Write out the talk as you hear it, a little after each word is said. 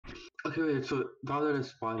Okay, wait, so now that it's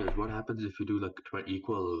spoilers, what happens if you do like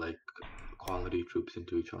equal like quality troops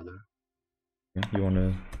into each other? Yeah, you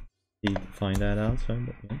wanna find that out? So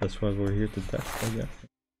yeah, that's why we're here to test, I guess.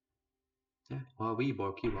 Yeah, Huawei,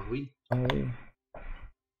 Borky, Huawei. Oh,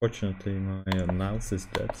 fortunately, my mouse is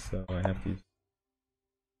dead, so I have to use.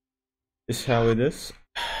 This is how it is.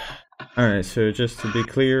 Alright, so just to be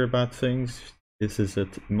clear about things, this is a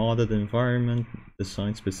modded environment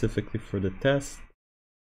designed specifically for the test.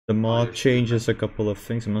 The Oh, mod you're changes streaming? a couple of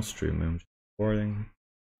things. I'm not streaming, I'm just recording.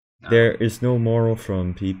 There Oh. is no moral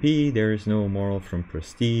from PP, there is no moral from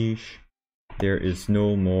Prestige, there is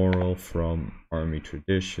no moral from Army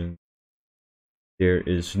Tradition, there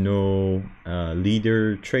is no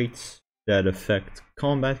leader traits that affect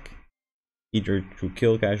combat, either through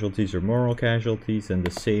kill casualties or moral casualties, and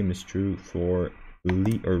the same is true for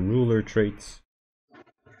lead or ruler traits.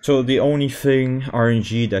 So the only thing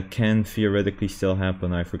RNG that can theoretically still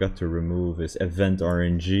happen, I forgot to remove, is event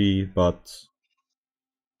RNG, but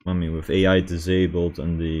I mean with AI disabled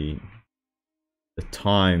and the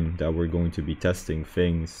time that we're going to be testing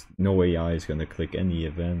things, no AI is going to click any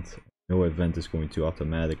event, no event is going to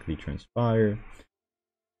automatically transpire.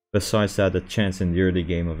 Besides that, the chance in the early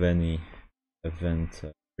game of any event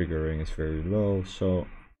triggering is very low, so you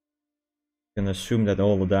can assume that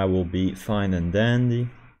all of that will be fine and dandy.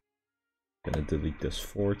 I'm gonna delete this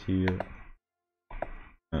fort here.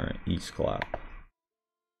 Alright, East clap.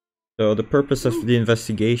 So the purpose of the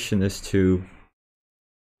investigation is to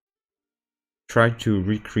try to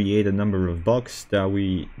recreate a number of bugs that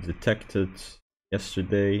we detected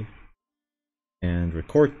yesterday and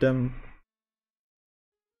record them.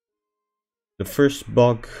 The first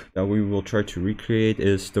bug that we will try to recreate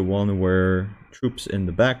is the one where troops in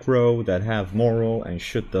the back row that have moral and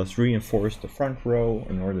should thus reinforce the front row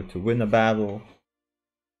in order to win a battle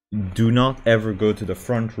do not ever go to the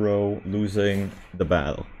front row, losing the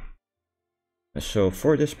battle. So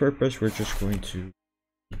for this purpose, we're just going to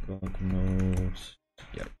debug nodes.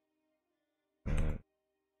 Yeah.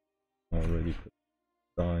 Already put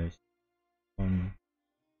size on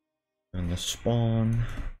and the spawn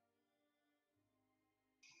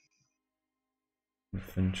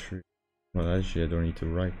infantry. Well, actually, I don't need to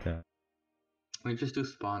write that. We just do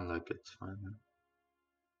spawn like it's fine.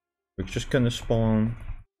 We're just gonna spawn.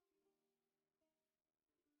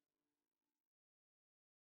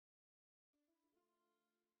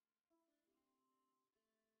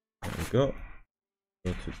 There we go.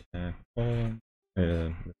 Go to tag column.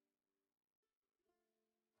 Gonna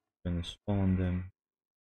spawn them.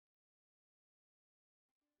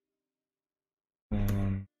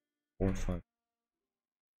 1, 4, 5.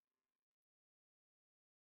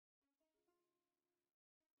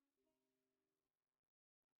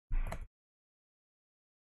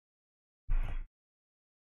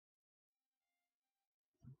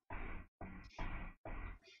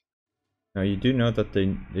 Now you do know that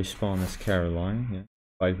they spawn as Caroline, yeah,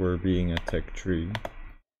 despite we're being at Tech 3.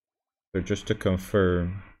 So just to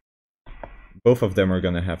confirm, both of them are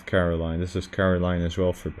gonna have Caroline. This is Caroline as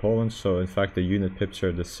well for Poland, so in fact the unit pips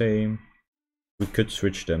are the same. We could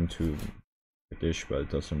switch them to British, but it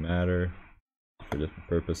doesn't matter for the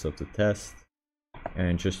purpose of the test.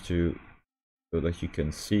 And just to so that you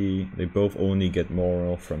can see, they both only get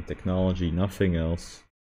moral from technology, nothing else.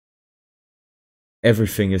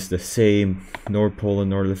 Everything is the same, nor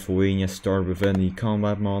Poland nor Lithuania start with any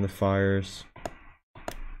combat modifiers.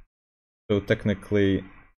 So technically,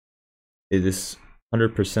 it is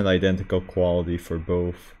 100% identical quality for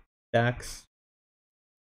both stacks.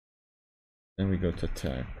 Then we go to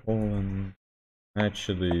attack Poland.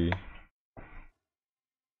 Actually,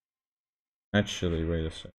 wait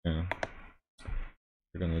a second.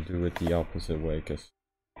 We're gonna do it the opposite way, because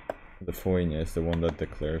Lithuania is the one that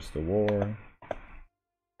declares the war.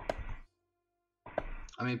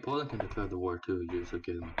 I mean, Poland can declare the war too. You just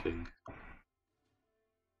give them a king.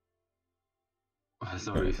 There's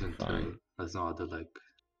no reason to. There's no other like.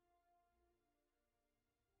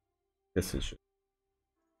 This is just.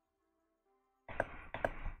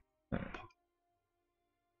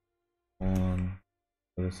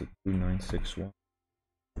 What is it? 2961.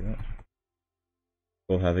 Yeah.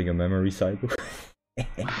 Still having a memory cycle.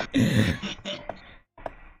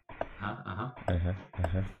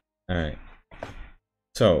 Alright.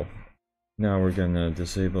 So now we're gonna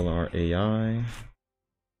disable our AI.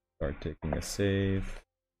 Start taking a save.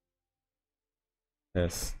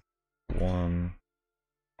 Test 1.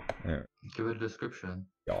 There. Give it a description.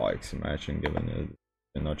 Yikes, imagine giving it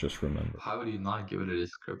and not just remember. How would you not give it a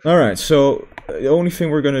description? Alright, so the only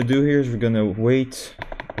thing we're gonna do here is we're gonna wait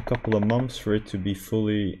a couple of months for it to be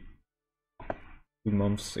fully 2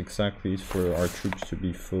 months exactly for our troops to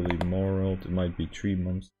be fully moral. It might be 3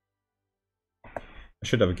 months. I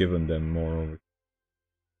should have given them more.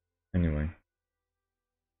 Anyway.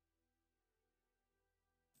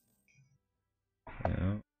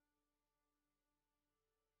 Yeah.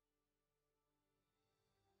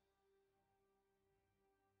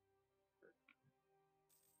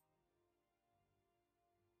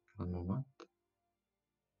 One moment.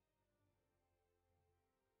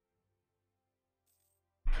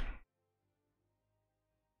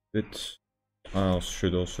 It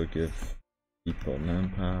should also give people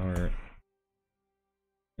manpower.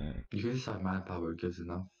 You can just have manpower gives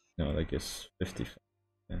enough. No, that gives 50.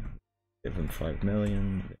 Yeah. Give them 5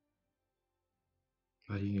 million.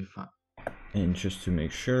 Why do you need And just to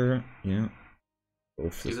make sure, yeah,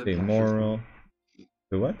 both to give them stay cash moral. as well.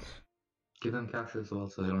 The what? Give them cash as well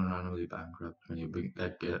so they don't randomly bankrupt when you give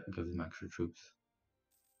them extra troops.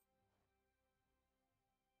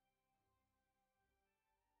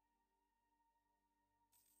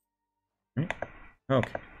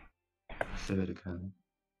 Okay. Say it again.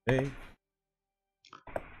 Okay.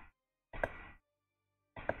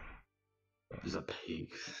 There's a pig.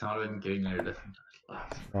 Not even getting there different.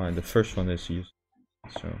 Fine, the first one is used.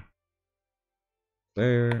 So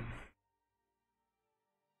there.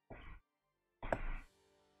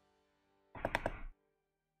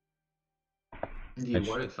 The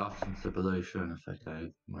war exhaustion stability shouldn't affect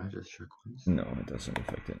that. Why just check once? No, it doesn't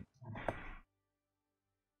affect it.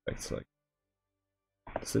 Affects like.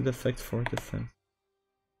 Does it affect for defense?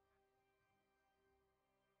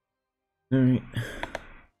 Alright.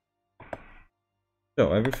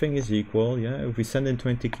 So everything is equal, yeah. If we send in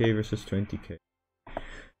 20k versus 20k.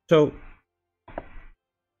 So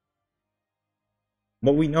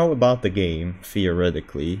what we know about the game,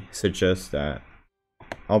 theoretically, suggests that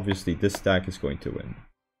obviously this stack is going to win.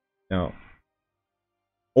 Now,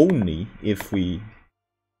 only if we...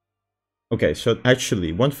 Okay, so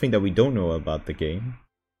actually, one thing that we don't know about the game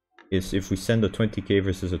is if we send a 20k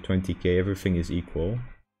versus a 20k, everything is equal,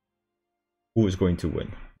 who is going to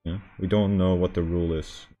win? Yeah? We don't know what the rule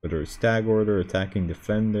is, whether it's tag order, attacking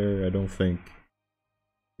defender. I don't think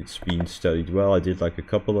it's been studied well. I did like a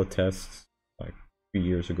couple of tests, like 3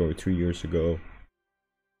 years ago or 3 years ago.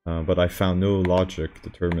 But I found no logic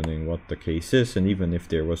determining what the case is, and even if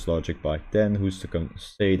there was logic back then, who's to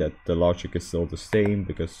say that the logic is still the same,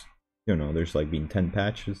 because, you know, there's like been 10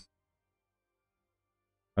 patches.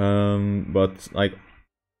 But like,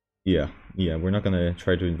 yeah, we're not gonna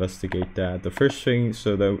try to investigate that. The first thing,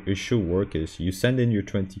 so that it should work, is you send in your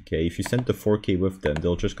 20k. If you send the 4k with them,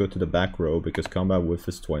 they'll just go to the back row because combat width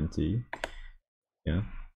is 20. Yeah,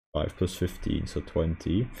 5 plus 15, so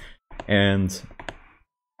 20. And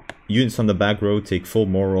units on the back row take full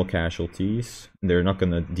moral casualties. They're not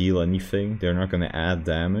gonna deal anything. They're not gonna add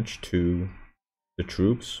damage to the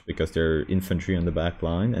troops because they're infantry on the back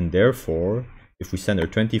line, and therefore, if we send our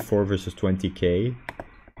 24 versus 20k,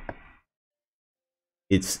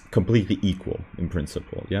 it's completely equal in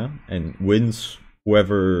principle, yeah? And wins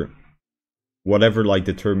whoever, whatever like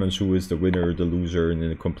determines who is the winner or the loser in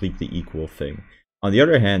a completely equal thing. On the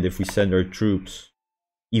other hand, if we send our troops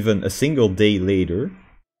even a single day later,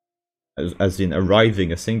 as in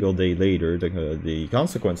arriving a single day later, the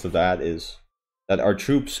consequence of that is that our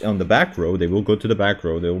troops on the back row, they will go to the back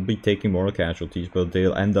row, they will be taking moral casualties, but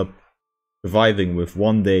they'll end up surviving with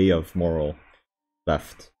 1 day of moral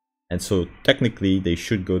left. And so technically they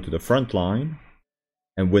should go to the front line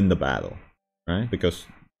and win the battle, right? Because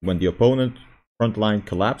when the opponent front line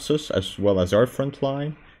collapses as well as our front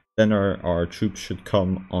line, then our troops should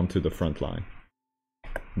come onto the front line.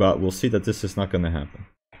 But we'll see that this is not going to happen.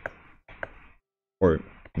 Or,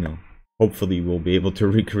 you know, hopefully we'll be able to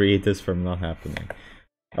recreate this from not happening.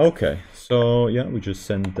 Okay, so yeah, we just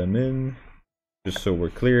send them in. Just so we're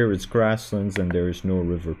clear, it's grasslands and there is no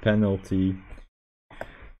river penalty.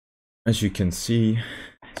 As you can see,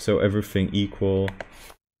 so everything equal.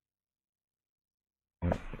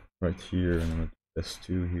 Right here, and I'm gonna do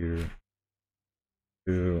S2 here.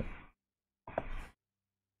 2.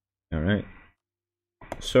 Alright.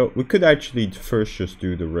 So we could actually first just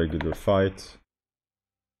do the regular fight.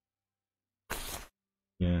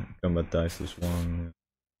 Yeah, combat dice is 1.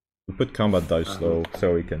 We put combat dice low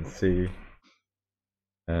so we can see.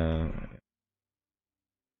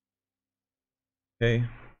 Okay.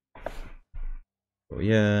 So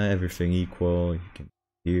yeah, everything equal. You can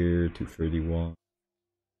here 231,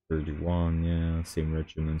 31. Yeah, same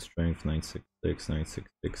regiment strength 966,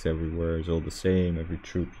 966 everywhere is all the same. Every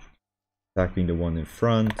troop attacking the one in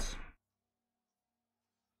front.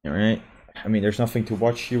 All right. I mean, there's nothing to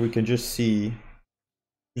watch here. We can just see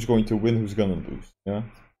who's going to win, who's gonna lose. Yeah.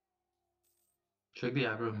 Check the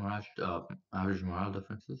average moral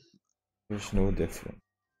differences. There's no difference.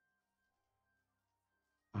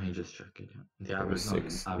 Oh, you just check it. Yeah. The Over average, no, the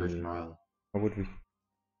 60. average moral. How would we?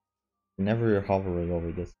 Never hovering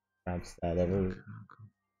over this tab stat ever. Okay.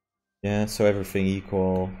 Yeah, so everything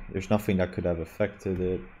equal. There's nothing that could have affected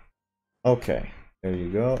it. Okay, there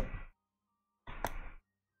you go.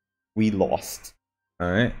 We lost.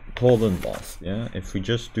 Alright, Poland lost. Yeah, if we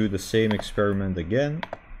just do the same experiment again,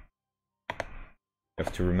 you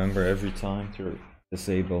have to remember every time to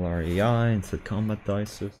disable our AI and set combat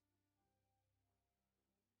dices.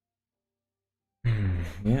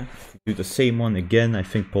 Yeah, if we do the same one again, I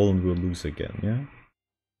think Poland will lose again, yeah?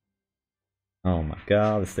 Oh my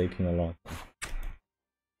god, it's taking a lot.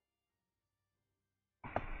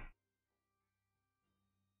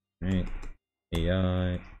 Right,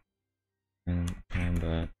 AI and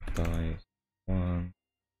combat dice 1.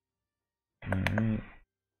 Alright.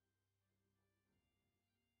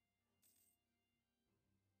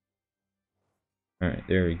 Alright,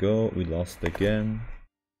 there we go, we lost again.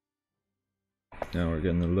 Now we're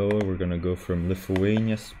gonna lower, we're gonna go from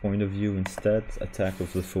Lithuania's point of view instead. Attack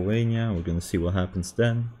of Lithuania, we're gonna see what happens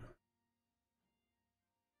then.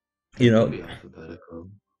 You know,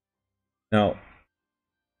 now,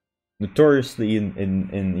 notoriously in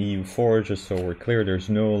EU4, just so we're clear, there's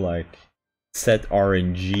no like set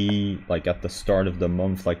RNG like at the start of the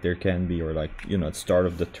month like there can be, or like, you know, at start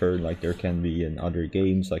of the turn like there can be in other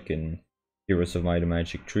games like in Heroes of Might and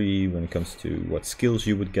Magic 3 when it comes to what skills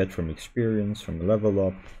you would get from experience, from a level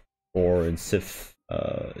up, or in some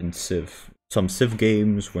Civ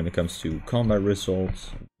games when it comes to combat results,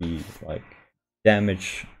 the like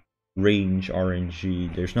damage range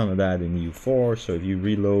RNG. There's none of that in EU4, so if you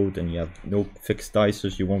reload and you have no fixed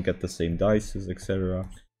dices, you won't get the same dices, etc.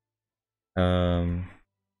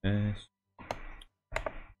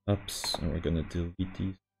 Ups, and we're gonna delete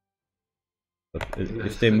these. But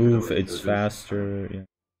if they move, it's faster. Yeah,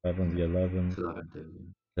 arrive on the 11th.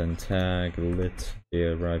 Then tag, lit, they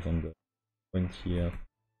arrive on the 20th.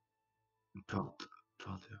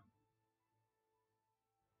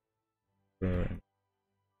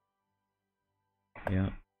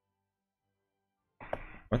 Yeah.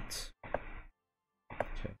 What?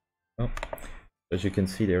 Okay. Oh. As you can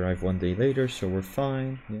see, they arrive 1 day later, so we're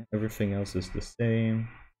fine. Yeah, everything else is the same.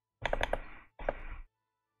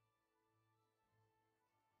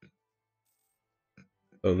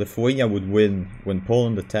 So Lithuania would win when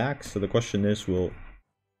Poland attacks. So the question is, will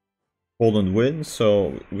Poland win?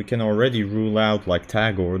 So we can already rule out like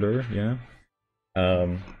tag order, yeah.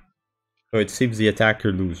 So it seems the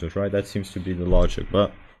attacker loses, right? That seems to be the logic.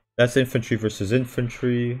 But that's infantry versus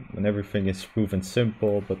infantry, when everything is proven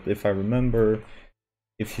simple. But if I remember,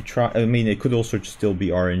 if you try, I mean, it could also still be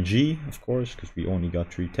RNG, of course, because we only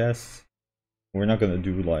got 3 tests. We're not gonna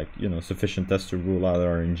do like, you know, sufficient tests to rule out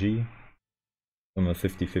RNG from a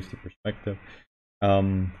 50-50 perspective,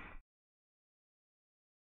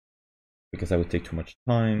 because that would take too much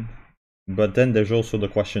time. But then there's also the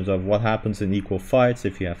questions of what happens in equal fights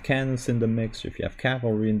if you have cannons in the mix, if you have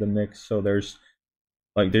cavalry in the mix. So there's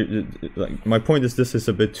like, my point is, this is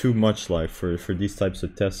a bit too much like for these types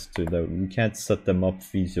of tests that we can't set them up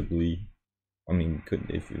feasibly. I mean,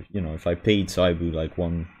 if I paid Saibu like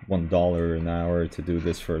 $1 an hour to do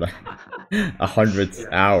this for like 100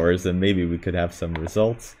 hours, then maybe we could have some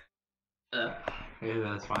results. Yeah,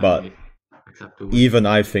 that's fine. But even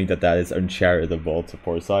I think that is uncharitable to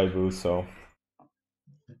poor Saibu. So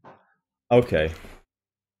okay.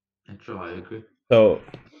 Sure, I agree. So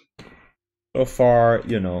far,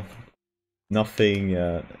 you know,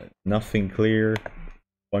 nothing clear.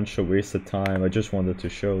 Bunch of wasted time. I just wanted to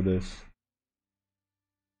show this.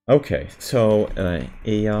 Okay, so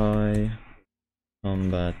AI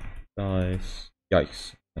combat dice.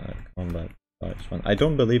 Yikes! Combat dice one. I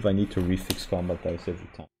don't believe I need to refix combat dice every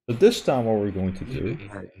time. So this time, what we're going to do.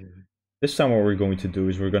 This time, what we're going to do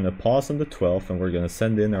is we're going to pause on the 12th and we're going to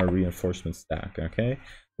send in our reinforcement stack. Okay,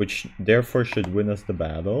 which therefore should win us the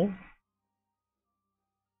battle.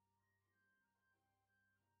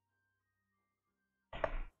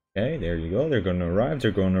 Okay, there you go. They're going to arrive.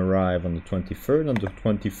 They're going to arrive on the 23rd. On the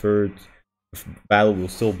 23rd, the battle will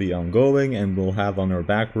still be ongoing, and we'll have on our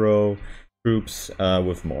back row troops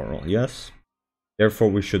with moral. Yes. Therefore,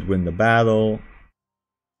 we should win the battle,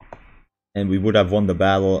 and we would have won the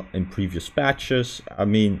battle in previous patches. I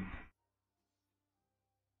mean,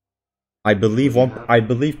 I believe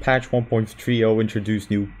patch 1.30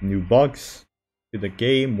 introduced new bugs to the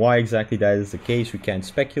game. Why exactly that is the case, we can't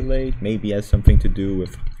speculate. Maybe it has something to do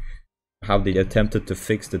with how they attempted to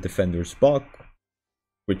fix the defender's bug,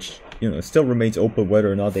 which, you know, still remains open whether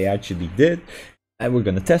or not they actually did, and we're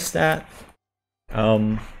gonna test that.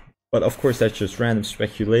 But of course, that's just random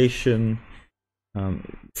speculation.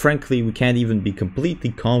 Frankly, we can't even be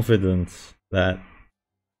completely confident that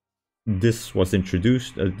this was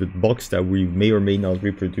introduced. The bugs that we may or may not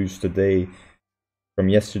reproduce today from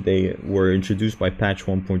yesterday were introduced by patch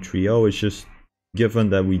 1.30. It's just given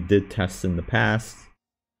that we did tests in the past,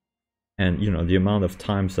 and, you know, the amount of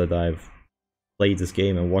times that I've played this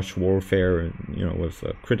game and watched Warfare, and, you know, with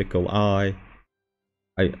a critical eye,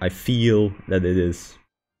 I feel that it is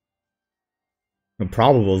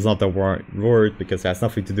probable. Is not the word because it has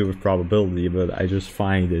nothing to do with probability, but I just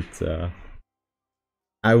find it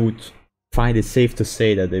I would find it safe to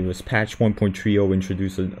say that it was patch 1.30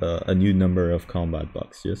 introduced a new number of combat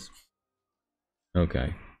bugs. Yes.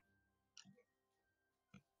 Okay.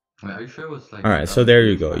 Are you sure it was like? Alright, so there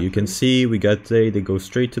you go. You can see we got they go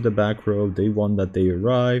straight to the back row. Day 1 that they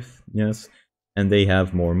arrive, yes, and they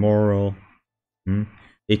have more moral.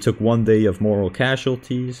 They took 1 day of moral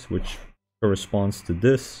casualties, which corresponds to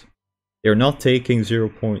this. They're not taking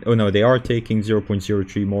 0. Oh no, they are taking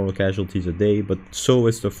 0.03 moral casualties a day, but so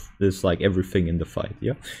is this like everything in the fight.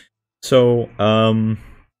 Yeah. So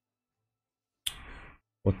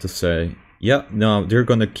what to say? Yeah, no, they're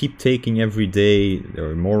gonna keep taking every day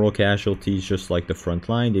their moral casualties, just like the front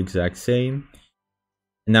line, the exact same.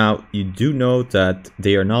 Now, you do note that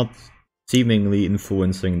they are not seemingly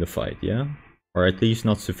influencing the fight, yeah? Or at least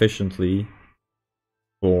not sufficiently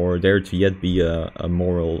for there to yet be a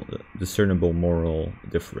discernible moral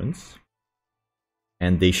difference.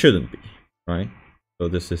 And they shouldn't be, right? So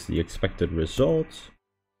this is the expected result.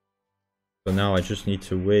 So now I just need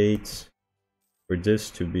to wait for this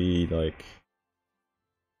to be like,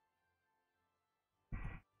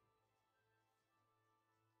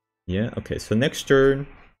 yeah, okay, so next turn,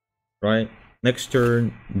 right, next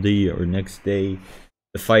turn, or next day,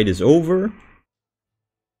 the fight is over,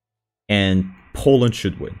 and Poland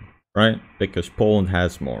should win, right, because Poland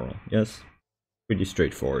has moral. Yes, pretty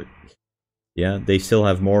straightforward. Yeah, they still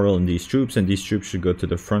have moral in these troops, and these troops should go to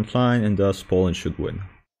the front line, and thus Poland should win.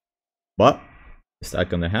 But is that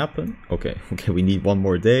gonna happen? Okay, we need 1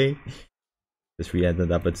 more day. Just we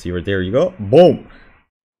ended up at 0. There you go. Boom.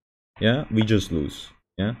 Yeah, we just lose.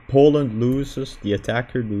 Yeah, Poland loses. The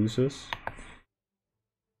attacker loses.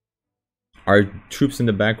 Our troops in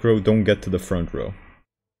the back row don't get to the front row.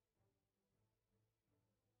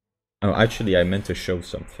 Oh, actually, I meant to show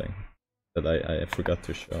something that I forgot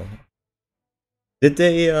to show. Did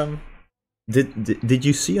they Did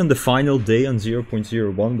you see on the final day on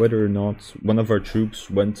 0.01 whether or not one of our troops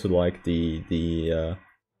went to like the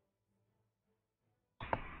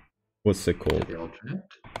what's it called? The alternate?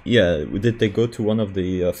 Yeah, did they go to one of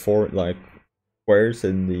the 4 like squares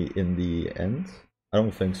in the end? I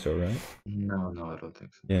don't think so, right? No, I don't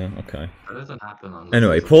think so. Yeah, okay. That doesn't happen unless.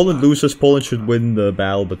 Anyway, Poland loses. Poland should win the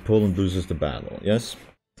battle, but Poland loses the battle. Yes.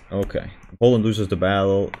 Okay. Poland loses the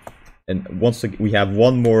battle, and once again, we have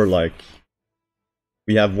one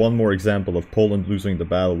more example of Poland losing the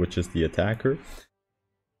battle, which is the attacker.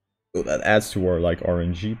 So that adds to our like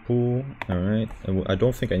RNG pool. All right, and I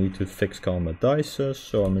don't think I need to fix combat dices,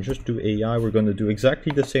 so I'm gonna just do AI. We're gonna do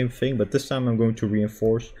exactly the same thing, but this time I'm going to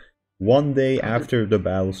reinforce 1 day after the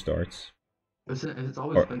battle starts. It's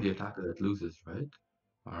always been the attacker that loses, right?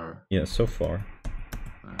 Or yeah, so far.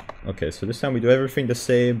 Okay, so this time we do everything the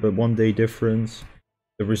same, but 1 day difference.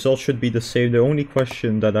 The result should be the same. The only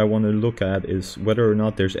question that I want to look at is whether or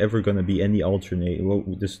not there's ever going to be any alternate. Well,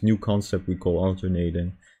 this new concept we call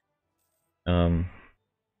alternating.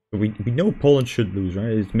 We know Poland should lose,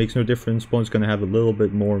 right? It makes no difference. Poland's going to have a little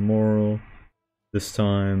bit more moral this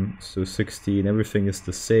time, so 16. Everything is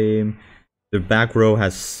the same. The back row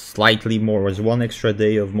has slightly more. There's 1 extra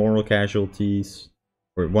day of moral casualties,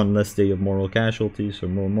 or 1 less day of moral casualties, so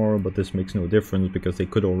more moral. But this makes no difference because they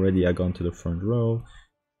could already have gone to the front row.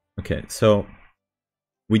 Okay, so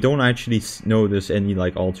we don't actually notice any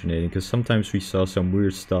like alternating because sometimes we saw some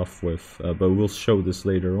weird stuff with, but we'll show this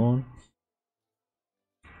later on.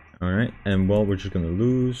 All right, and well, we're just gonna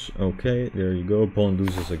lose. Okay, there you go. Poland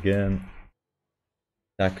loses again.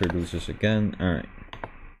 Attacker loses again. All right,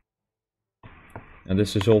 and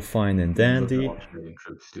this is all fine and dandy. Alternating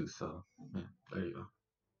troops too, so yeah, there you go.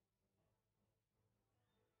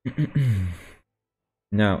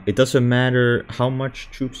 Now, it doesn't matter how much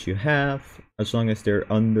troops you have, as long as they're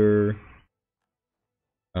under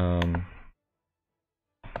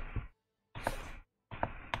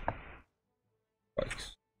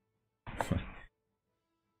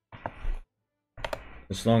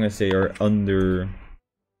as long as they are under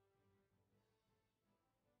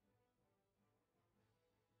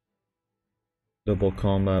double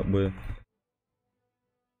combat with.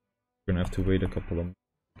 We're gonna have to wait a couple of months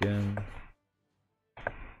again.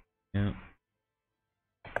 Yeah.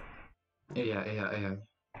 Yeah.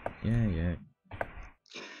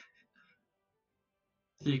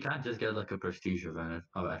 You can't just get like a prestige event.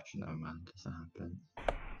 Oh, actually, no, man, it doesn't happen.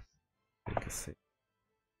 Take a sec.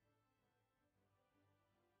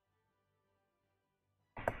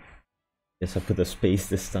 Guess I put a space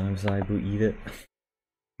this time, Zaibu, eat it.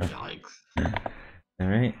 Yikes.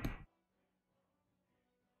 Alright.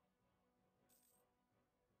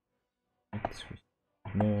 Let's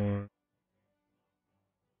more.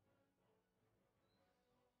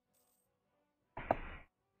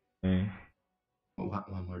 Okay.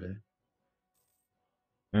 One more day.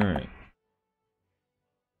 Alright.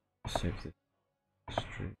 Save this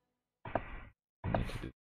straight. I need to do.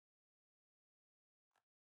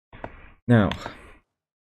 Now,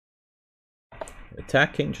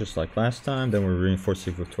 attacking just like last time, then we're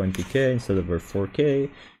reinforcing with 20k instead of our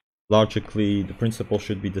 4k. Logically, the principle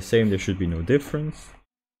should be the same, there should be no difference.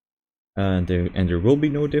 And there will be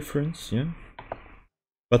no difference, yeah.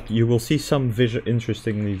 But you will see some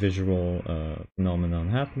interestingly visual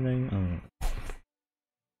phenomenon happening.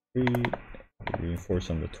 3, reinforce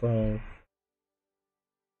on the 12.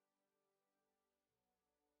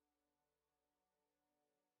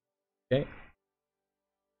 Okay.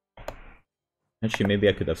 Actually, maybe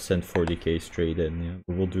I could have sent 40k straight in, yeah,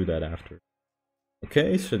 but we'll do that after.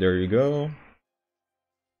 Okay, so there you go.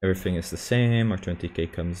 Everything is the same, our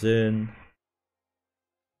 20k comes in.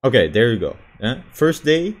 Okay, there you go. Yeah, first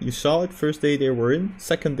day, you saw it, first day they were in,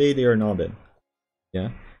 second day they are not in. Yeah,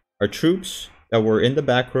 our troops that were in the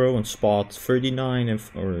back row on spot 39 and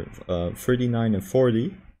 39 and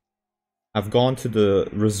 40 have gone to the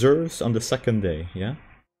reserves on the second day, yeah?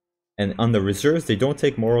 And on the reserves, they don't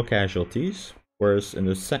take moral casualties, whereas in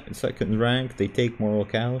the second rank, they take moral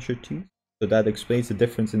casualties. So that explains the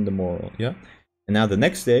difference in the moral, yeah? And now the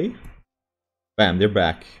next day, bam, they're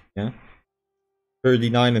back, yeah?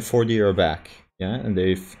 39 and 40 are back, yeah? And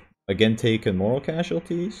they've again taken moral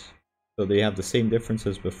casualties, so they have the same difference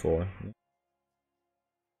as before. Yeah?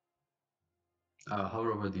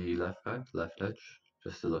 Hover over the left edge,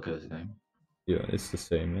 just to look at his name. Yeah, it's the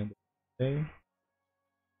same, yeah? Okay.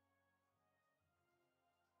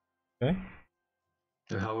 Okay.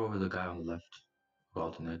 Hover over the guy on the left who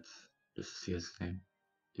alternates, just to see his name.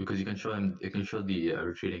 Because you can show him, you can show the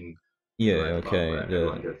retreating. Yeah, right okay. Above, where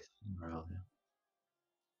everyone gets morale,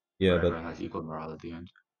 yeah, where but everyone has equal morale at the end.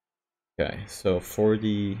 Okay, so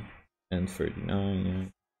 40 and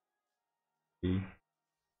 39, yeah.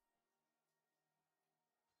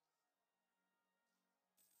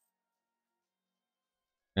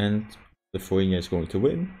 And Lithuania is going to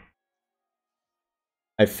win,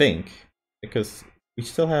 I think, because we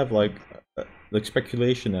still have like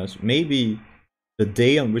speculation as maybe the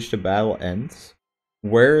day on which the battle ends,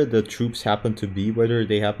 where the troops happen to be, whether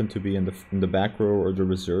they happen to be in the back row or the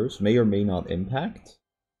reserves, may or may not impact.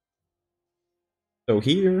 So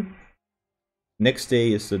here, next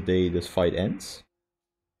day is the day this fight ends.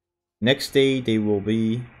 Next day they will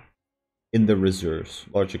be in the reserves,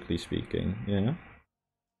 logically speaking, yeah.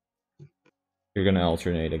 You're gonna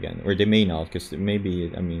alternate again, or they may not, because maybe,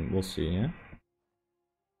 I mean, we'll see, yeah.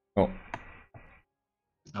 Oh,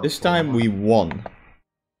 this time we won.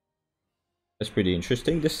 That's pretty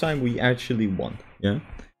interesting. This time we actually won, yeah.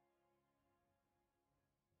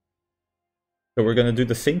 So we're gonna do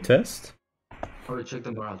the same test. Oh, check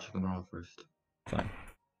the morale first. Fine.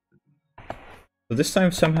 So this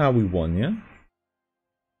time somehow we won, yeah.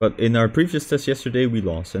 But in our previous test yesterday, we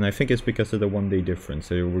lost, and I think it's because of the 1 day difference.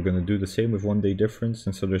 So we're going to do the same with 1 day difference,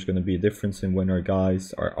 and so there's going to be a difference in when our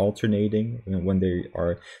guys are alternating, and when they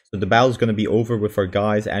are. So the battle is going to be over with our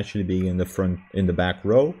guys actually being in the front, in the back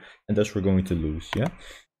row, and thus we're going to lose. Yeah.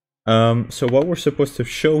 So what we're supposed to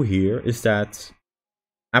show here is that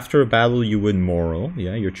after a battle, you win moral.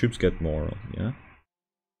 Yeah, your troops get moral. Yeah.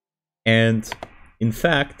 And in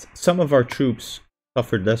fact, some of our troops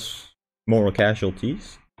suffered less moral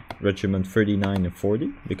casualties. Regiment 39 and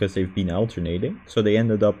 40, because they've been alternating, so they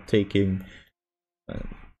ended up taking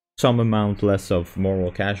some amount less of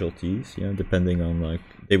moral casualties, yeah, depending on, like,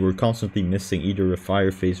 they were constantly missing either a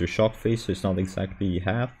fire phase or shock phase, so it's not exactly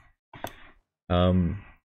half. And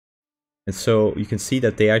so you can see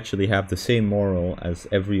that they actually have the same moral as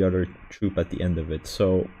every other troop at the end of it.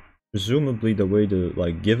 So presumably the way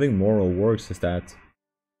the giving moral works is that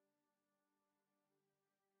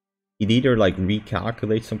it either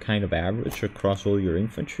recalculates some kind of average across all your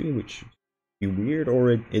infantry, which be weird, or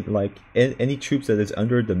it any troops that is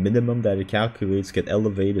under the minimum that it calculates get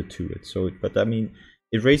elevated to it. So, but I mean,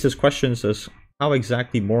 it raises questions as how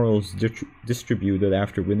exactly morals distributed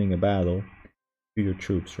after winning a battle to your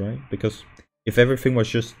troops, right? Because if everything was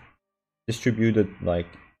just distributed like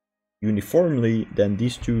uniformly, then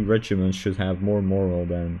these two regiments should have more moral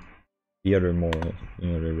than the other moral,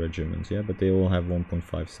 the regiments, yeah, but they all have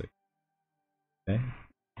 1.56. Okay,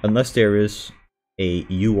 unless there is a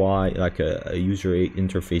UI, like a user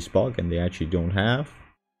interface bug, and they actually don't have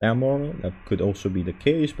that moral. That could also be the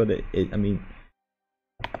case, but I mean,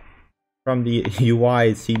 from the UI,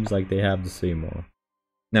 it seems like they have the same moral.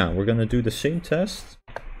 Now we're gonna do the same test,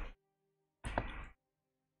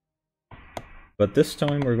 but this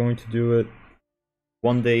time we're going to do it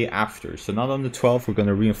one day after. So not on the 12th, we're going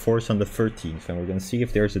to reinforce on the 13th, and we're going to see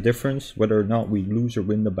if there's a difference, whether or not we lose or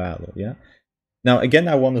win the battle, yeah? Now, again,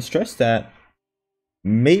 I want to stress that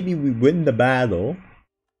maybe we win the battle,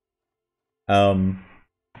 you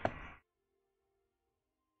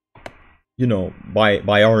know, by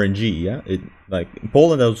RNG, yeah? Like,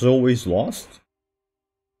 Poland has always lost,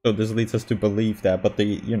 so this leads us to believe that, but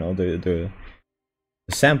the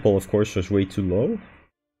sample, of course, was way too low.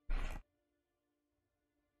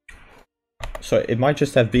 So it might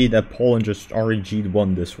just have been that Poland just RNG'd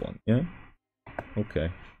won this one, yeah?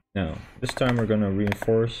 Okay. Now, this time we're gonna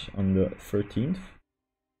reinforce on the 13th.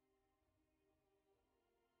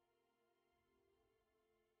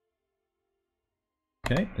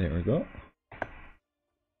 Okay, there we go.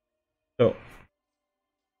 So,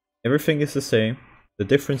 everything is the same. The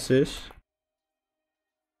difference is...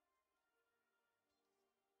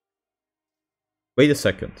 Wait a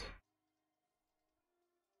second.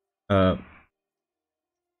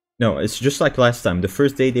 No, it's just like last time. The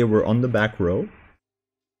first day they were on the back row,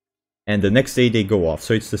 and the next day they go off.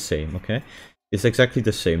 So it's the same, okay? It's exactly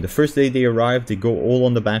the same. The first day they arrive, they go all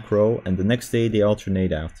on the back row, and the next day they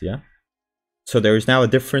alternate out, yeah? So there is now a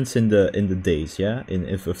difference in the days, yeah,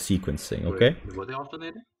 of sequencing, okay? Wait, were they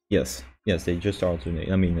alternating? Yes, they just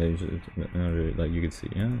alternate. I mean, like you can see,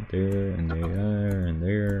 yeah, there and there and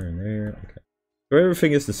there and there. Okay, so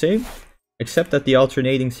everything is the same, except that the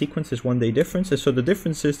alternating sequence is 1 day difference. And so the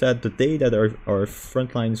difference is that the day that our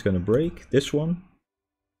front line is going to break, this one,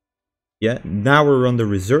 yeah, now we're on the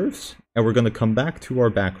reserves, and we're going to come back to our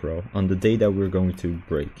back row on the day that we're going to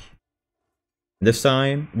break. This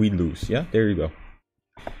time we lose, yeah, there you go.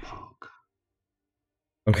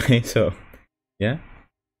 Okay, so yeah,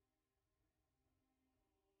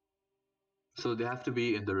 so they have to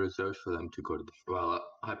be in the reserves for them to go to the... Well,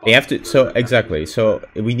 they have to, so they have to exactly, be so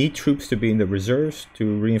we need troops to be in the reserves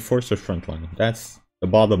to reinforce the front line. That's the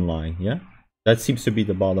bottom line, yeah, that seems to be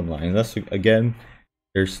the bottom line. Unless, again,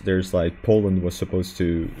 there's like Poland was supposed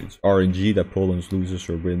to, it's RNG that Poland loses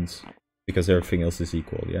or wins because everything else is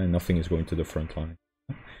equal, yeah, and nothing is going to the front line.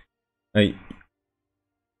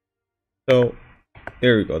 So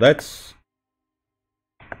there we go. That's,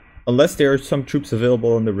 unless there are some troops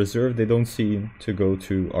available in the reserve, they don't seem to go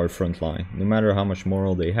to our front line, no matter how much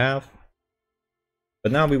moral they have.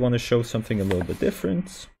 But now we want to show something a little bit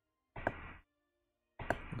different.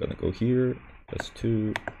 I'm gonna go here,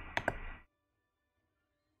 +2.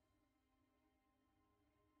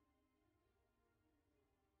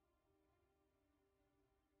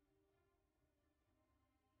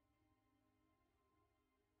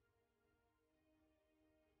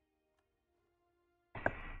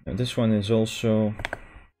 Now this one is also...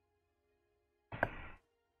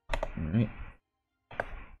 Alright.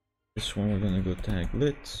 This one we're gonna go tag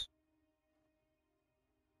lit.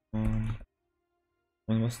 When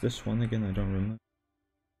was this one again? I don't remember.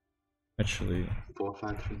 Actually...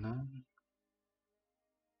 4539?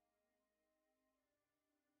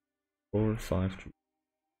 453.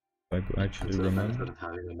 I actually remember.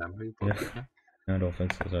 Having a memory, yeah. Not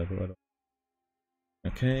offenses, I don't.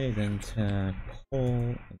 Okay, then tag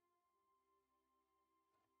poll.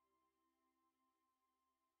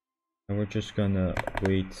 And we're just gonna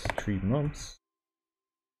wait 3 months.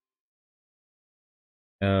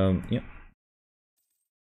 Yeah. You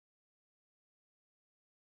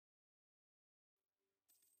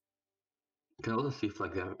can also see if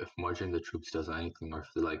if merging the troops does anything, or if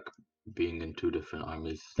they're like being in 2 different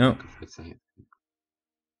armies No. affects anything.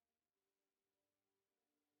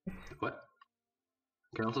 What?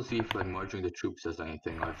 You can also see if like merging the troops does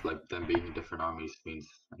anything, or if like them being in different armies means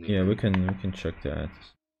anything. Yeah, we can check that.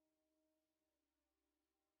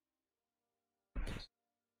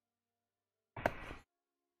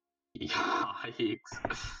 Yikes!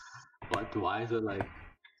 What? Why is it like?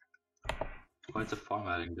 Why is the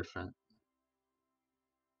formatting different?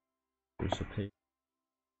 There's a page.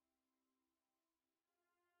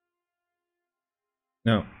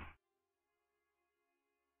 No.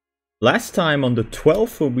 last time on the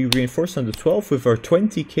 12th, we reinforced on the 12th with our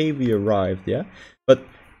 20k we arrived, yeah? But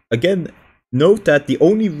again, note that the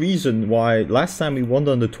only reason why last time we won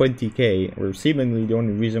on the 20k, or seemingly the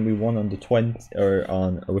only reason we won on the 20 or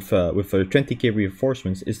on with our 20k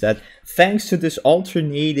reinforcements, is that thanks to this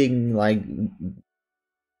alternating like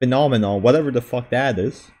phenomenon, whatever the fuck that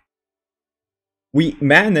is, we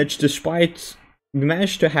managed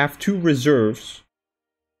to have 2 reserves.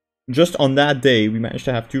 Just on that day, we managed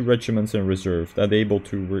to have 2 regiments in reserve that are able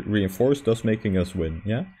to reinforce, thus making us win,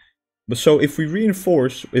 yeah? But so if we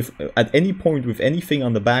reinforce, if at any point with anything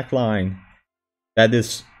on the back line that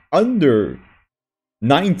is under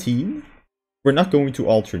 19, we're not going to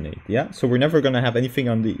alternate, yeah? So we're never going to have anything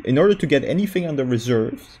on the... In order to get anything on the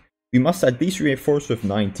reserves, we must at least reinforce with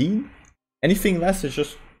 19. Anything less is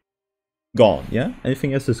just gone, yeah?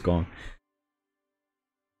 Anything else is gone.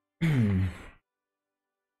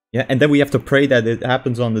 Yeah, and then we have to pray that it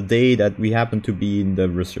happens on the day that we happen to be in the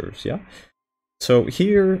reserves, yeah? So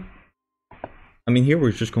here, I mean, here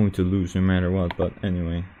we're just going to lose no matter what, but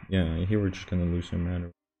anyway, yeah, here we're just going to lose no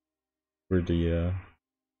matter where the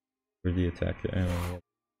attack.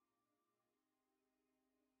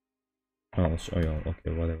 Oh, so, yeah,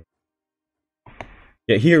 okay, whatever.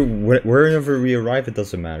 Yeah, here, wherever we arrive, it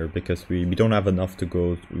doesn't matter, because we don't have enough to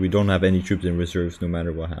go, we don't have any troops in reserves no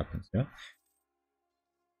matter what happens, yeah?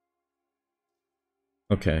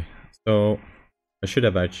 Okay, so I should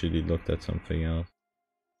have actually looked at something else.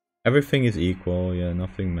 Everything is equal, yeah,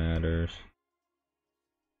 nothing matters.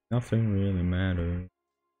 Nothing really matters.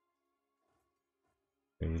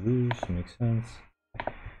 We lose, makes sense.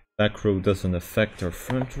 Back row doesn't affect our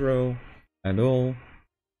front row at all.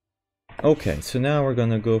 Okay, so now we're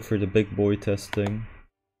gonna go for the big boy testing.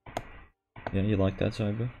 Yeah, you like that,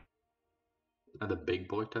 Zaifreak? The big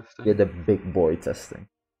boy testing? Yeah, the big boy testing.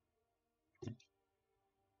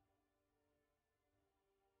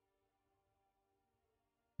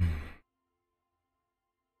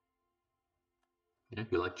 Yeah,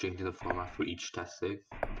 you like changing the format for each test save?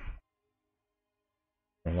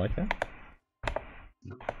 Don't like that?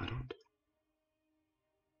 No, I don't.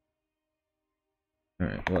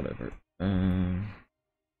 Alright, whatever. On.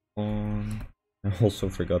 I also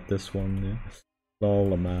forgot this one, yeah.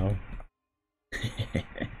 Lolamau.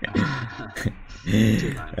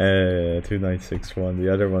 2961.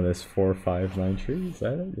 The other one is 4593. Is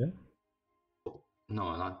that it? Yeah.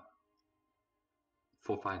 No, not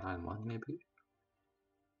 4591 maybe.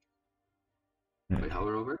 Wait, how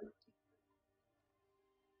are over?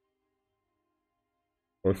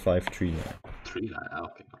 4539. 39.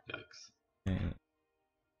 Okay, yikes. Yeah.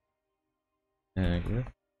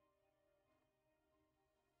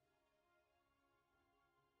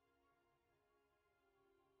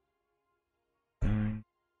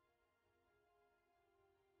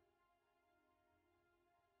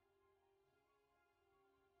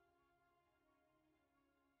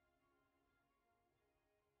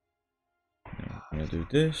 I'm gonna do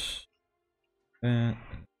this, that,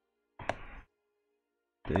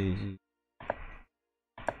 Daisy.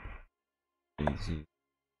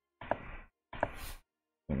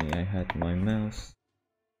 Only I had my mouse.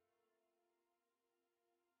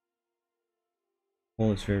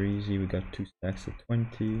 Well, it's very easy. We got 2 stacks of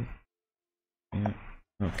 20. Yeah.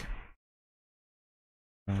 Okay.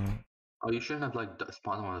 Oh, you shouldn't have like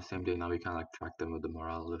spawned them on the same day. Now we can like track them with the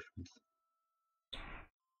morale difference.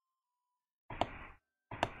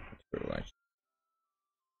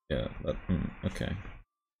 Yeah, but okay.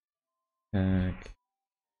 Tag.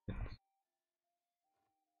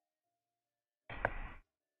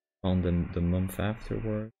 On the month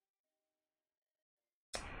afterward.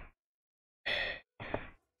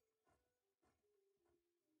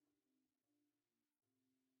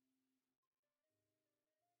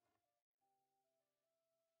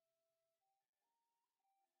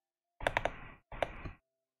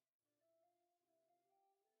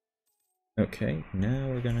 Okay, now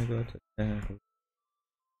we're gonna go to tag.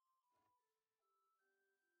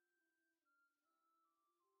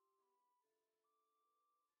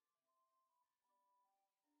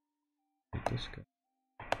 This guy.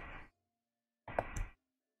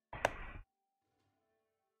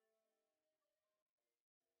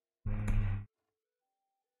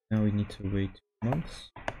 Now we need to wait 2 months.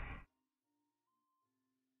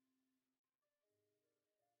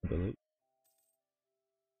 I believe.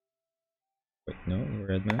 Wait, no,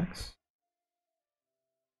 we're at max.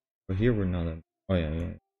 But here we're not at. Oh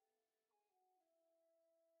yeah.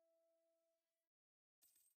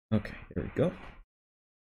 Okay, here we go.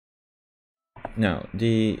 Now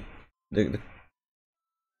the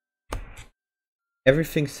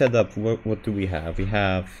everything set up. What do we have? We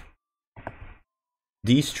have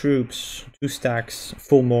these troops, 2 stacks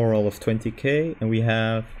full moral of 20k, and we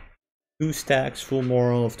have 2 stacks full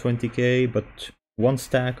moral of 20k, but 1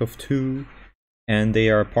 stack of 2, and they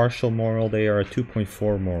are partial moral, they are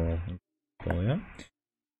 2.4 moral. So, yeah.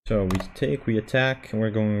 So we attack, and we're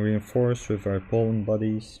going to reinforce with our Poland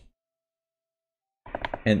buddies.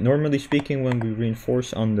 And normally speaking, when we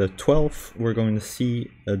reinforce on the 12th, we're going to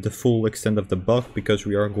see the full extent of the buff, because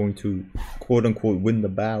we are going to quote-unquote win the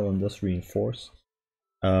battle and thus reinforce.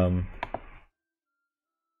 Well,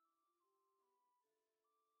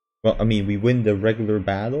 I mean, we win the regular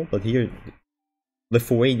battle, but here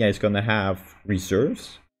Lithuania is going to have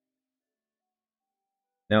reserves.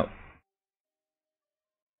 Now,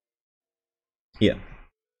 yeah.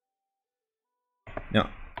 Now,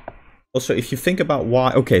 also, if you think about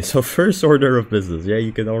why... Okay, so first order of business, yeah,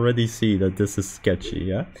 you can already see that this is sketchy,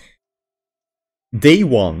 yeah? Day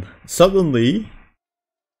 1, suddenly,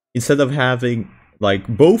 instead of having, like,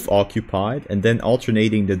 both occupied and then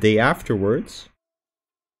alternating the day afterwards,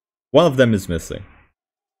 one of them is missing.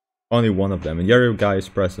 Only one of them, and the other guy is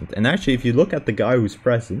present. And actually, if you look at the guy who's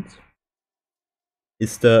present,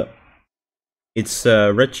 it's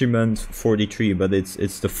Regiment 43, but it's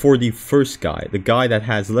the 41st guy, the guy that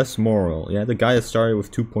has less moral, yeah, the guy that started with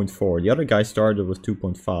 2.4, the other guy started with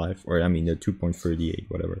 2.5, or I mean the 2.38,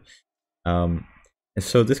 whatever. And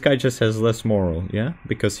so this guy just has less moral, yeah,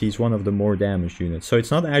 because he's one of the more damaged units. So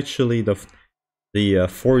it's not actually the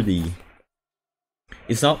 40.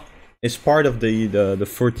 It's not. It's part of the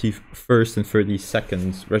 41st and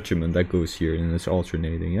 32nd regiment that goes here, and it's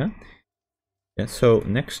alternating, yeah. Yeah, so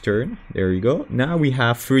next turn, there you go. Now we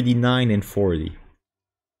have 39 and 40.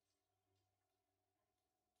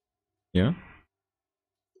 Yeah?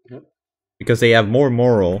 Yep. Because they have more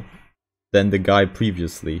moral than the guy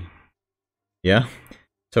previously. Yeah?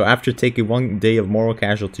 So after taking 1 day of moral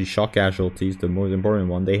casualties, shock casualties, the most important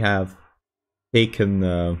one, they have taken...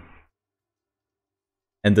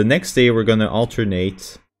 and the next day we're gonna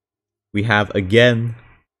alternate. We have again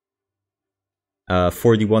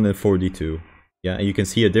 41 and 42. Yeah, and you can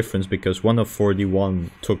see a difference because one of 41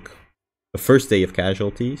 took the first day of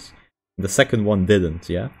casualties, and the second one didn't,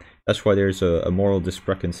 yeah? That's why there's a moral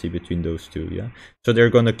discrepancy between those two, yeah? So they're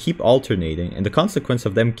going to keep alternating, and the consequence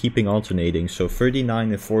of them keeping alternating, so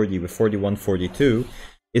 39 and 40 with 41, 42,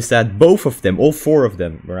 is that both of them, all four of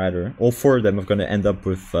them rather, all four of them are going to end up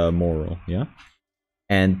with moral, yeah?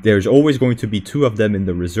 And there's always going to be 2 of them in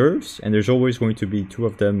the reserves, and there's always going to be 2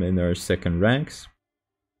 of them in their second ranks.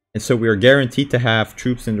 And so we are guaranteed to have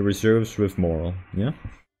troops in the reserves with moral, yeah?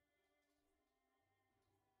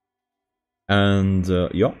 And,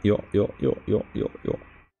 yo.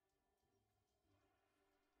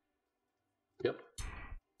 Yep.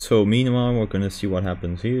 So meanwhile, we're gonna see what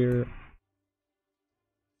happens here.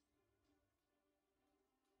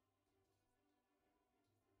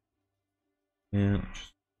 Yeah,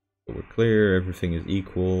 so we're clear, everything is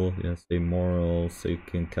equal. Yeah, same moral,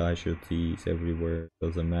 same casualties everywhere.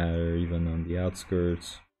 Doesn't matter, even on the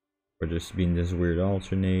outskirts. We're just being this weird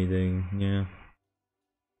alternating, yeah.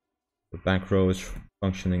 The back row is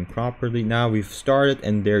functioning properly. Now we've started,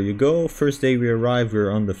 and there you go. First day we arrived,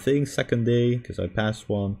 we're on the thing. Second day, because I passed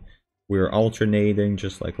one, we're alternating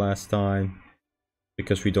just like last time,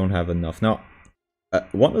 because we don't have enough. Now,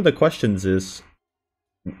 one of the questions is,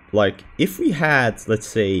 like, if we had, let's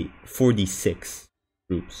say, 46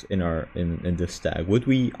 troops in our in this stack, would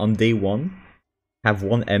we on day 1 have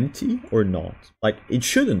 1 empty or not? Like, it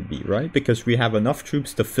shouldn't be, right? Because we have enough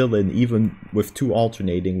troops to fill in, even with 2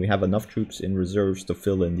 alternating, we have enough troops in reserves to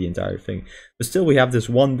fill in the entire thing. But still, we have this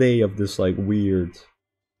 1 day of this, like, weird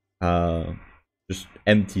just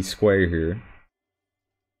empty square here.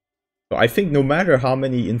 So I think no matter how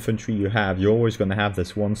many infantry you have, you're always going to have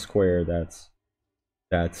this 1 square that's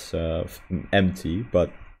empty.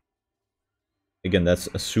 But again, that's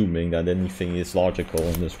assuming that anything is logical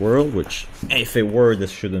in this world, which if it were,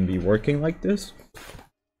 this shouldn't be working like this.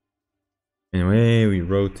 Anyway, we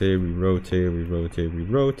rotate.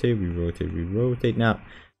 Now,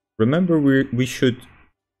 remember, we should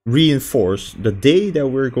reinforce the day that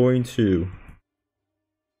we're going to...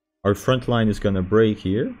 Our front line is going to break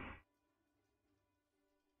here.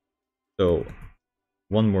 So,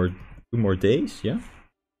 2 more days, yeah?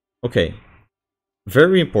 Okay.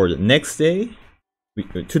 Very important. Next day,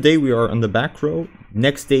 today we are on the back row.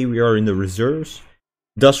 Next day we are in the reserves.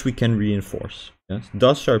 Thus we can reinforce. Yes?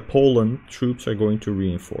 Thus our Poland troops are going to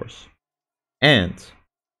reinforce. And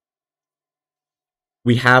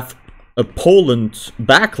we have a Poland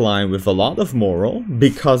backline with a lot of moral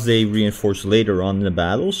because they reinforce later on in the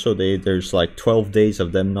battle. So there's like 12 days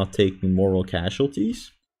of them not taking moral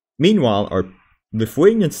casualties. Meanwhile, our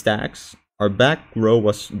Lithuanian stacks, our back row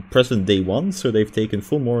was present day 1, so they've taken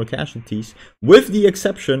full moral casualties, with the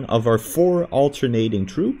exception of our 4 alternating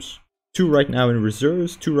troops. 2 right now in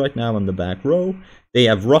reserves, 2 right now on the back row. They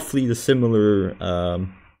have roughly the similar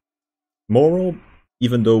moral,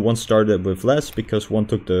 even though one started with less because one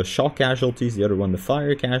took the shock casualties, the other one the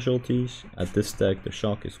fire casualties. At this deck, the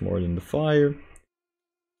shock is more than the fire.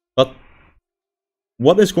 But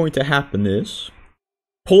what is going to happen is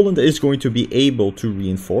Poland is going to be able to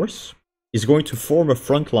reinforce, is going to form a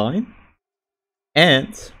front line,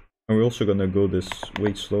 and we're also going to go this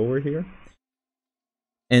way slower here.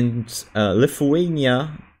 And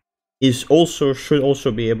Lithuania is also should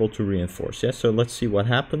also be able to reinforce. Yeah, so let's see what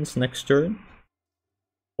happens next turn.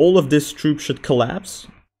 All of this troop should collapse.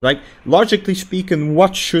 Like, logically speaking,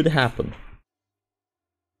 what should happen?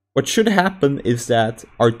 What should happen is that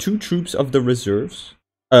our 2 troops of the reserves,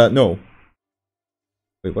 no.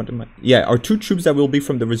 Wait, what am I? Yeah, our 2 troops that will be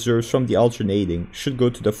from the reserves, from the alternating, should go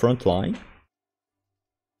to the front line.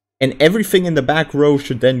 And everything in the back row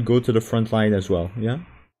should then go to the front line as well, yeah?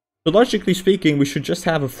 So logically speaking, we should just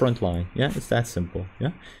have a front line, yeah? It's that simple,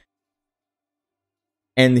 yeah?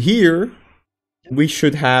 And here, we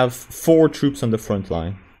should have 4 troops on the front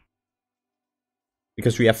line.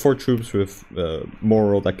 Because we have 4 troops with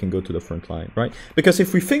moral that can go to the front line, right? Because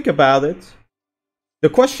if we think about it, the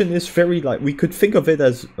question is very, like, we could think of it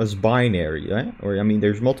as binary, right? Or, I mean,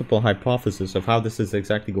 there's multiple hypotheses of how this is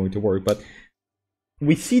exactly going to work, but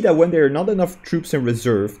we see that when there are not enough troops in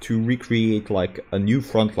reserve to recreate, like, a new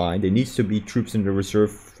front line, there needs to be troops in the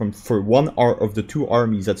reserve for one of the 2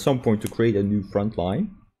 armies at some point to create a new front line.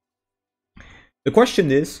 The question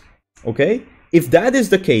is, okay, if that is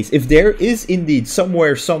the case, if there is indeed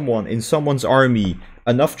somewhere someone in someone's army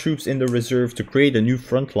enough troops in the reserve to create a new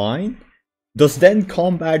front line, does then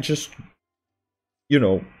combat just, you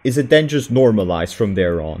know, is it then just normalized from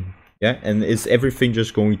there on? Yeah, and is everything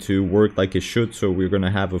just going to work like it should? So we're going to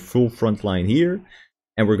have a full front line here,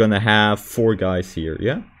 and we're going to have 4 guys here,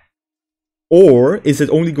 yeah? Or is it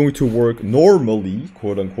only going to work normally,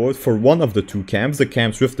 quote unquote, for one of the 2 camps, the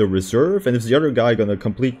camps with the reserve, and is the other guy going to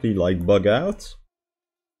completely, like, bug out?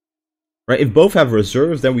 Right, if both have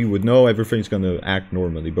reserves, then we would know everything's going to act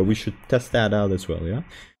normally, but we should test that out as well, yeah?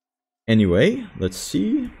 Anyway, let's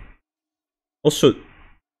see. Also,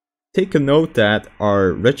 take a note that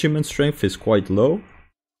our regiment strength is quite low.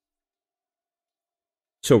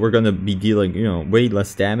 So we're going to be dealing, you know, way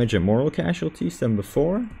less damage and moral casualties than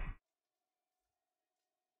before.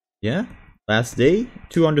 Yeah, last day,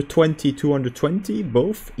 220, 220,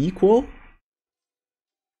 both equal.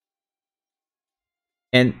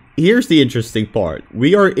 And here's the interesting part.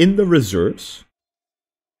 We are in the reserves.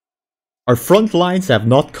 Our front lines have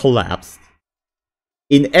not collapsed.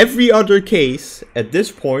 In every other case, at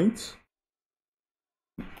this point,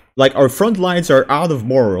 like, our front lines are out of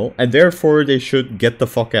moral, and therefore they should get the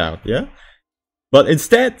fuck out, yeah? But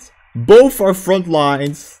instead, both our front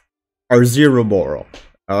lines are 0 moral.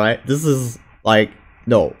 Alright, this is, like,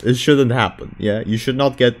 no, it shouldn't happen, yeah? You should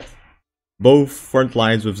not get both front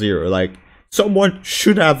lines with 0. Like, someone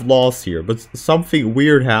should have lost here, but something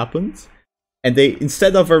weird happened. And they,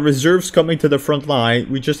 instead of our reserves coming to the front line,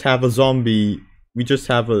 we just have a zombie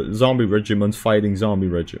regiment fighting zombie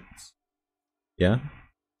regiments. Yeah?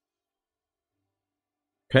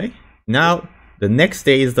 Okay, now, the next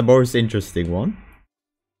day is the most interesting one.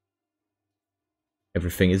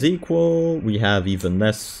 Everything is equal, we have even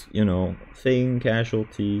less, you know,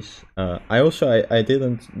 casualties. I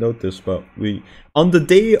didn't note this, but on the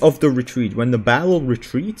day of the retreat, when the battle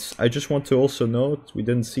retreats, I just want to also note, we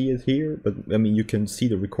didn't see it here, but I mean, you can see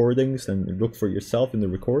the recordings and look for yourself in the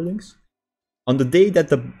recordings. On the day that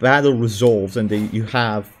the battle resolves and you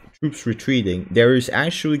have troops retreating, there is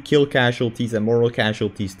actually kill casualties and moral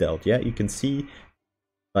casualties dealt, yeah? You can see,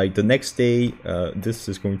 like, the next day, this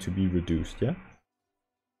is going to be reduced, yeah?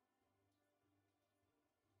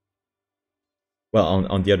 Well,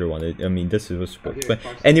 on the other one, I mean, this was... But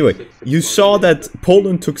anyway, you saw that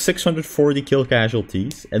Poland took 640 kill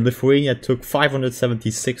casualties, and Lithuania took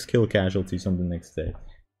 576 kill casualties on the next day.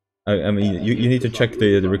 I mean, you need to check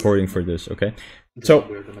the recording for this, okay? So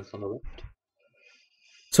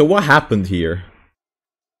what happened here?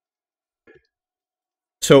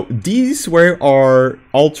 So these were our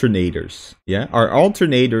alternators, yeah? Our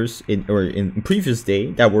alternators in previous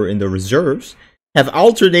day that were in the reserves have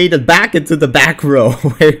alternated back into the back row,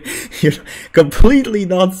 where, you know, completely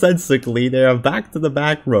nonsensically, they are back to the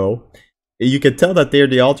back row. You can tell that they're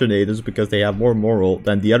the alternators because they have more moral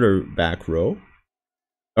than the other back row.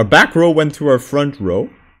 Our back row went to our front row.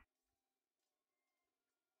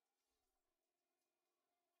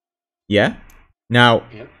 Yeah? Now,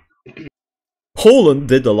 Yep. Poland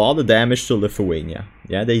did a lot of damage to Lithuania.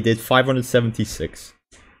 Yeah, they did 576.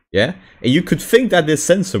 Yeah, and you could think that is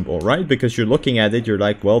sensible, right? Because you're looking at it, you're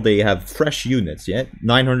like, well, they have fresh units, yeah?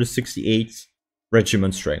 968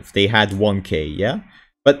 regiment strength. They had 1k, yeah?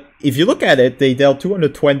 But if you look at it, they dealt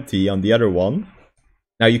 220 on the other one.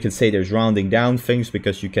 Now you can say there's rounding down things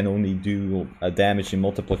because you can only do damage in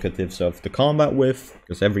multiplicatives of the combat width,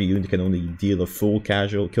 because every unit can only deal a full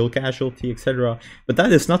kill casualty, etc. But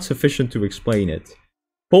that is not sufficient to explain it.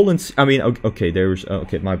 Poland's, I mean, okay, there's,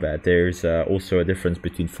 okay, my bad. There's also a difference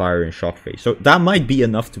between fire and shock phase. So that might be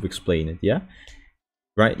enough to explain it, yeah?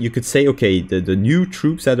 Right? You could say, okay, the new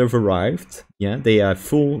troops that have arrived, yeah, they have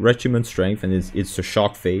full regiment strength, and it's a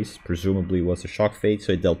shock phase. Presumably it was a shock phase,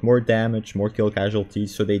 so it dealt more damage, more kill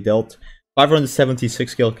casualties. So they dealt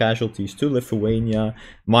 576 kill casualties to Lithuania,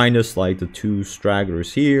 minus like the 2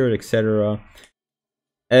 stragglers here, etc.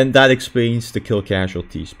 And that explains the kill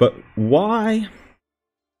casualties. But why?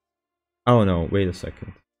 Oh no, wait a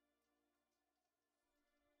second.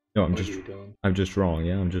 No, I'm just wrong.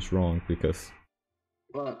 Yeah, I'm just wrong because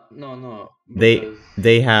Well, no.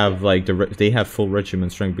 they have like they have full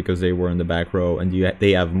regiment strength because they were in the back row, and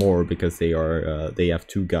they have more because they have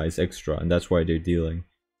 2 guys extra, and that's why they're dealing.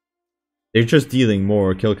 They're just dealing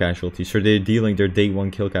more kill casualties, so they're dealing their day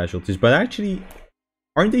 1 kill casualties. But actually,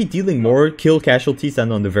 aren't they dealing more kill casualties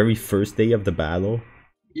than on the very first day of the battle?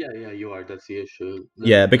 Yeah, you are. That's the issue.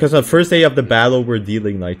 Yeah, because on the first day of the battle, we're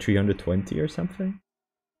dealing like 320 or something.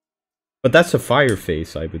 But that's a fire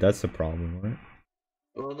phase, but that's the problem, right?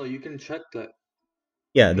 Well, no, you can check that.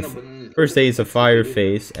 Yeah, the first day is a fire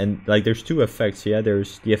phase, and like there's 2 effects. Yeah,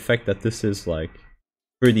 there's the effect that this is like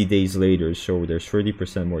 30 days later, so there's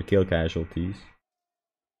 30% more kill casualties.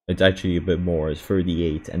 It's actually a bit more, it's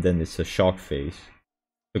 38, and then it's a shock phase.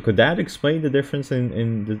 So could that explain the difference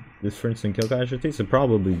in the difference in kill casualties? It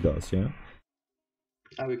probably does, yeah?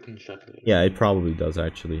 We can check it. Yeah, it probably does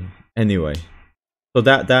actually. Anyway. So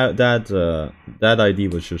that ID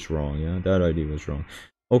was just wrong, yeah? That ID was wrong.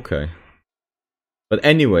 Okay. But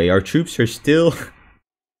anyway, our troops are still...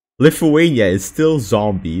 Lithuania is still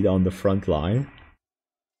zombied on the front line.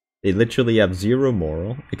 They literally have 0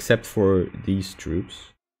 moral, except for these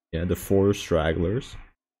troops. Yeah, the 4 stragglers.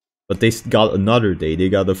 But they got another day. They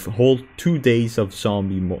got a whole 2 days of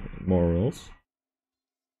zombie morals.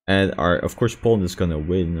 And of course, Poland is gonna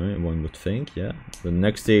win, right? One would think, yeah. The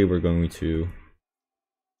next day we're going to...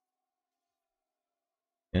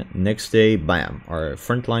 Yeah, next day, bam, our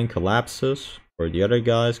front line collapses for the other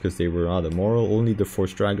guys because they were out of moral. Only the 4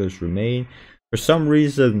 stragglers remain. For some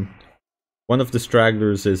reason, one of the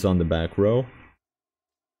stragglers is on the back row.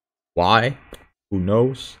 Why? Who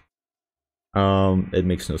knows? It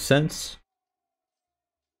makes no sense.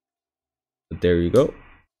 But there you go.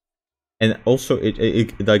 And also, it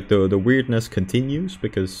like the weirdness continues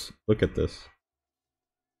because look at this.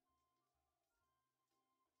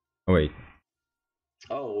 Oh wait.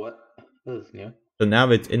 Oh, what? This is new. So now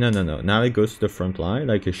it's no. Now it goes to the front line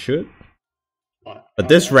like it should. But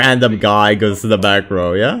this random guy goes to the back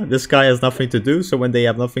row, yeah? This guy has nothing to do, so when they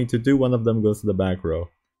have nothing to do, one of them goes to the back row.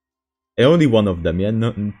 And only one of them, yeah?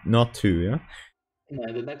 Not 2, yeah?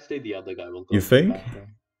 Yeah, the next day the other guy will go. You think?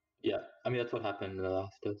 Yeah, I mean that's what happened in the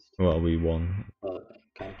last test. Well, we won.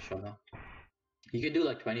 Can't show now. You can do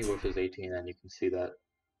like 20 versus 18 and you can see that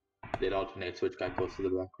it alternates which guy goes to the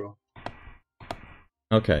back row.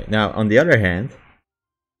 Okay, now on the other hand,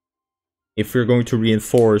 if we're going to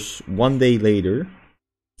reinforce 1 day later,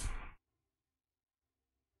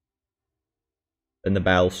 then the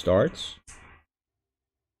battle starts,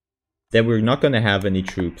 then we're not going to have any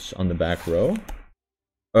troops on the back row.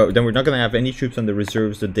 Oh, then we're not going to have any troops on the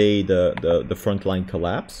reserves the day the front line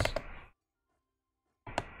collapse.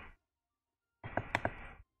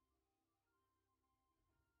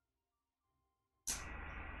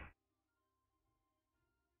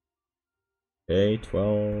 Okay,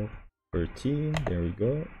 12, 13, there we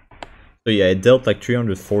go. So yeah, it dealt like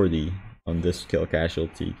 340 on this kill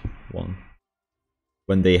casualty one.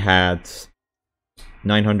 When they had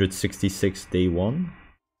 966 day 1.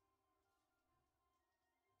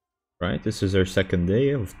 Right, this is our second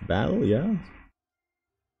day of battle, yeah.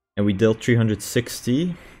 And we dealt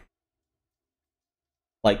 360.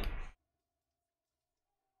 Like...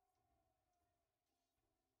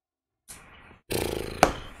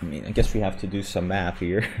 I mean, I guess we have to do some math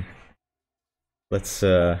here. Let's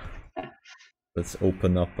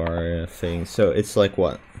open up our thing. So it's like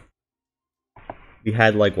what? We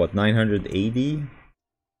had like what, 980?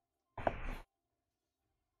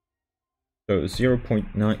 So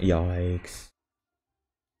 0.9, yikes.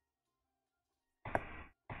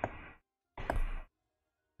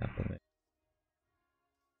 happening?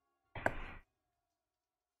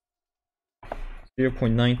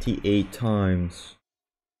 0.98 times.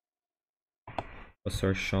 What's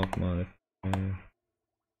our shock modifier?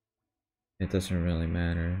 It doesn't really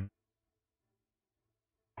matter.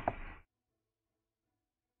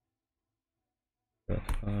 Got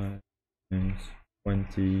 5 times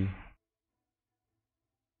 20.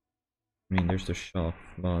 I mean, there's the shock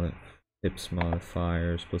tips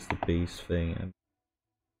modifiers plus the base thing.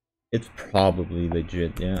 It's probably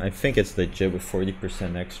legit, yeah. I think it's legit with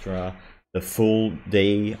 40% extra. The full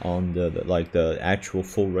day on the actual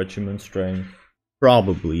full regiment strength.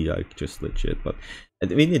 Probably like just legit, but I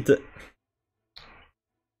mean it.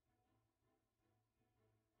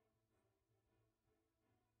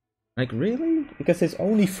 Like really? Because it's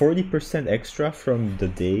only 40% extra from the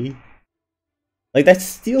day. Like that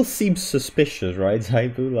still seems suspicious, right,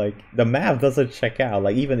 Zaibu? Like the math doesn't check out.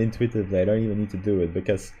 Like even intuitively, I don't even need to do it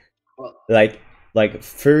because, like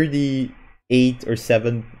 38 or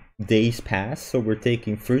 7 days pass, so we're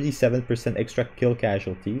taking 37% extra kill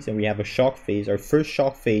casualties, and we have a shock phase. Our first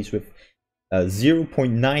shock phase with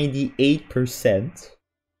 0.98%.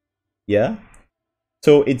 Yeah,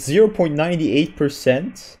 so it's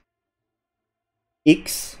 0.98%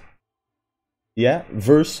 X. Yeah,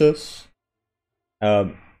 versus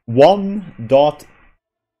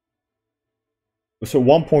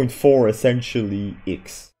 1.4 essentially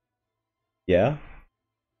X. Yeah,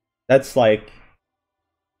 that's like,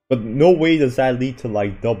 but no way does that lead to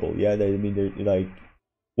like double. Yeah, I mean they're like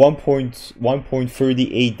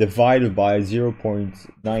 1.38 divided by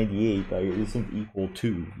 0.98 like isn't equal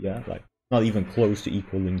to, yeah, like not even close to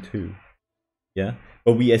equaling 2. Yeah,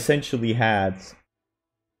 but we essentially had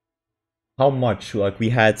how much? Like we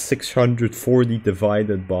had 640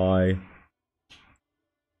 divided by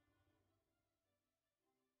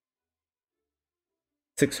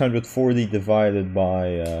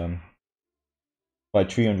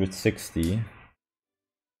 360,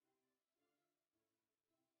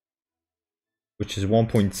 which is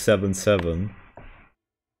 1.77,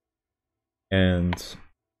 and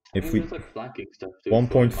if we like flanking stuff too,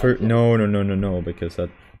 1.4, no, because that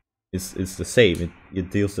is the same. It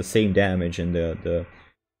deals the same damage, and the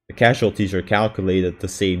casualties are calculated at the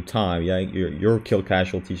same time. Yeah, your kill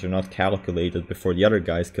casualties are not calculated before the other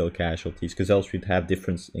guy's kill casualties, because else we'd have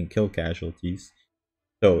difference in kill casualties.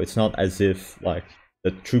 So it's not as if like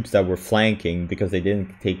the troops that were flanking, because they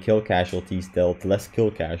didn't take kill casualties, dealt less kill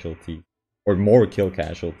casualties or more kill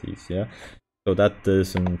casualties. Yeah, so that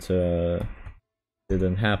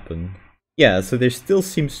didn't happen. Yeah, so there still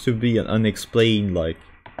seems to be an unexplained like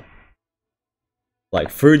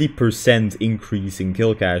 30% increase in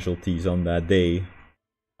kill casualties on that day.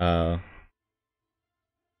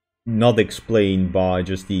 Not explained by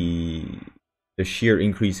just the sheer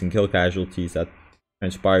increase in kill casualties that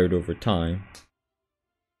transpired over time.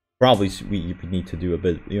 Probably we need to do a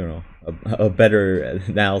bit, you know, a better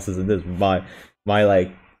analysis of this.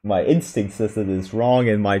 My instinct says that it's wrong,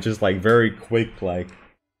 and my just like very quick like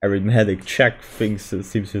arithmetic check seems to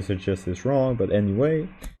suggest it's wrong. But anyway,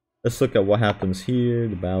 let's look at what happens here.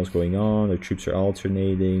 The battle's going on. The troops are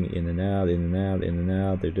alternating in and out, in and out, in and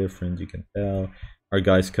out. They're different, you can tell. Our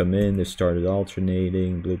guys come in. They started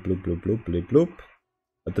alternating. Bloop, bloop, bloop, bloop, bloop, bloop.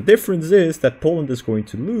 But the difference is that Poland is going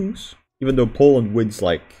to lose, even though Poland wins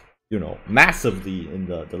like, you know, massively in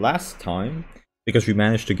the last time, because we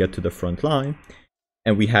managed to get to the front line.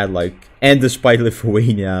 And we had like, and despite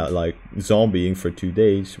Lithuania like zombieing for 2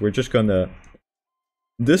 days, we're just gonna,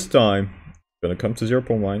 this time, gonna come to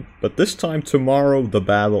 0.1, but this time tomorrow the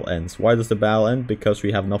battle ends. Why does the battle end? Because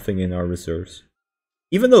we have nothing in our reserves.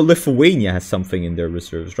 Even though Lithuania has something in their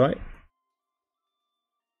reserves, right?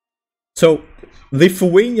 So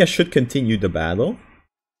Lithuania should continue the battle,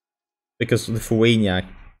 because Lithuania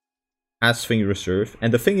has things reserved.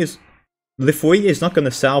 And the thing is, Lithuania is not going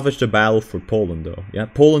to salvage the battle for Poland, though. Yeah,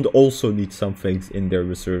 Poland also needs some things in their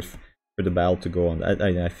reserve for the battle to go on.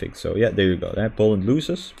 I think so. Yeah, there you go. Yeah, Poland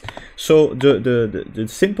loses. So the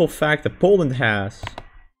simple fact that Poland has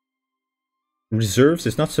reserves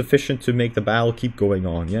is not sufficient to make the battle keep going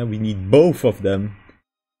on. Yeah, we need both of them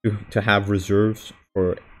to have reserves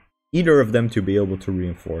for either of them to be able to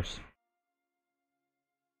reinforce.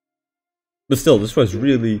 But still, this was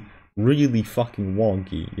really, really fucking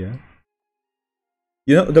wonky. Yeah.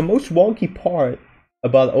 You know, the most wonky part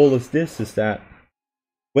about all of this is that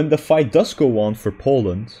when the fight does go on for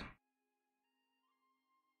Poland,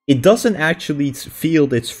 it doesn't actually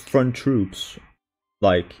field its front troops.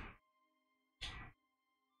 Like,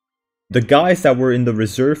 the guys that were in the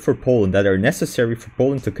reserve for Poland, that are necessary for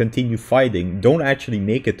Poland to continue fighting, don't actually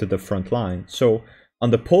make it to the front line. So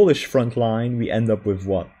on the Polish front line, we end up with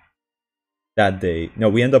what? That day. No,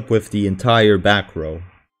 we end up with the entire back row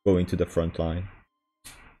going to the front line.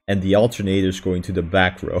 And the alternators going to the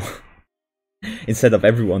back row. Instead of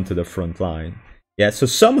everyone to the front line. Yeah, so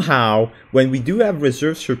somehow, when we do have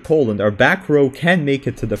reserves for Poland, our back row can make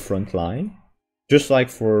it to the front line. Just like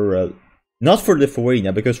for... not for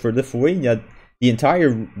Lithuania, because for Lithuania, the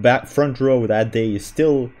entire front row that day is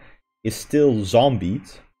still zombied.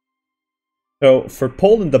 So for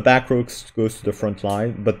Poland, the back row goes to the front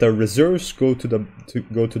line, but the reserves go to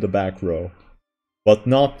the back row. But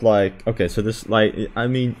not like... Okay, so this, like, I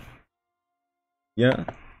mean... Yeah.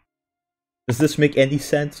 Does this make any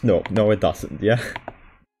sense? No, it doesn't, yeah?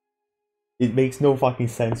 It makes no fucking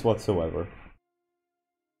sense whatsoever.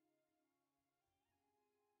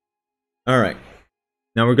 Alright.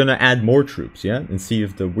 Now we're gonna add more troops, yeah? And see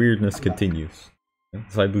if the weirdness continues. Yeah?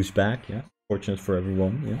 Zaibu's back, yeah? Fortunate for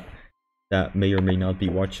everyone, yeah? That may or may not be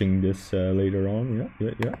watching this later on,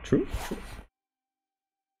 yeah, true.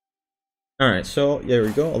 Alright, so there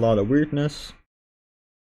we go, a lot of weirdness.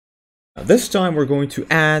 Now, this time we're going to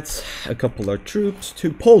add a couple of troops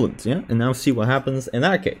to Poland, yeah? And now see what happens in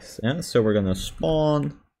that case, yeah? So we're gonna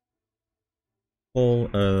spawn...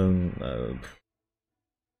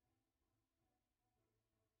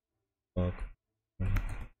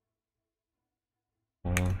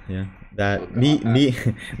 yeah, that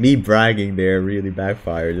me bragging there really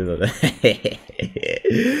backfired, didn't it?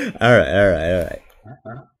 Alright.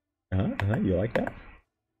 You like that?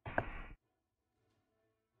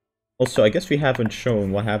 Also, I guess we haven't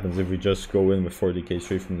shown what happens if we just go in with 40k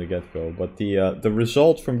straight from the get-go, but the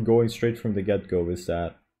result from going straight from the get-go is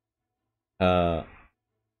that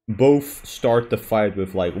both start the fight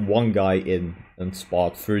with like one guy in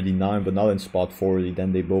spot 39 but not in spot 40,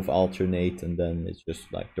 then they both alternate, and then it's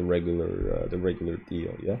just like the regular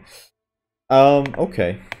deal, yeah.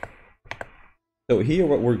 Okay, so here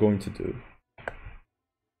what we're going to do,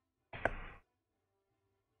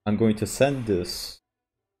 I'm going to send this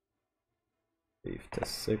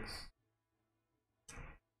test 6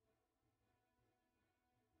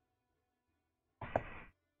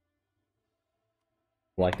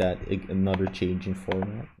 like that, another change in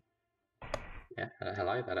format. Yeah, I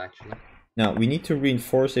like that actually. Now we need to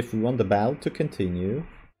reinforce if we want the battle to continue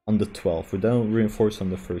on the 12th. We don't reinforce on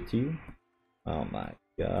the 13th. Oh my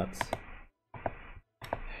god.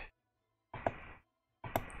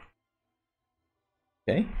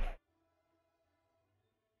 Okay.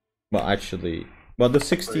 Well, actually, well, the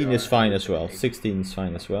 16 is fine as well. 16 is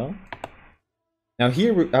fine as well. Now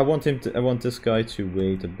here I want this guy to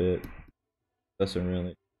wait a bit. Doesn't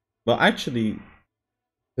really. Well, actually,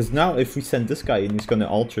 because now if we send this guy in, he's gonna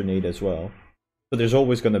alternate as well. So there's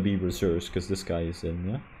always gonna be reserves because this guy is in,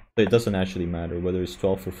 yeah. So it doesn't actually matter whether it's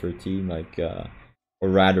 12 or 13, like, or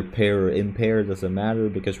rather pair or impair, doesn't matter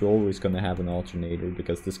because we're always gonna have an alternator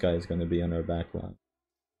because this guy is gonna be on our backline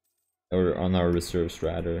or on our reserves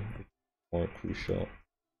rather. More crucial.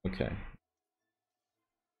 Okay.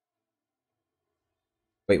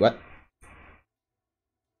 Wait, what?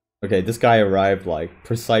 Okay, this guy arrived like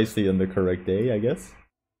precisely on the correct day, I guess,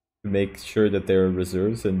 to make sure that there are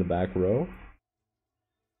reserves in the back row.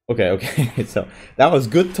 Okay, so that was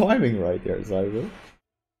good timing right there, Zaifreak.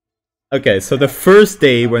 Okay, so the first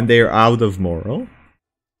day when they're out of moral,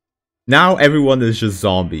 now everyone is just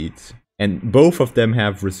zombied, and both of them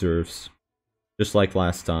have reserves, just like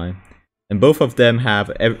last time, and both of them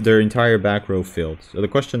have their entire back row filled. So the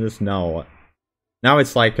question is now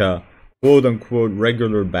it's like a quote-unquote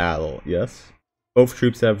regular battle, yes? Both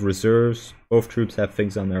troops have reserves, both troops have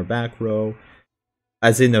things on their back row,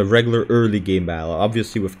 as in a regular early game battle.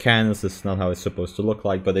 Obviously with cannons, this is not how it's supposed to look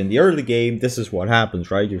like, but in the early game, this is what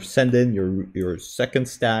happens, right? You send in your second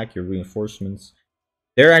stack, your reinforcements.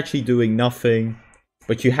 They're actually doing nothing,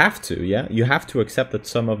 but you have to, yeah? You have to accept that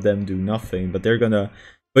some of them do nothing, but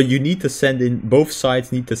but you need to send in, both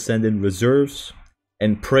sides need to send in reserves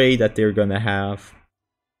and pray that they're gonna have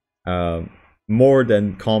more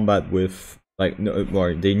than combat with, like, no,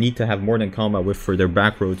 or they need to have more than combat with for their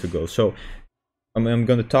back row to go. So I'm going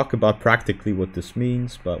to talk about practically what this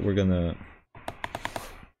means, but we're gonna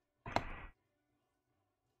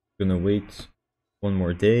wait one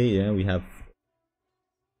more day. Yeah, we have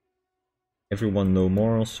everyone low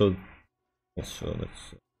moral, so also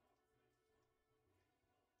let's,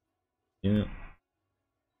 yeah.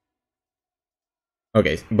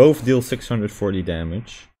 Okay, both deal 640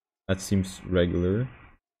 damage. That seems regular.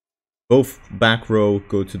 Both back row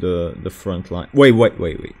go to the front line. Wait. What?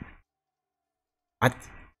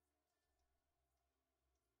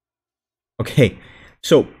 Okay,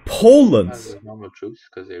 so Poland's normal troops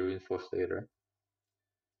because they reinforce later.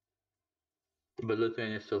 But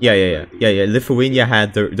Lithuania still Yeah, has yeah, yeah, like the yeah, yeah. Lithuania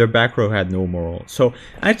had their back row had no moral. So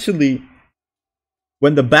actually,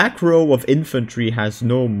 when the back row of infantry has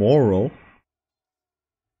no moral,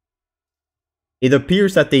 it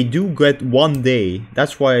appears that they do get 1 day.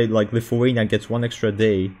 That's why like Lithuania gets 1 extra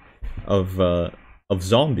day of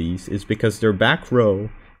zombies, is because their back row,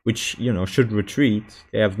 which should retreat,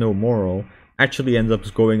 they have no moral, actually ends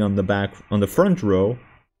up going on the front row,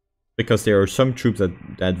 because there are some troops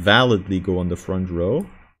that validly go on the front row.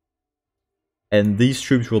 And these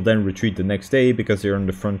troops will then retreat the next day because they're on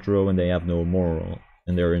the front row and they have no moral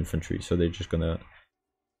and they're infantry, so they're just gonna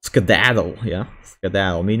skedaddle, yeah?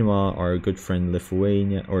 Skedaddle. Meanwhile, our good friend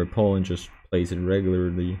Lithuania or Poland just plays it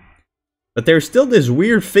regularly. But there's still this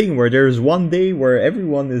weird thing where there's 1 day where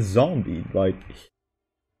everyone is zombied, like...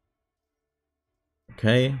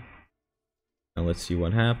 Okay. Now let's see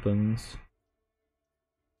what happens.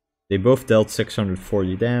 They both dealt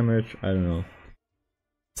 640 damage, I don't know.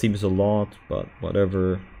 Seems a lot, but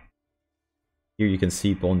whatever. Here you can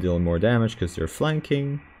see Poland dealing more damage because they're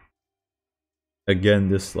flanking. Again,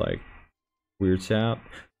 this like weird sap.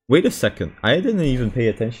 Wait a second, I didn't even pay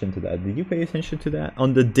attention to that. Did you pay attention to that?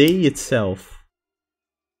 On the day itself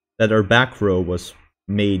that our back row was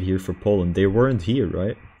made here for Poland, they weren't here,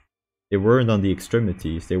 right? They weren't on the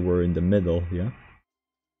extremities, they were in the middle, yeah?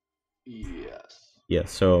 Yes. Yeah,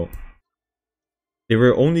 so they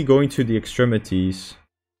were only going to the extremities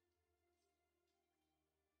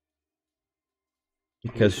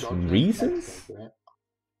because reasons? Right?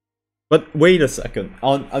 But wait a second.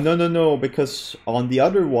 No, because on the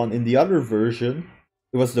other one, in the other version,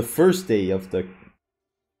 it was the first day of the.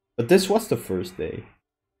 But this was the first day.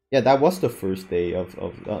 Yeah, that was the first day of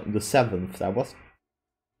the 7th. That was.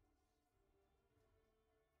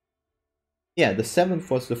 Yeah, the 7th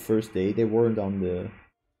was the first day. They weren't on the.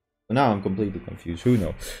 But now I'm completely confused. Who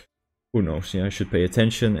knows? Who knows? Yeah, I should pay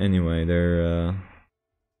attention. Anyway, they're.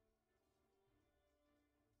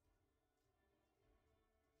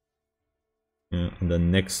 Yeah, and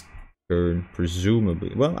then next turn,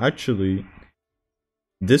 presumably. Well, actually,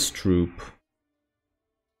 this troop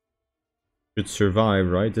should survive,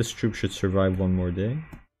 right? This troop should survive 1 more day.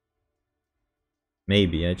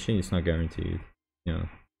 Maybe, actually, it's not guaranteed. Yeah,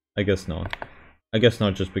 I guess not. I guess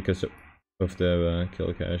not, just because of the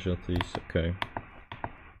kill casualties. Okay.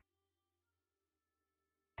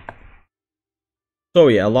 So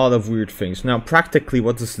yeah, a lot of weird things. Now, practically,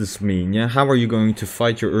 what does this mean? Yeah, how are you going to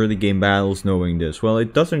fight your early game battles knowing this? Well,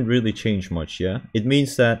 it doesn't really change much. Yeah, it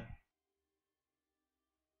means that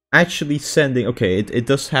actually sending. Okay, it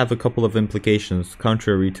does have a couple of implications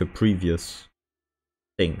contrary to previous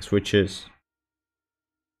things, which is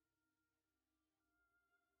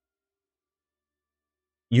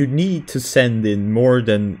you need to send in more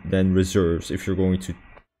than reserves if you're going to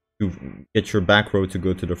get your back row to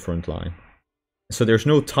go to the front line. So there's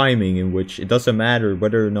no timing in which it doesn't matter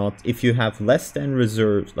whether or not, if you have less than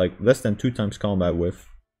reserves, like less than 2 times combat width,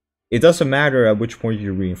 it doesn't matter at which point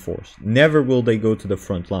you reinforce. Never will they go to the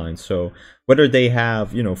front line. So whether they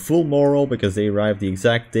have, full moral because they arrived the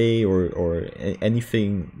exact day or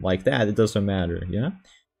anything like that, it doesn't matter, yeah?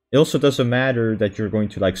 It also doesn't matter that you're going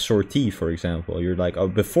to like sortie, for example. You're like,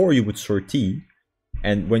 before you would sortie,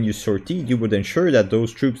 and when you sortie, you would ensure that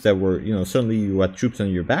those troops that were, suddenly you had troops on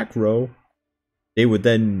your back row, they would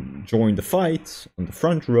then join the fight on the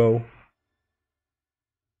front row.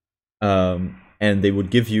 And they would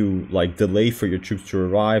give you like delay for your troops to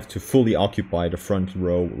arrive to fully occupy the front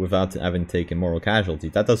row without having taken moral casualty.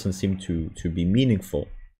 That doesn't seem to be meaningful.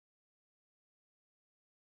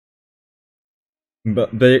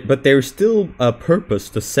 But there's still a purpose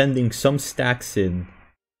to sending some stacks in,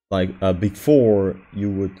 like before you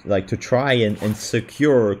would like to try and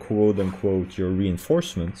secure, quote unquote, your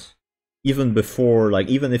reinforcements, even before, like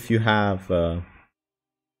even if you have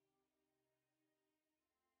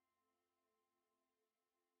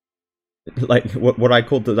like what I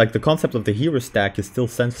call the concept of the hero stack is still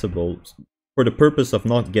sensible for the purpose of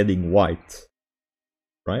not getting wiped,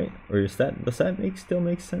 right? Or does that still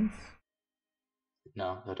make sense?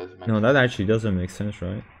 No, that doesn't make No, sense. that actually doesn't make sense,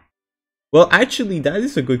 right? Well, actually, that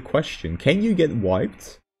is a good question. Can you get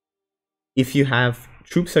wiped if you have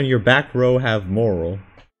troops on your back row have moral,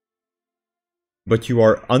 but you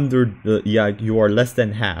are under the you are less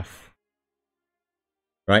than half?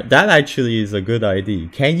 Right? That actually is a good idea.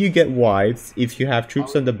 Can you get wiped if you have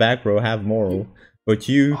troops on the back row have moral, but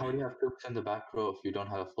you... How do you have troops in the back row if you don't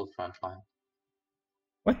have a full front line?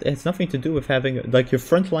 What? It has nothing to do with having... Like, your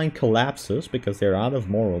front line collapses because they're out of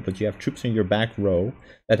moral, but you have troops in your back row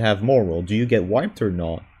that have moral. Do you get wiped or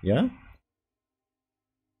not? Yeah?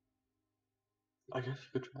 I guess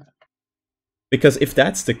you could try. Because if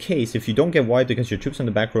that's the case, if you don't get wiped because your troops on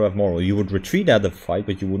the back row have moral, you would retreat out of the fight,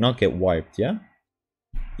 but you would not get wiped, yeah?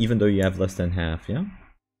 Even though you have less than half, yeah?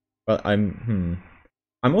 But I'm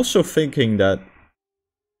also thinking that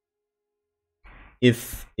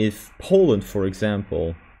if Poland, for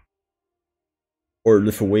example, or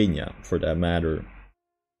Lithuania, for that matter,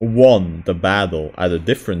 won the battle at a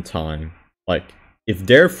different time, like, if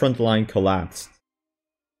their front line collapsed,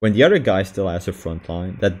 when the other guy still has a front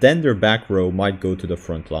line, that then their back row might go to the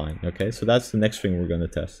front line, okay? So that's the next thing we're going to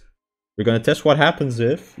test. We're going to test what happens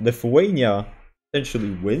if Lithuania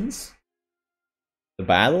essentially wins the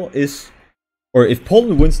battle, or if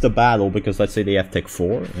Poland wins the battle, because let's say they have Tech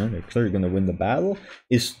 4, yeah, they're clearly going to win the battle,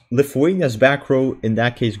 is Lithuania's back row, in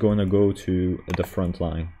that case, going to go to the front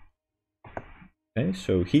line. Okay,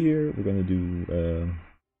 so here we're going to do...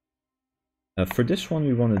 for this one,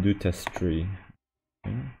 we want to do test 3.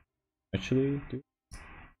 Okay. Actually,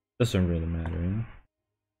 doesn't really matter, yeah?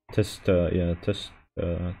 Test, test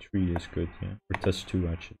 3 is good, yeah. Or test 2,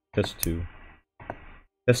 actually. Test 2.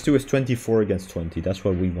 Test 2 is 24 against 20. That's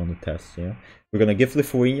what we want to test, yeah? We're going to give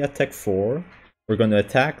Lithuania Tech 4. We're going to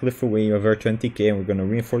attack Lithuania with our 20k, and we're going to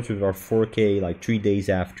reinforce with our 4k like 3 days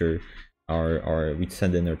after we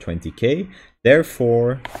send in our 20k.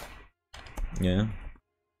 Therefore, yeah,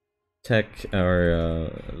 Tech our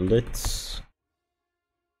Lits.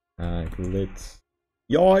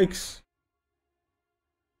 Yikes!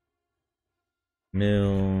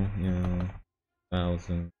 Mil, yeah,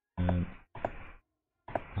 1,000 and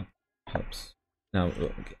helps. Now,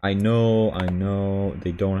 I know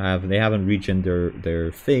they haven't reached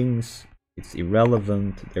their things. It's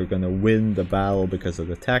irrelevant. They're gonna win the battle because of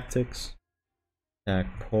the tactics.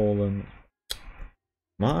 Attack Poland.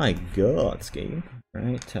 My God, game.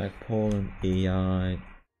 Right, attack Poland. AI.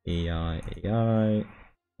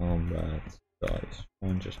 Combat dice.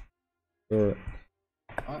 One just sure.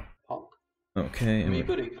 Okay. Maybe you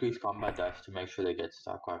could increase combat dice to make sure they get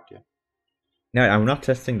stack wiped, yeah. No, I'm not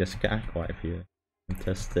testing the stack wipe here. I'm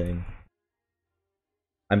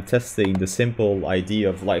testing the simple idea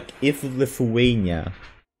of, like, if Lithuania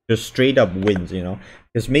just straight up wins, you know,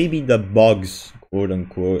 because maybe the bugs, quote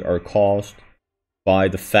unquote, are caused by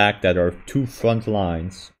the fact that our two front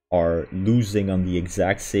lines are losing on the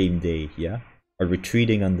exact same day, yeah, are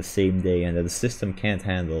retreating on the same day, and that the system can't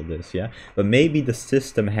handle this, yeah. But maybe the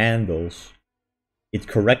system handles it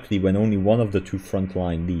correctly when only one of the two front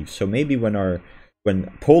line leaves. So maybe when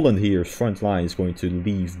Poland here's front line is going to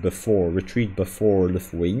retreat before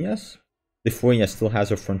Lithuania still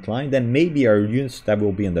has a front line, then maybe our units that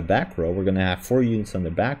will be on the back row, we're going to have 4 units on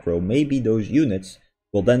the back row, maybe those units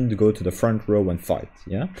will then go to the front row and fight,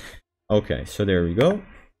 yeah? Okay, so there we go.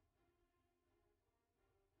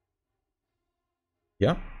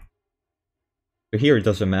 Yeah. So here it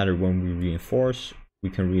doesn't matter when we reinforce. We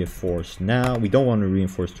can reinforce now. We don't want to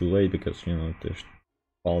reinforce too late because, you know, there's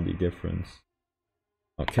quality difference.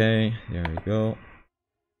 Okay, there we go.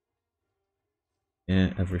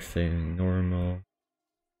 Yeah, everything normal.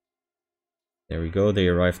 There we go. They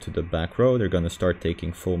arrive to the back row. They're going to start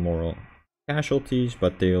taking full moral casualties,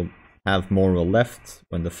 but they'll have moral left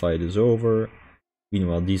when the fight is over.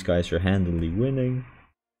 Meanwhile, these guys are handily winning.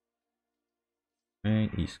 Right,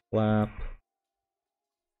 East clap.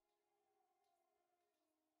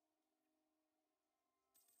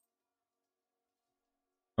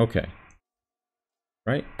 Okay.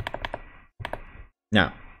 Right?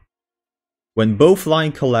 Now, when both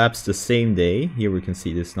lines collapse the same day, here we can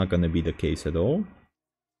see this is not going to be the case at all.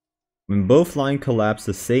 When both lines collapse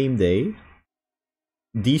the same day,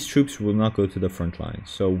 these troops will not go to the front line.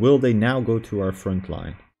 So will they now go to our front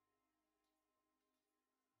line?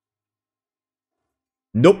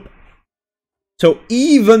 Nope. So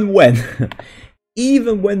even when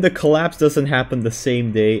the collapse doesn't happen the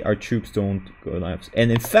same day, our troops don't collapse.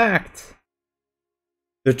 And in fact,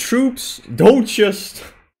 the troops don't just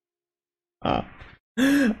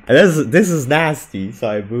this is nasty,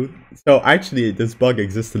 Cyboot. So actually this bug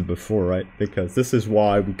existed before, right? Because this is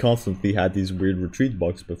why we constantly had these weird retreat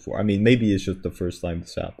bugs before. I mean, maybe it's just the first time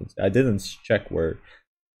this happens. I didn't check where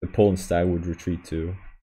the Poland stag would retreat to.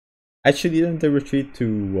 Actually, didn't they retreat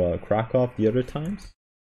to Krakow the other times?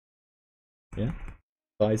 Yeah.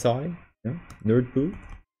 Zai? Yeah. Nerd Boo?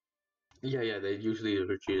 Yeah, they usually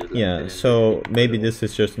retreat. Yeah, so maybe this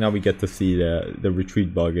is just, now we get to see the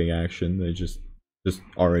retreat bugging action. They just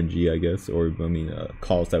RNG, I guess, or I mean,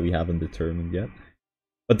 calls that we haven't determined yet.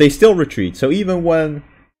 But they still retreat. So even when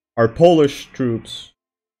our Polish troops,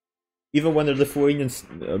 even when the Lithuanian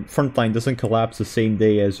front line doesn't collapse the same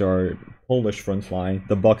day as our Polish front line,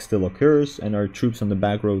 the bug still occurs, and our troops on the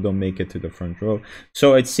back row don't make it to the front row.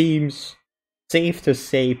 So it seems safe to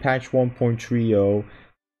say patch 1.30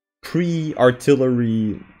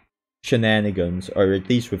 pre-artillery shenanigans, or at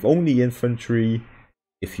least with only infantry.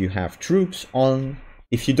 If you have troops on,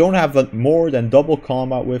 if you don't have more than double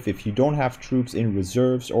combat width, if you don't have troops in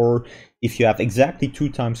reserves, or if you have exactly 2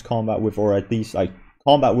 times combat width, or at least like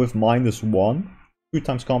combat width -1, 2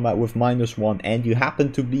 times combat width -1, and you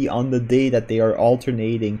happen to be on the day that they are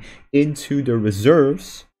alternating into the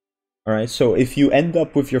reserves. Alright, so if you end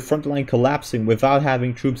up with your front line collapsing without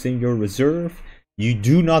having troops in your reserve, you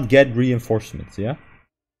do not get reinforcements, yeah?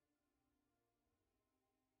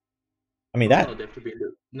 I mean,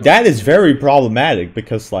 that is very problematic,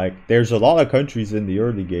 because like there's a lot of countries in the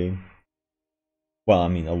early game. Well, I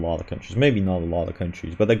mean, a lot of countries, maybe not a lot of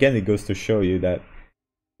countries, but again, it goes to show you that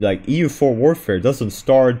like EU4 warfare doesn't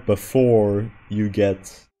start before you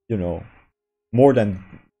get, you know, more than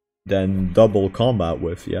double combat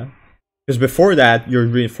width, yeah? Because before that, your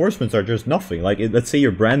reinforcements are just nothing. Like, let's say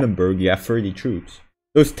you're Brandenburg, you have 30 troops.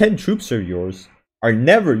 Those 10 troops of yours are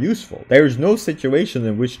never useful. There is no situation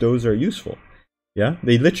in which those are useful. Yeah?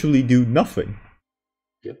 They literally do nothing.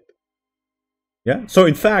 Yep. Yeah? So,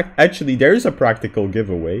 in fact, actually, there is a practical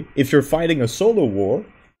giveaway. If you're fighting a solo war,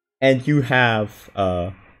 and you have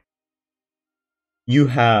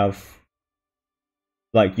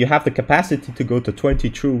the capacity to go to 20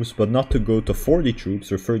 troops, but not to go to 40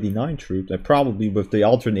 troops or 39 troops, and probably with the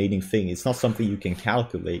alternating thing, it's not something you can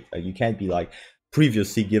calculate. Like, you can't be like,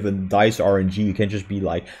 previously given dice RNG, you can just be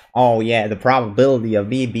like, oh yeah, the probability of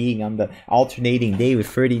me being on the alternating day with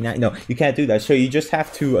 39. No, you can't do that. So you just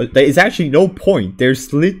have to, there is actually no point.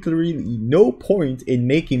 There's literally no point in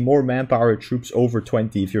making more manpower troops over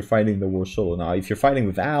 20 if you're fighting the war solo. Now, if you're fighting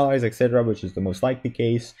with allies, etc., which is the most likely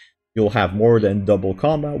case, you'll have more than double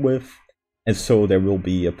combat width, and so there will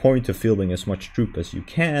be a point of fielding as much troop as you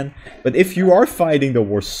can. But if you are fighting the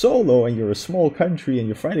war solo and you're a small country and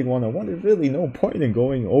you're fighting one-on-one, there's really no point in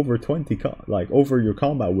going over 20, like over your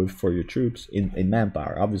combat width for your troops in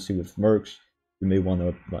manpower. Obviously, with mercs, you may want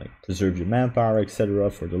to like preserve your manpower, etc.,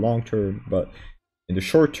 for the long term. But in the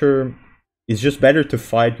short term, it's just better to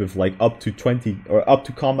fight with like up to 20 or up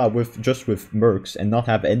to combat with just with mercs and not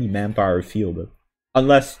have any manpower fielded.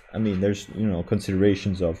 Unless, I mean, there's, you know,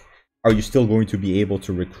 considerations of, are you still going to be able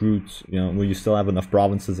to recruit, you know, will you still have enough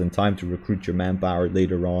provinces and time to recruit your manpower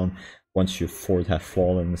later on once your fort have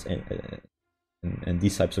fallen, and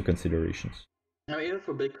these types of considerations. Now, even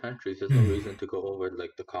for big countries, there's no reason to go over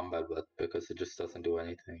like the combat width, because it just doesn't do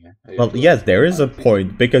anything. Yeah? Well, yes, there is a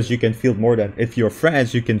point, because you can field more than, if you're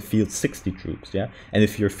France, you can field 60 troops, yeah? And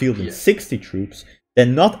if you're fielding 60 troops,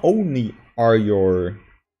 then not only are your,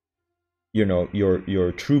 you know,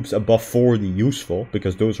 your troops above 40 useful,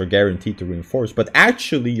 because those are guaranteed to reinforce, but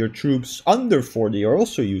actually your troops under 40 are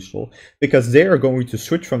also useful, because they are going to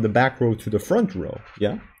switch from the back row to the front row,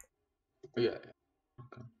 yeah? Yeah.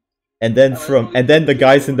 Okay. And then the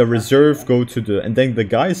guys in the reserve go to the, and then the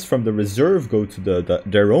guys from the reserve go to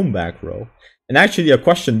their own back row. And actually a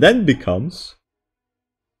question then becomes,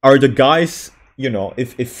 are the guys, you know,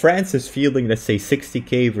 if France is fielding, let's say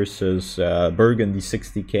 60k versus Burgundy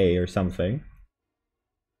 60k or something,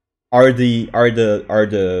 are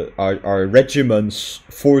regiments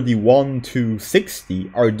 41 to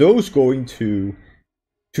 60? Are those going to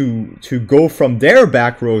go from their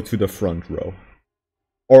back row to the front row,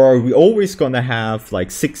 or are we always gonna have like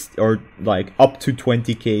 6 or like up to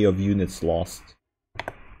 20k of units lost?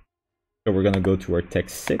 So we're gonna go to our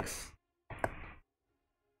text 6.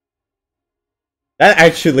 That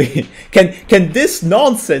actually, can this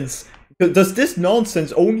nonsense, does this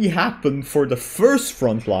nonsense only happen for the first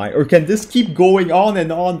front line, or can this keep going on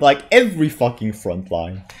and on like every fucking front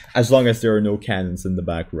line, as long as there are no cannons in the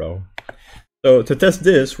back row? So to test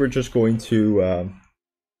this, we're just going to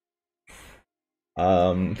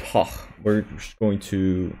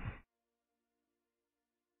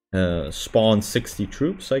spawn 60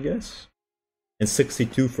 troops, I guess, and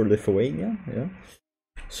 62 for Lithuania, yeah.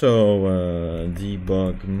 So,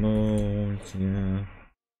 debug mode, yeah.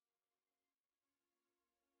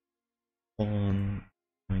 On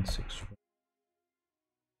 961.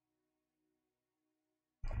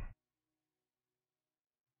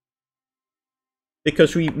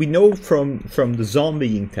 Because we know from the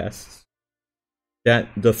zombieing tests that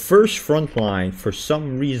the first front line, for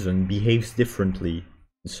some reason, behaves differently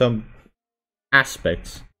in some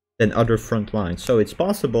aspects than other front lines. So it's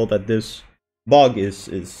possible that this bug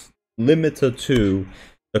is limited to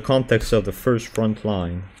the context of the first front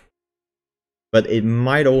line, but it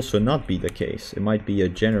might also not be the case. It might be a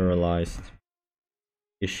generalized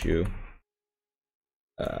issue.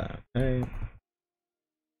 Okay.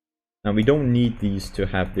 Now we don't need these to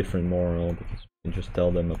have different moral because we can just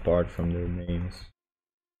tell them apart from their names.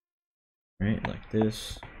 Right, like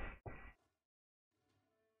this.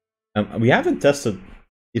 We haven't tested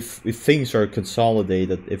if things are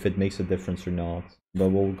consolidated, if it makes a difference or not. But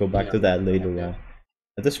we'll go back to that later on.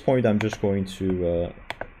 At this point, I'm just going to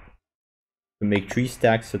make 3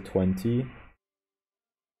 stacks at 20.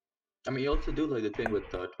 I mean, you also do like the thing with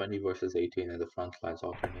 20 versus 18 and the front lines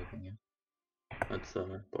alternating. Yeah, that's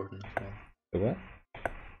important as well. The what?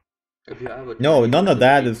 If you have a no, none of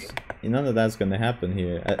that's gonna happen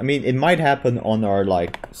here. I mean, it might happen on our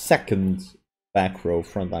like second back row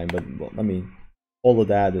front line, but well, I mean, all of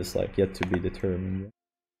that is like yet to be determined.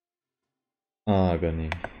 Ah, Gunny.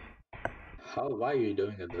 Why are you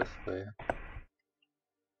doing it this way?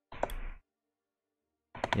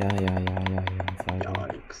 Yeah.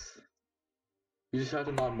 Yikes. You just have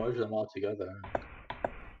to not merge them all together.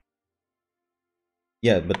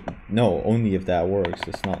 Yeah, but no, only if that works.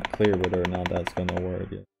 It's not clear whether or not that's gonna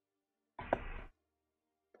work yet.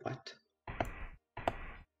 What?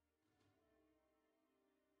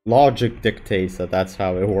 Logic dictates that that's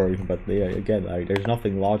how it works, but yeah, again, like, there's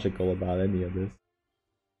nothing logical about any of this.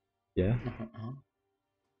 Yeah?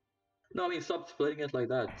 No, I mean, stop splitting it like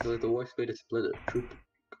that. It's like the worst way to split it. Troop.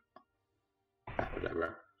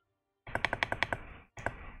 Whatever.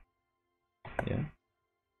 Yeah.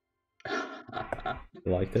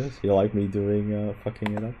 You like this? You like me doing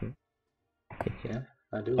fucking it up? Yeah,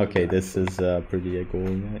 I do. Okay, this is pretty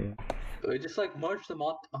going. Yeah. Just like merge them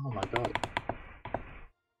all. Oh my god.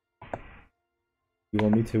 You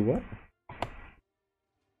want me to what?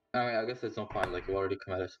 I mean, I guess there's no point. Like you already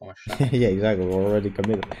committed so much time. Yeah, exactly. We're already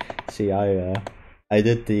committed. See, I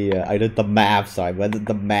did the math, so I went to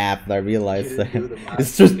the math and I realized that it's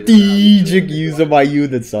strategic use of my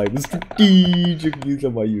units, so it's strategic use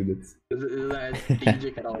of my units. Isn't that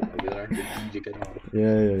strategic at all? Like, they aren't strategic at all.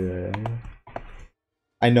 Yeah.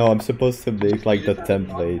 I know, I'm supposed to make like the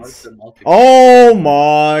templates. Oh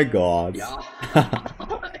my god. Yeah.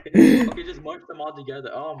 Okay, just merge them all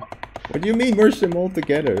together. Oh my. What do you mean merge them all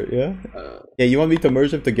together? Yeah? Yeah, you want me to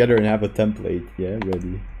merge them together and have a template? Yeah,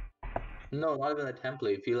 ready. No, not even a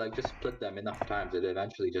template. If you like just split them enough times, it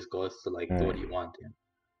eventually just goes to like what you want. Yeah.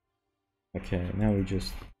 Okay, now we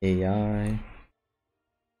just AI.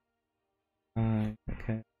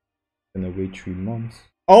 Okay. Gonna wait 3 months.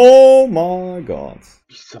 Oh my god.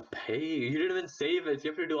 Piece of pay. You didn't even save it.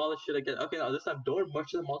 You have to do all this shit again. Okay, now this time don't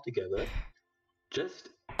merge them all together. Just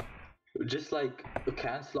like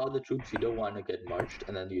cancel all the troops you don't want to get merged,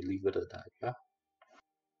 and then you leave it at that. Yeah.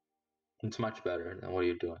 It's much better than what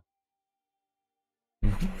you're doing.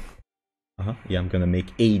 Yeah, I'm gonna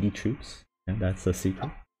make 80 troops. And that's the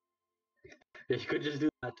secret. Yeah, you could just do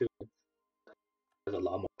that too. There's a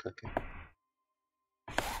lot more clicking.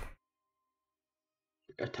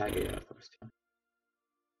 Attack AI first.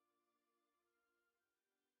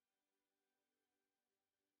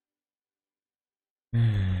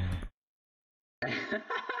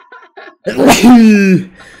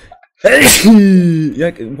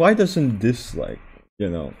 Like, why doesn't this, like, you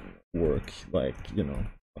know, work? Like, you know,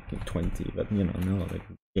 fucking 20, but you know, no, like,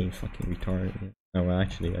 game fucking retarded. No, well,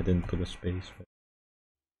 actually, I didn't put a space, but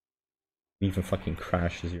it even fucking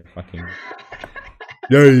crashes your fucking.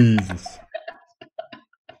 Jesus.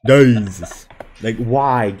 Like,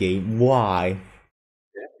 why, game? Why?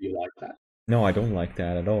 Yeah, you like that? No, I don't like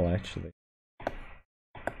that at all, actually.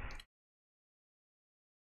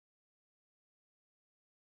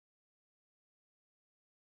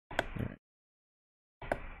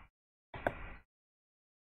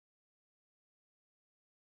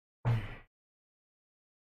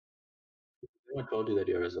 I told you that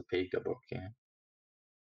you're as a peekaboo game.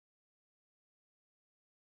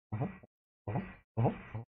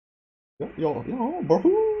 Yo, bro.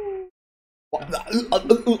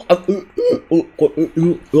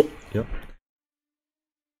 Yep.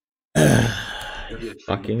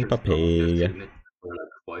 Fucking puppy. Or like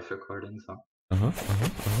voice recordings, huh?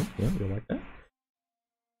 Yeah, you like that?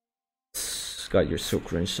 Got your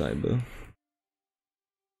Silk inside, bro.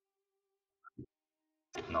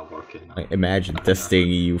 Not working. No. Like, imagine testing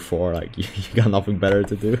EU4, like you got nothing better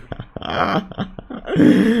to do.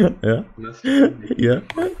 Yeah.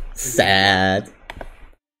 Sad.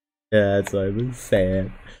 Yeah, it's like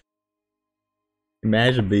sad.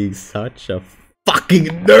 Imagine being such a fucking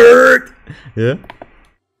nerd. Yeah.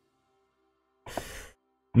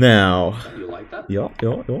 Now. You like that? Yeah.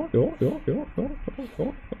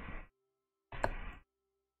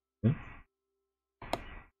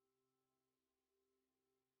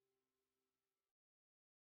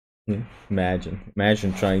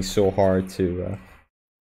 Imagine trying so hard to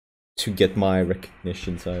to get my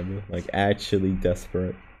recognition, Cyber. Like, actually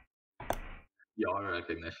desperate. Your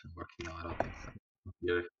recognition working out, I don't think so.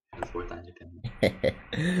 Your recognition is worth anything.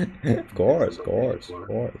 Of course.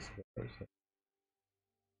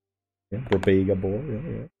 Yeah, Barbega boy,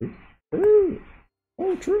 yeah. True.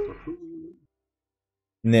 Oh, true.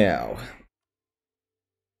 Now.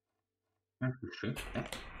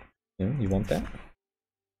 Yeah, you want that?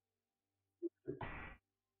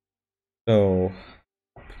 So,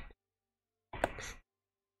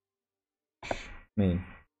 I mean,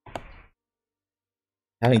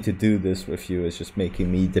 having to do this with you is just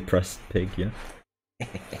making me depressed pig, yeah?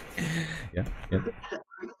 yeah.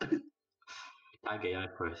 Tag AI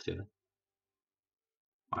first, yeah.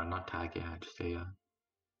 Or not tag AI, just AI.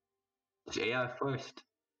 Just AI first.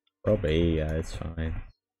 Probably, yeah, it's fine.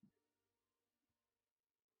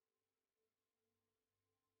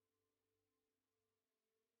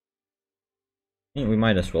 I mean, we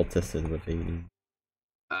might as well test it with 80.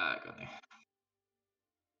 Got me.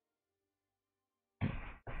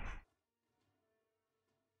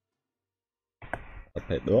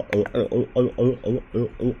 Okay.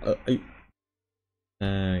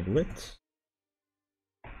 Lit.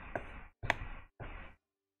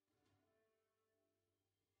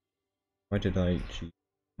 Why did I cheat?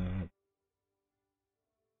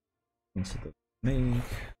 Instead of make.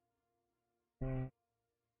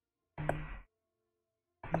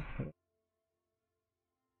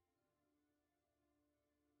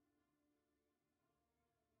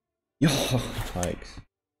 Yo, hikes.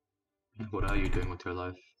 What are you doing with your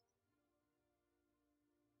life?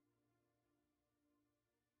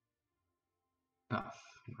 Ah,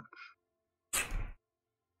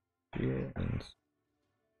 Here and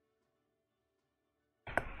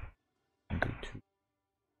do two.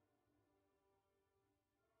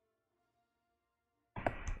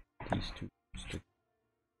 These two stick.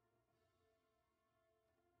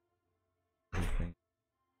 Everything.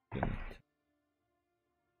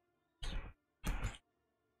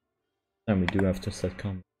 And we do have to set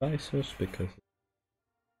common devices because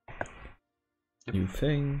new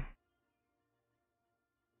thing.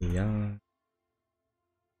 Yeah.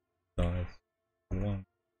 Size 1.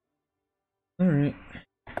 Alright.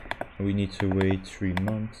 We need to wait 3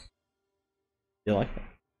 months. You like that?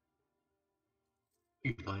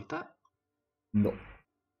 you like that? No.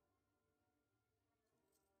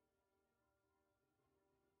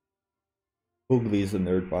 Boogly is a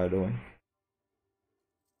nerd, by the way.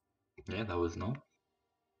 Yeah, that was no.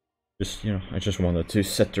 Just, I just wanted to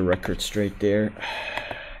set the record straight there.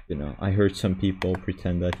 I heard some people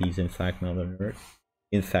pretend that he's in fact not a nerd.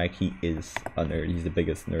 In fact, he is a nerd. He's the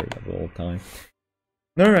biggest nerd of all time.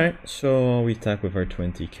 Alright, so we tap with our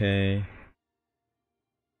 20k.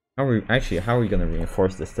 How are we gonna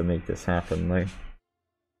reinforce this to make this happen? Like,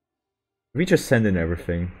 we just send in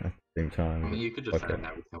everything at the same time. I mean, you could just send in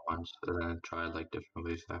everything once and then try like different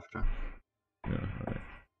ways after. Yeah, alright.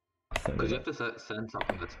 Because you have to send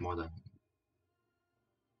something that's more than.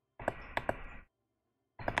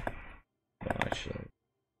 Well, actually.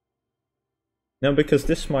 No, because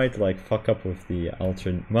this might like fuck up with the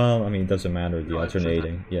alternate. Well, I mean, it doesn't matter the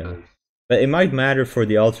alternating. Yeah, but it might matter for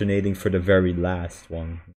the alternating for the very last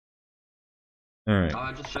one. All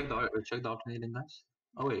right. Just check the alternating dice.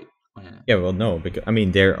 Oh wait. Oh, yeah. Yeah, well, no, because I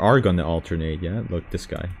mean, they are gonna alternate. Yeah, look, this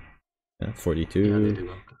guy. Yeah, 42. Yeah, they do.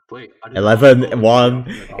 Wait, 11, 1.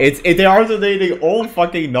 They're alternating all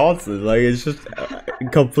fucking nonsense. Like, it's just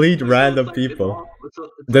complete random people.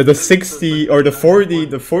 The 60 or the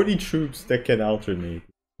 40 troops that can alternate.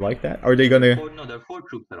 Like that? Are they gonna? No, there are 4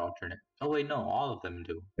 troops that alternate. Oh wait, no, all of them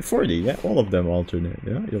do. 40, yeah, all of them alternate.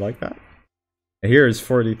 Yeah, you like that? And here is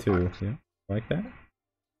 42. Yeah, like that.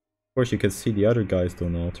 Of course, you can see the other guys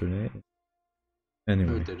don't alternate.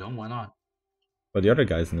 Anyway. Wait, they don't. Why not? But the other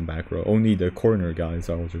guys in the back row, only the corner guys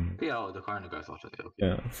alternate. Yeah, the corner guys alternate. Okay.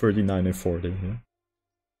 Yeah, 39 and 40. Yeah.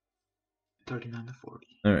 39 to 40.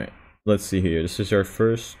 All right. Let's see here. This is our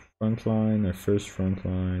first front line.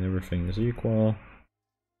 Everything is equal.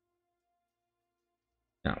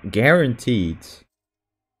 Now, guaranteed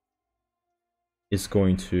is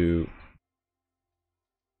going to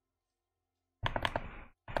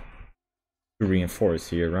reinforce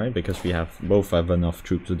here, right? Because we both have enough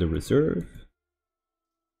troops to the reserve.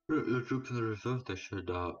 The troops in the reserve, they should.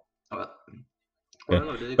 Yeah.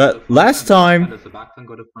 But last time, does the back line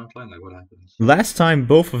go to front line? Like, what happens? Last time,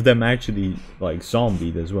 both of them actually like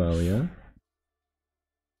zombied as well. Yeah,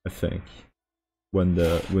 I think when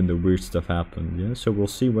the weird stuff happened. Yeah, so we'll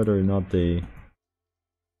see whether or not they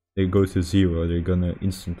go to 0. They're gonna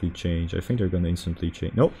instantly change. I think they're gonna instantly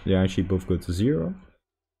change. Nope, they actually both go to 0.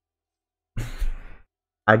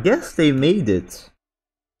 I guess they made it.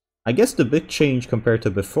 I guess the big change compared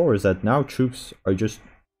to before is that now troops are just...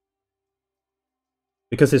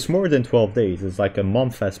 Because it's more than 12 days, it's like a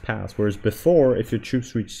month has passed. Whereas before, if your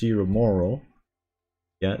troops reach 0 moral,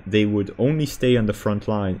 yeah, they would only stay on the front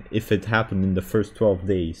line if it happened in the first 12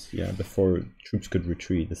 days, yeah, before troops could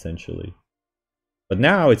retreat, essentially. But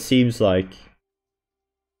now it seems like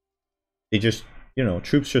they just, you know,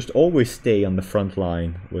 troops just always stay on the front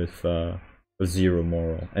line with 0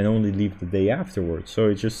 moral and only leave the day afterwards. So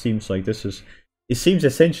it just seems like this is... It seems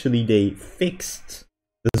essentially they fixed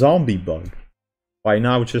the zombie bug by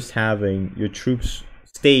now just having your troops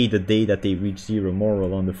stay the day that they reach 0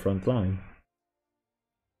 moral on the front line.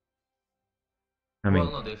 I mean,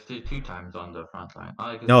 well, no, they stayed 2 times on the front line.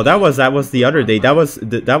 No, that was the other day. That was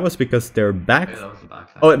because they're back. Yeah, that was the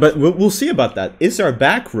back side. Oh, but we'll see about that. Is our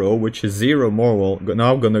back row, which is 0 moral,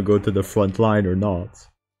 now gonna go to the front line or not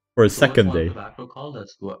for a second day? What's the back row called?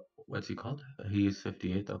 What's he called? He's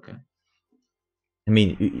 58. Okay. I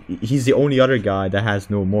mean, he's the only other guy that has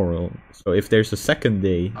no moral. So if there's a second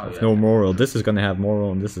day of no moral, this is gonna have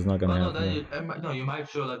moral, and this is not gonna have moral. You might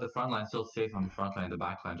show that the front line still safe on the front line. The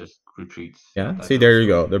back line just retreats. Yeah. See, there you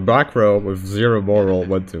go. The back row with 0 moral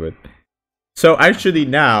went to it. So actually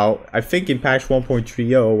now, I think in patch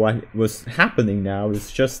 1.30, what was happening now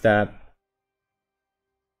is just that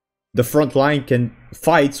the front line can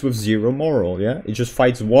fights with 0 moral. Yeah, it just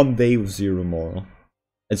fights 1 day with 0 moral,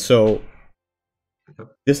 and so.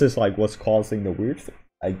 This is like what's causing the weird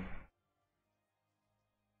thing.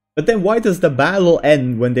 But then why does the battle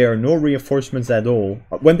end when there are no reinforcements at all?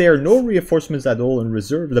 When there are no reinforcements at all in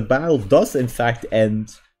reserve, the battle does in fact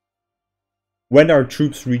end when our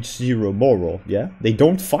troops reach 0 moral, yeah? They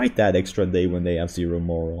don't fight that extra day when they have 0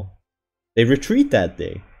 moral. They retreat that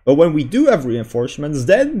day. But when we do have reinforcements,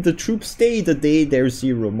 then the troops stay the day there's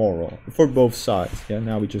 0 moral. For both sides, yeah?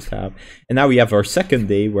 Now we just have... And now we have our second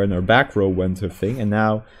day when our back row went to thing, and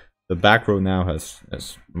now the back row now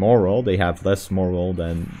has moral. They have less moral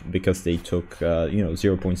than... Because they took,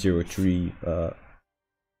 0.03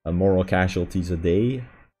 moral casualties a day.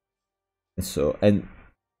 And so... And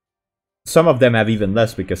some of them have even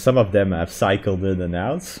less, because some of them have cycled in and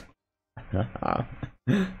out.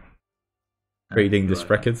 Creating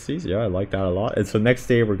discrepancies, yeah, I like that a lot. And so next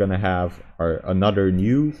day we're gonna have another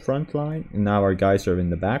new front line, and now our guys are in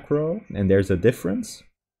the back row, and there's a difference.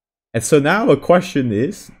 And so now a question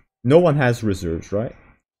is, no one has reserves, right?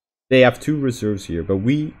 They have 2 reserves here, but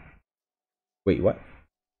we... Wait, what?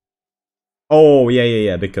 Oh,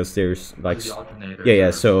 yeah, because there's like...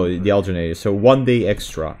 Yeah, so the alternator. So 1 day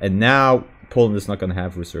extra, and now Poland is not gonna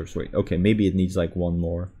have reserves. Wait, okay, maybe it needs like 1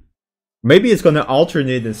 more. Maybe it's gonna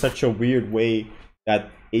alternate in such a weird way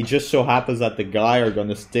that it just so happens that the guy are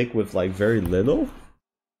gonna stick with like very little.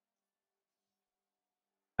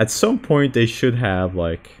 At some point they should have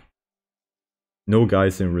like no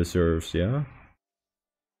guys in reserves, yeah?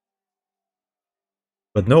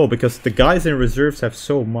 But no, because the guys in reserves have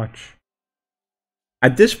so much.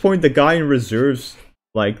 At this point the guy in reserves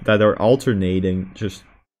like that are alternating, just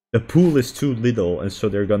the pool is too little, and so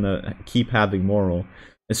they're gonna keep having moral.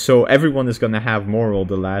 And so everyone is going to have moral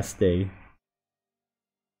the last day.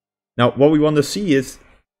 Now, what we want to see is...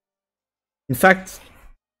 In fact,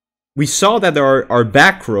 we saw that our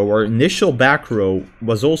back row, our initial back row,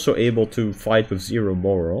 was also able to fight with 0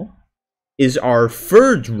 moral. Is our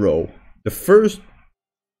third row, the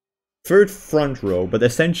third front row, but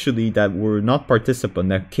essentially that were not participant,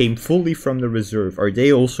 that came fully from the reserve, are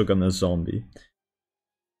they also going to zombie?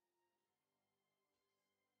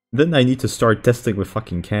 Then I need to start testing with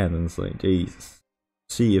fucking cannons, like, Jesus.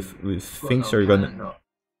 See if things are gonna... No.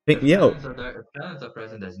 If cannons are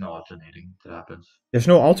present, there's no alternating that happens. There's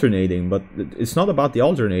no alternating, but it's not about the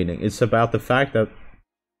alternating. It's about the fact that...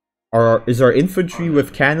 Is our infantry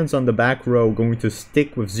with cannons on the back row going to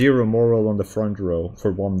stick with 0 moral on the front row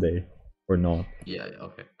for 1 day? Or not? Yeah,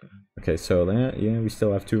 okay. Okay, so yeah, we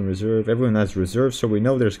still have 2 in reserve. Everyone has reserve, so we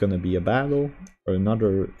know there's gonna be a battle or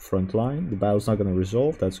another front line. The battle's not gonna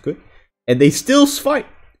resolve, that's good. And they still fight.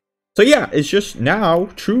 So yeah, it's just now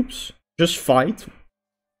troops just fight.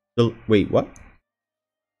 Wait, what?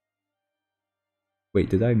 Wait,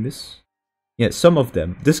 did I miss? Yeah, some of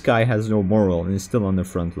them. This guy has no moral and is still on the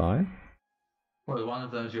front line. Well, one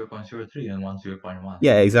of them is 0.03 and one's 0.1.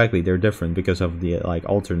 Yeah, exactly. They're different because of the like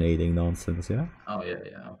alternating nonsense. Yeah. Oh yeah,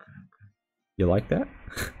 okay. You like that?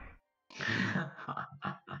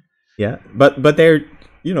 Yeah, but they're,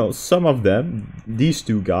 some of them, these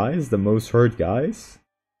 2 guys, the most hurt guys.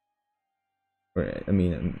 I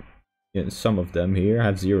mean, some of them here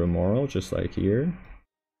have 0 moral, just like here.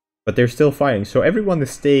 But they're still fighting, so everyone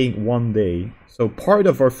is staying 1 day. So part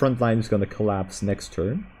of our front line is going to collapse next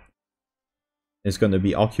turn. It's going to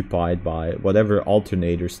be occupied by whatever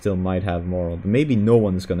alternator still might have moral. But maybe no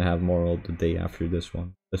one is going to have moral the day after this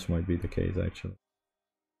one. This might be the case, actually.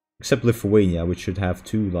 Except Lithuania, which should have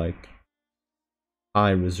 2, like,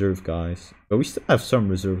 high reserve guys. But we still have some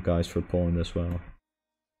reserve guys for Poland as well.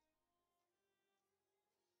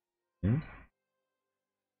 Yeah.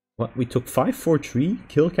 What? We took 543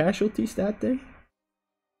 kill casualties that day?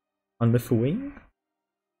 On Lithuania?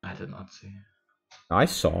 I did not see. I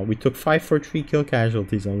saw. We took 543 kill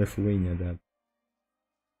casualties on Lithuania that.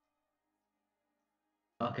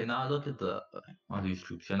 Okay, now look at the on these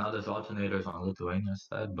troops. Yeah, now there's alternators on Lithuania's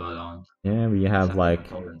side, but on Yeah, we have like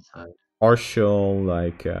partial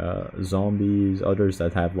like zombies, others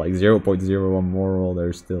that have like 0.01 moral,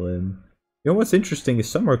 they're still in. You know what's interesting is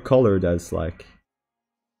some are colored as like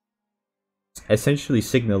essentially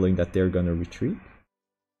signaling that they're gonna retreat.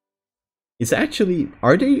 It's actually,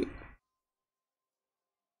 are they?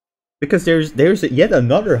 Because there's yet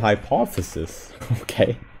another hypothesis.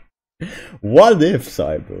 Okay, what if,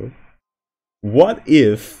 Cyber? What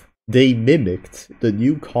if they mimicked the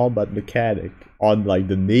new combat mechanic on like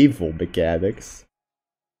the naval mechanics,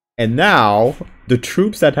 and now the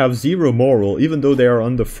troops that have 0 moral, even though they are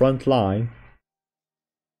on the front line,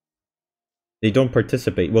 they don't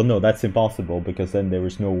participate? Well, no, that's impossible, because then there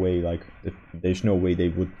is no way, like, there's no way they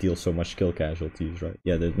would deal so much kill casualties, right?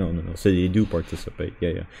 Yeah, there's no. So they do participate.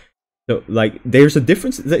 Yeah. So, like, there's a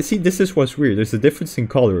difference. See, this is what's weird. There's a difference in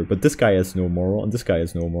color, but this guy has no moral, and this guy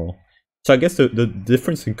has no moral. So I guess the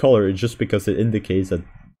difference in color is just because it indicates that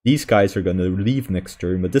these guys are gonna leave next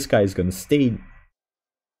turn, but this guy is gonna stay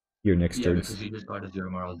here next turn. Because he just got a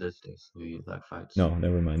 0 moral this day, so he like fights. No,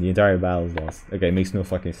 never mind. The entire battle is lost. Okay, it makes no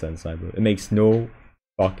fucking sense, Cyber. It makes no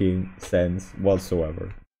fucking sense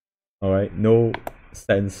whatsoever. Alright? No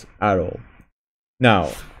sense at all.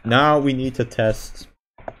 Now we need to test.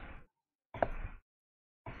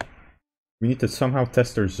 We need to somehow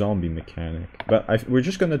test their zombie mechanic. But we're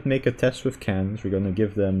just gonna make a test with cannons. We're gonna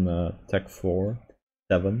give them Tech 4,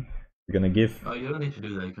 7. We're gonna give. Oh, you don't need to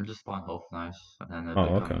do that. You can just spawn Hope Knives and then it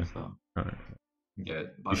Oh, becomes, okay. Alright. Yeah,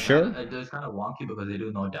 but you sure? It's kind of wonky because they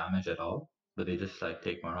do no damage at all, but they just like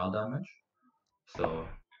take morale damage. So.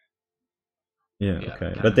 Yeah,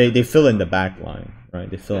 okay. But they fill in the back line, right?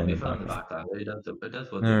 They fill in the back line. It does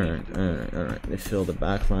what they need to do. Alright. They fill the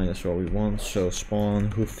back line, that's what we want. So spawn,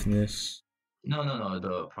 hoofness. No,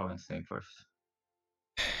 the province thing first.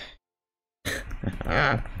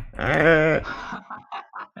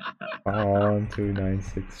 On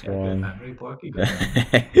 2961.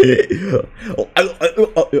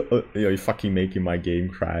 You're fucking making my game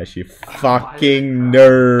crash, you fucking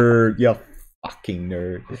nerd. You fucking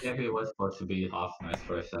nerd. Maybe it was supposed to be half nice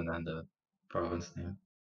first and then the province name.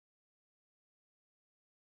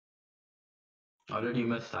 Or did you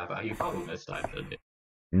mistype? You probably mistyped it.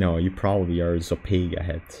 No, you probably are Zopega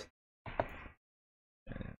head.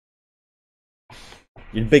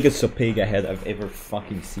 You're the biggest Zopega head I've ever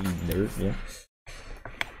fucking seen, nerd, yeah?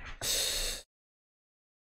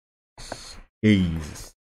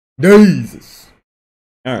 Jesus.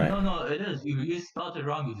 Alright. No, it is. You spelled it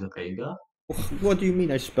wrong, you Zopega. What do you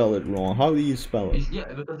mean I spell it wrong? How do you spell it?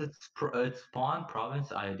 Yeah, because it's spawn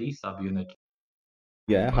province ID subunit.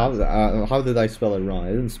 Yeah, how did I spell it wrong?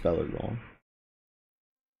 I didn't spell it wrong.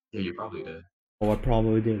 Yeah, you probably did. Oh, I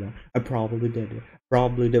probably did. I probably did.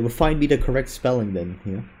 Probably did. Well, find me the correct spelling then,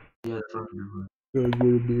 yeah? Yeah, that's what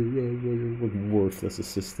worthless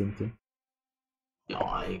assistant. Yeah.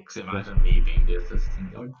 Yikes, imagine me being the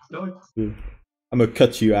assistant. Yikes. I'm gonna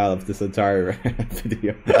cut you out of this entire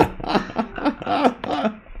video.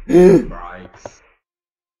 Right.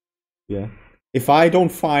 Yeah. If I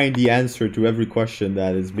don't find the answer to every question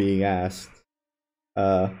that is being asked,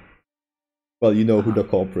 well, you know who the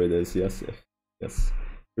culprit is. Yes.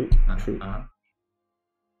 True.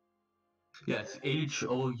 Yes,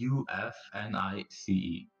 HOUFNICE.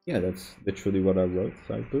 Yeah, that's literally what I wrote.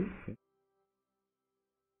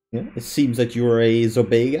 Yeah, it seems that you're a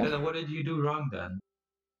Zobega. So what did you do wrong then?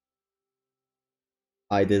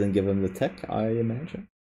 I didn't give him the tech, I imagine.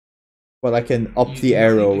 But I can up the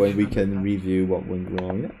arrow and we can review what went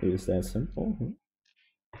wrong. Yeah, it was that simple.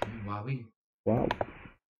 Wow.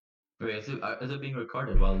 Wait, is it being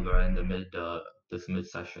recorded while we're in the this mid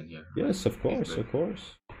session here? Yes, of course.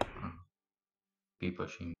 Keep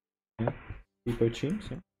pushing. Yeah, keep pushing.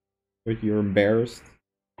 Yeah. But you're embarrassed.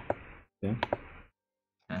 Yeah.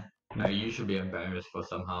 You should be embarrassed for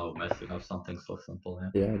somehow messing up something so simple.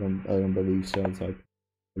 Yeah, I don't believe so. I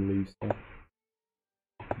believe so.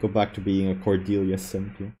 Go back to being a Cordelia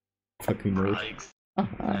simp. Yeah. Fucking nerd.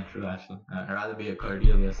 Yeah, true, actually. I'd rather be a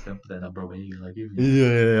Cardia simp than a Brobega, like you.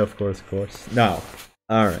 Yeah, of course, of course. Now,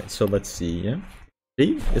 alright, so let's see, yeah?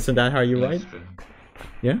 See? Isn't that how you write? Stream.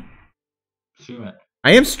 Yeah? Stream it.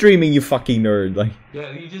 I am streaming, you fucking nerd. Like,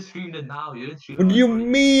 Yeah, you just streamed it now. You didn't stream what it do you already.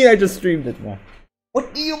 mean I just streamed it now?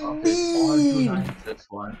 What do you mean?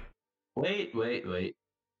 42961. Wait.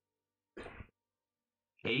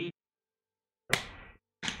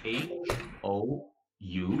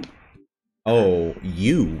 H-O-U. Oh,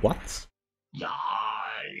 you? What?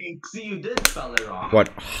 Yikes! You did spell it wrong. What?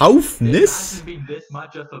 It Houfness? hasn't been this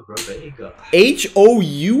much of a Brobega.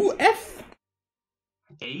 H-O-U-F?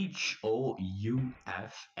 Houfnice.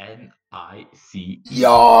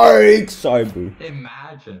 Yikes! Sorry, boo.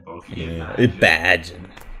 Imagine, bro. Yeah, imagine.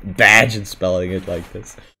 Imagine spelling it like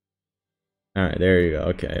this. Alright, there you go.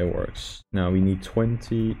 Okay, it works. Now we need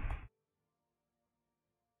 20.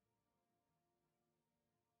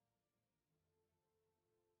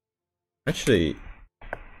 Actually,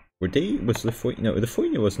 was Lithuania? No,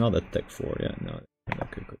 Lithuania was not a Tech 4, yeah, no.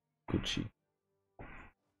 Okay, Gucci.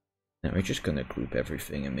 Now we're just gonna group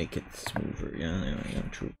everything and make it smoother, yeah,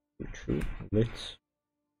 true. Lit.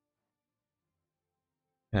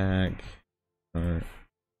 Tag. I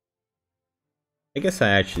guess I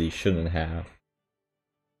actually shouldn't have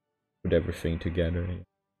put everything together.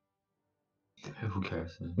 Who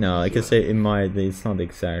cares? No, like I say, it's not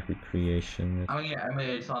exact recreation. I mean,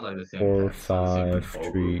 it's not like the same. 4, 5,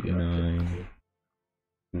 3, 9.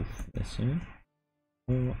 Oof, that's it.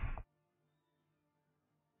 Oh.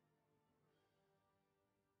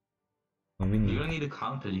 You don't need to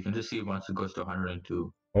count it. You can just see once it goes to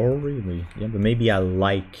 102. Oh, really? Yeah, but maybe I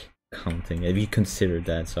like counting. Have you considered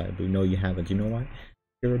that, Cyber? No, you haven't. You know why?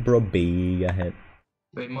 You're a bro big ahead.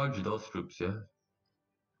 Wait, merge those troops, yeah?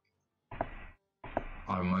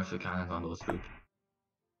 Or merge the cannons on those troops.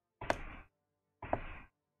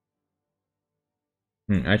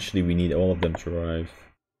 Actually, we need all of them to arrive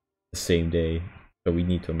the same day. So we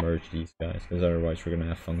need to merge these guys, because otherwise we're gonna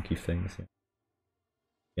have funky things.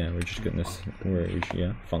 Yeah, we're just gonna...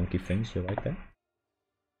 yeah, funky things. You like that?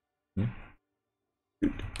 Yeah.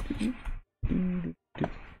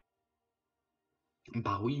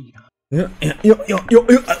 Bowie.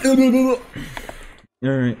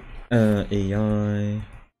 Alright, AI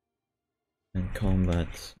and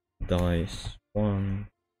combat dice 1.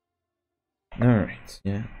 Alright,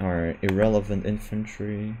 yeah, alright, irrelevant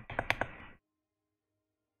infantry.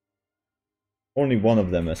 Only one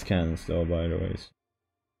of them has cannons though, by the way.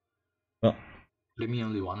 Well, Give me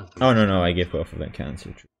only one of them. oh no, I gave both of them cannons.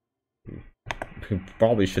 We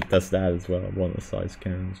probably should test that as well, one of the size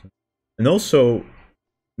cannons. And also,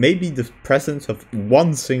 maybe the presence of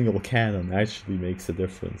one single cannon actually makes a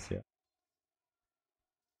difference, yeah.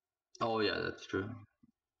 Oh yeah, that's true.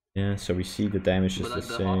 Yeah, so we see the damage is the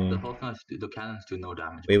same. The cannons do no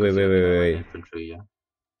damage. Wait. Infantry, yeah.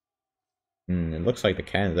 It looks like the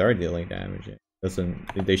cannons are dealing damage.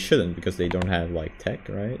 They shouldn't, because they don't have like tech,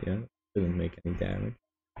 right? Yeah, shouldn't make any damage.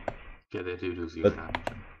 Yeah, they do zero damage.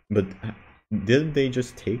 But didn't they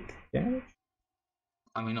just take damage?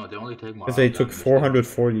 I mean, no, they only take more. Because they took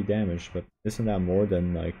 440 damage, but isn't that more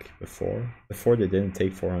than like before? Before they didn't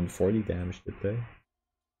take 440 damage, did they?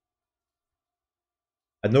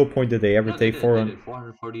 At no point did they ever take 400.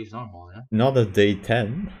 440 is normal, yeah? Not at day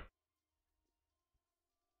 10.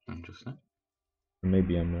 Interesting. Or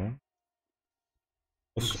maybe I'm wrong.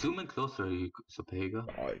 Also, zoom in closer, Sapega.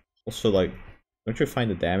 Also, like, don't you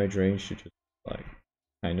find the damage range to just, like,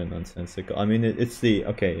 kind of nonsensical? I mean, it's the...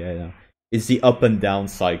 Okay, yeah. It's the up and down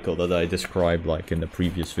cycle that I described, like, in the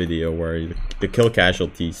previous video, where the kill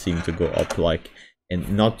casualties seem to go up, like,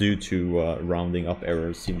 and not due to rounding up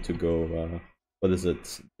errors, seem to go... what is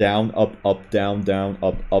it? Down, up, down,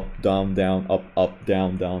 up, down,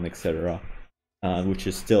 down, etc. Which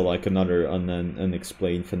is still like another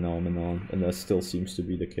unexplained phenomenon, and that still seems to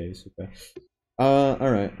be the case. Okay.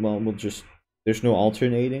 Alright, well, we'll just... There's no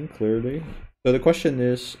alternating, clearly. So the question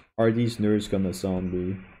is, are these nerds gonna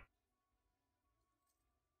zombie?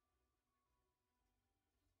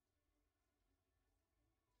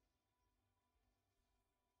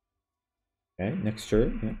 Okay, next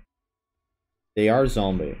turn, yeah. They are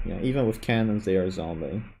zombie, yeah. Even with cannons, they are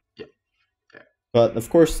zombie. Yeah. Okay. But of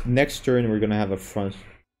course, next turn we're gonna have a front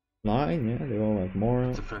line, yeah. They all like more.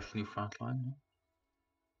 It's a fresh new front line. Yeah.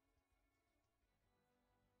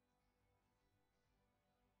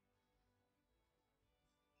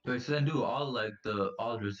 So then do all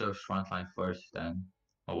reserves front line first, then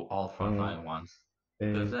all front line once.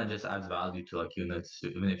 Because then it just adds value to like units,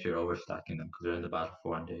 even if you're overstacking them, because they're in the battle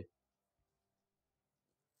for one day.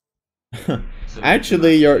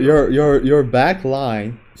 Actually, your back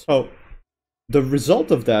line. So the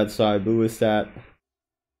result of that, Saibu, is that,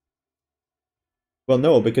 well,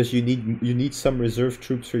 no, because you need some reserve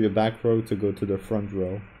troops for your back row to go to the front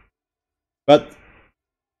row. But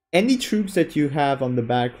any troops that you have on the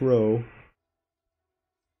back row,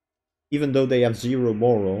 even though they have 0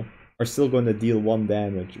 moral, are still going to deal 1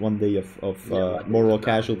 damage, 1 day of moral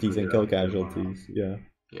casualties and kill casualties. Yeah.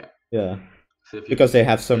 Yeah. Yeah. So because they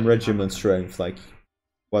have some regiment strength, like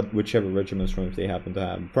whichever regiment strength they happen to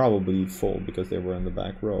have. Probably full because they were in the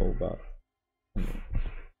back row, but.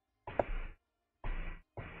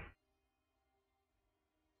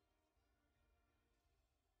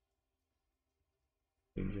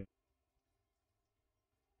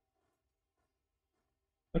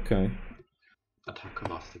 Okay. Attacker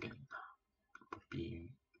lost again. Beam.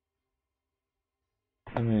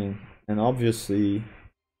 I mean, and obviously,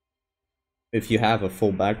 if you have a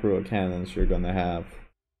full back row of cannons, you're gonna have,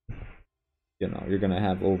 you're gonna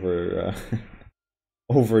have over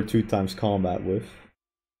over 2 times combat width,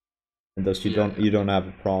 and thus you don't have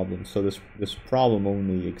a problem. So this problem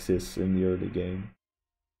only exists in the early game.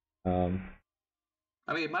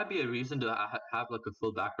 I mean, it might be a reason to have like a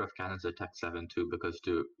full back row of cannons at Tech 7 too, because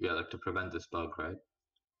to prevent this bug, right?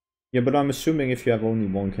 Yeah, but I'm assuming if you have only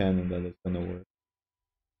 1 cannon, then it's gonna work.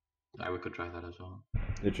 Yeah, we could try that as well.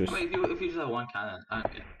 It just. I mean, if you just have 1 cannon, I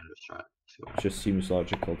can just try it. It just seems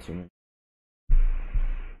logical to me.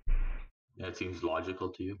 Yeah, it seems logical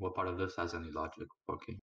to you. What part of this has any logic?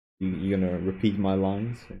 Okay. You gonna repeat my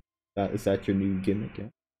lines? Is that your new gimmick? Yeah.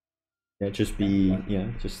 Yeah, just be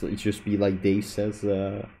just be like Dave says,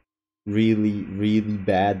 really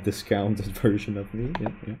bad discounted version of me.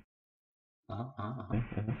 Yeah.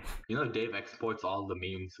 You know, Dave exports all the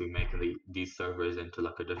memes we make in these servers into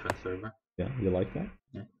like a different server. Yeah, you like that?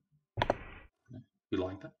 Yeah. You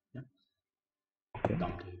like that? Yeah.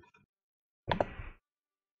 Dumb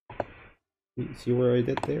Dave. See where I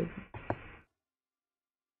did there?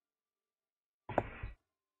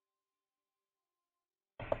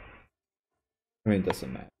 I mean, it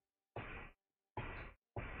doesn't matter.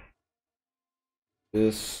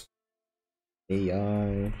 This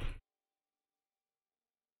AI.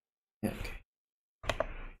 Okay.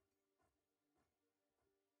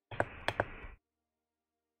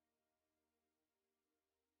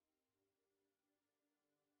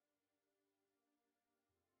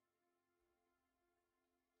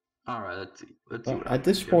 Alright, let's see. At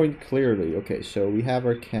this point, clearly, okay, so we have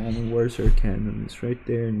our cannon. Where's our cannon? It's right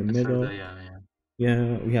there in the middle. Right there, yeah.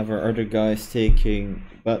 Yeah, we have our other guys taking,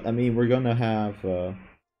 but I mean, we're gonna have, when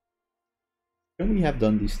we have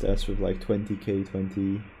done these tests with like 20k,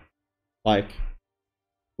 20, like,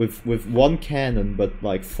 with 1 cannon, but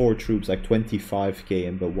like 4 troops, like 25k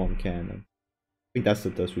and but 1 cannon. I think that's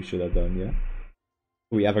the test we should have done, yeah?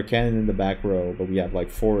 We have our cannon in the back row, but we have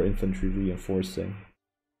like 4 infantry reinforcing.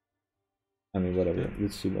 I mean, whatever, yeah.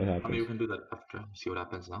 Let's see what happens. I mean, you can do that after, see what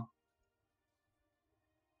happens now.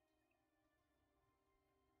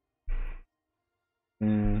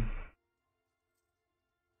 Yeah.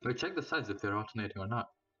 Wait, check the sides if they're alternating or not.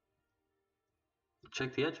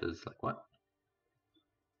 Check the edges, like what?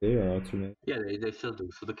 They are alternating. Yeah, they still do,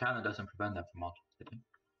 so the cannon doesn't prevent them from alternating.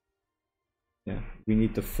 Yeah, we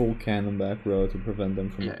need the full cannon back row to prevent them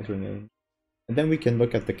from alternating. And then we can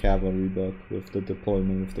look at the cavalry buck with the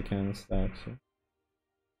deployment of the cannon stack. So.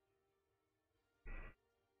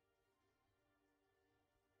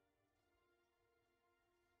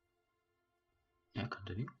 Yeah,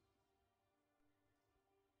 continue.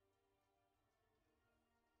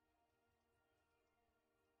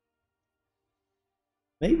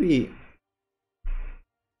 Maybe.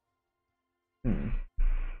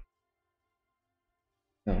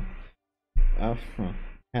 No.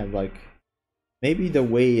 Like, maybe the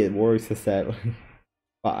way it works is that,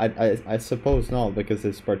 like, I suppose not, because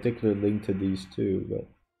it's particularly linked to these two, but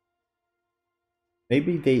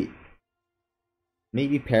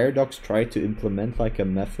maybe Paradox tried to implement like a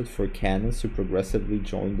method for cannons to progressively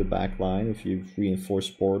join the back line if you've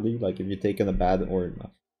reinforced poorly, like if you've taken a bad, or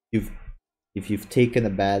if you've taken a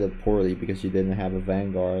battle poorly because you didn't have a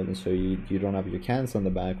vanguard and so you don't have your cannons on the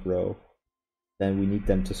back row, then we need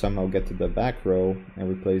them to somehow get to the back row and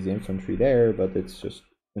replace the infantry there, but it's just,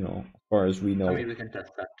 as far as we know, I mean, we can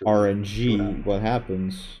test that too. RNG, what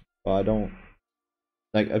happens. Well, I don't,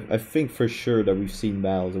 like, I think for sure that we've seen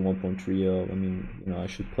battles in 1.30. I mean, I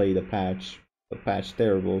should play the patch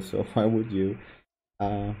terrible, so why would you?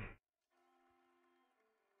 Yeah.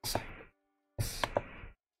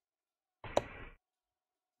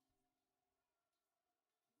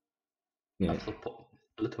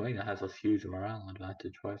 Lithuania has a huge morale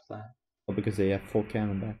advantage. Why is that? Well, because they have full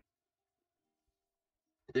cannon back.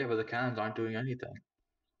 Yeah, but the cannons aren't doing anything.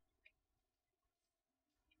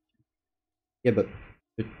 Yeah, but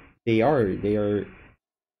they are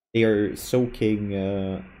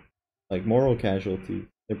soaking like moral casualties.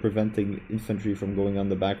 They're preventing infantry from going on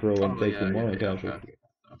the back row and Oh yeah, taking moral okay, casualties.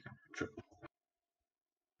 okay, true.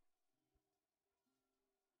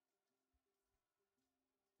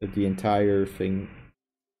 That the entire thing,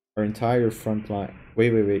 our entire front line.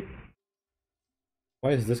 Wait.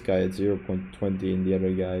 Why is this guy at 0.20 and the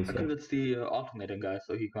other guys Because at... it's the alternating guy,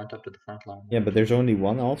 so he went up to the front line. Yeah, but there's only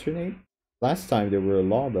one alternate? Last time there were a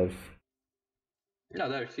lot of... No,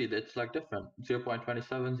 there, see, it's like different. 0.27,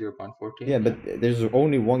 0.14. Yeah, but there's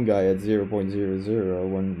only one guy at 0.00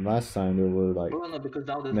 when last time there were like... Well, no, because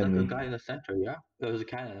now there's many. like a guy in the center, yeah? There's a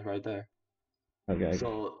cannon right there. Okay.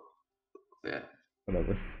 So, yeah.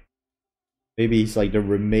 Whatever. Maybe he's like the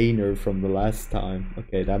remainder from the last time.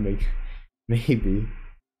 Okay, that makes... Maybe.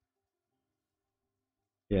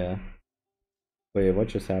 Yeah. Wait, what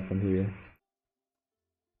just happened here?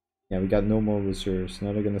 Yeah, we got no more reserves.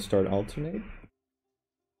 Now they're gonna start alternate?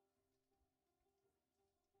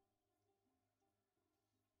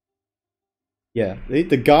 Yeah,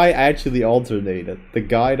 the guy actually alternated. The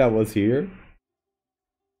guy that was here,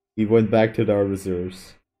 he went back to our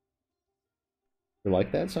reserves. You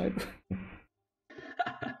like that, side?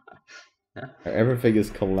 Yeah. Everything is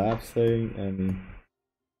collapsing and...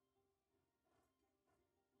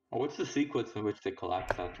 What's the sequence in which they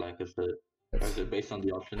collapse at? Like, is it based on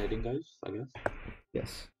the alternating guys, I guess?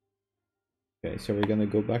 Yes. Okay, so we're gonna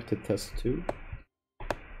go back to test 2.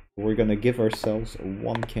 We're gonna give ourselves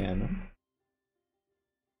one cannon.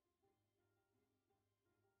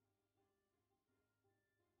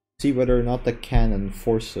 See whether or not the cannon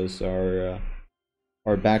forces our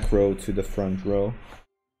back row to the front row,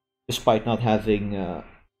 despite not having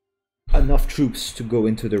enough troops to go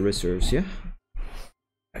into the reserves. Yeah.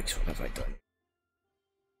 Right, what have I done?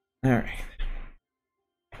 All right.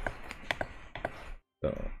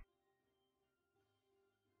 So,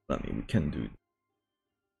 we can do.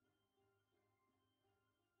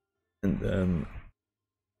 And then.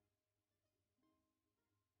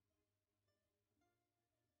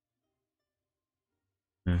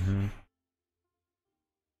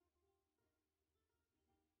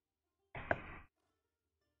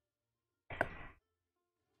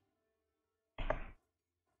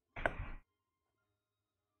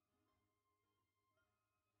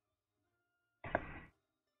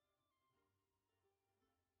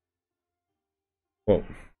 Well,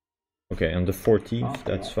 okay, on the 14th,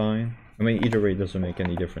 that's fine. I mean, either way, it doesn't make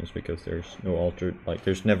any difference because there's no altered, like,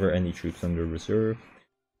 there's never any troops under reserve.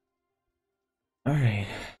 Alright,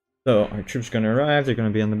 so our troops are gonna arrive, they're gonna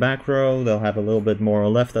be on the back row, they'll have a little bit more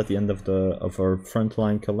left at the end of our front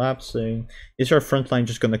line collapsing. Is our front line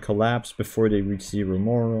just gonna collapse before they reach 0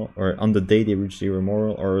 moral, or on the day they reach 0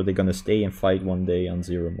 moral, or are they gonna stay and fight one day on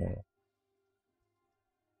 0 moral?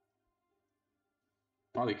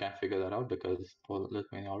 Well, we can't figure that out because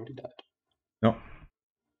Lithuania already died. No.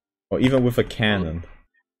 Well, even with a cannon,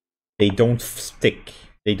 they don't stick.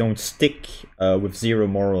 They don't stick with 0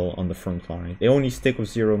 moral on the front line. They only stick with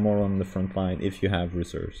 0 moral on the front line if you have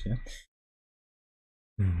reserves. Yeah.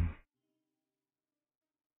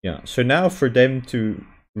 Yeah. So now for them to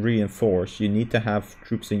reinforce, you need to have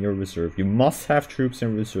troops in your reserve. You must have troops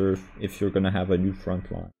in reserve if you're gonna have a new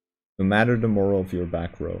front line, no matter the moral of your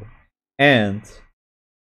back row. And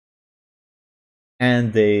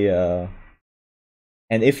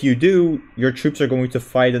if you do, your troops are going to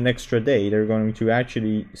fight an extra day. They're going to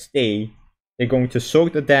actually stay. They're going to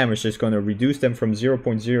soak the damage. It's going to reduce them from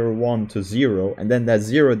 0.01 to 0. And then that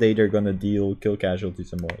 0 day, they're going to deal kill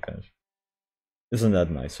casualties and more damage. Isn't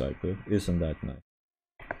that nice, Zaifreak? Isn't that nice?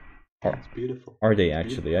 That's beautiful. Are they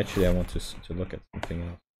actually? Actually, I want to look at something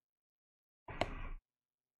else.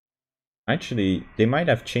 Actually, they might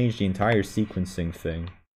have changed the entire sequencing thing.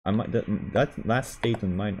 I might that last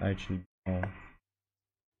statement might actually be wrong.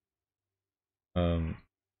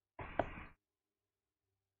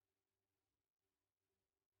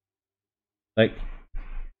 Like,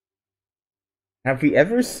 have we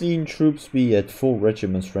ever seen troops be at full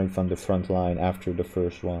regiment strength on the front line after the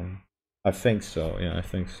first one? I think so. Yeah, I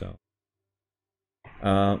think so.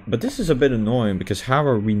 But this is a bit annoying because how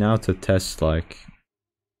are we now to test like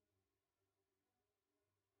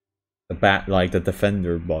the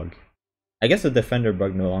defender bug? I guess the defender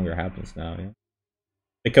bug no longer happens now, yeah.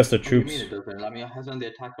 Because the troops. What do you mean it doesn't? I mean, hasn't the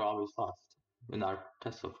attacker always lost in our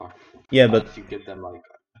test so far? Yeah, but you give them like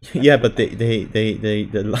Yeah, but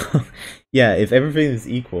yeah, if everything is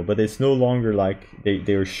equal, but it's no longer like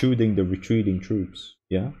they're shooting the retreating troops.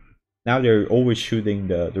 Yeah, now they're always shooting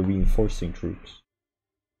the reinforcing troops,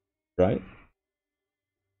 right?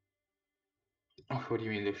 What do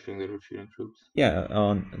you mean they're shooting the retreating troops? Yeah,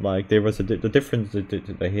 like there was the difference.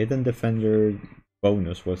 The hidden defender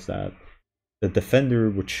bonus was that the defender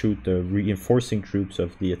would shoot the reinforcing troops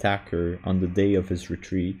of the attacker on the day of his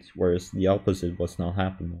retreat, whereas the opposite was not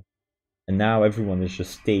happening. And now everyone is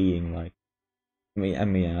just staying like. I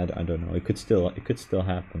don't know. It could still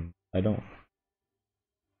happen. I don't.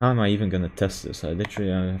 How am I even gonna test this? I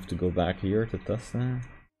have to go back here to test that.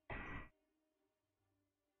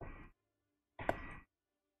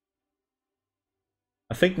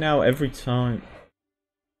 I think now every time.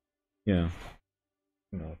 Yeah.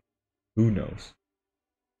 No. Who knows?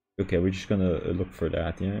 Okay, we're just gonna look for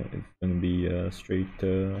that. Yeah, it's gonna be straight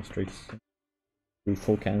through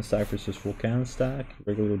full can stack versus full can stack,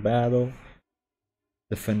 regular battle,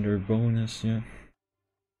 defender bonus. Yeah.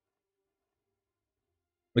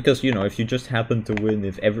 Because, if you just happen to win,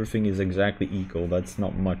 if everything is exactly equal, that's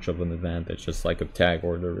not much of an advantage. It's like a tag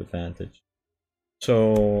order advantage.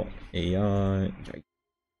 So, AI...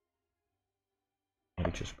 Let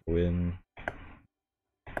me just go in.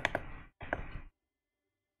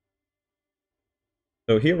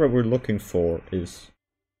 So here what we're looking for is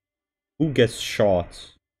who gets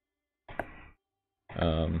shot.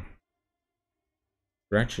 We're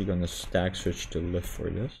actually gonna stack switch to lift for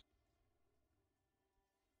this.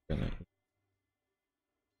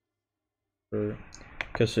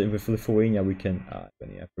 Because with Lithuania we can I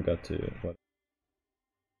forgot to what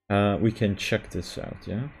we can check this out,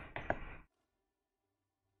 yeah.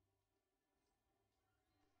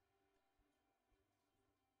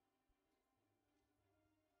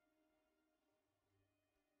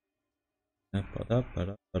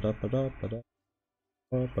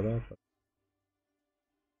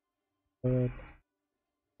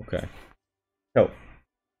 Okay. So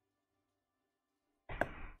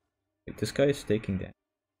this guy is taking that.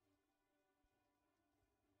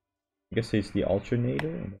 I guess he's the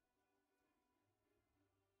alternator.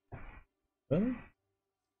 Really?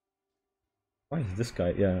 Why is this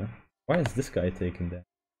guy? Yeah. Why is this guy taking that?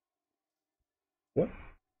 What?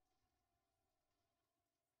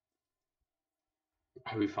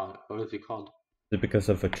 We found. What is he called? Is it because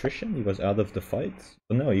of attrition? He was out of the fight?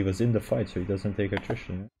 Oh, no, he was in the fight, so he doesn't take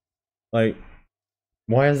attrition. Like,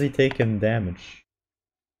 why has he taken damage?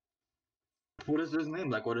 What is his name?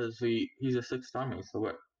 Like, what is he? He's a 6th army.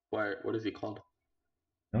 So what is he called?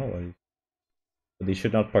 No, but he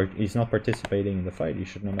should not he's not participating in the fight. He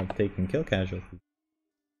should not have taken kill casualties.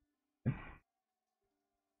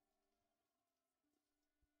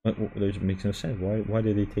 That makes no sense. Why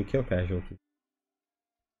did he take kill casualties?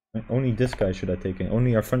 Only this guy should have taken.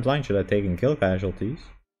 Only our front line should have taken kill casualties.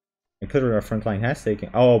 And clearly our front line has taken.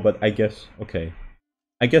 Oh, but I guess okay.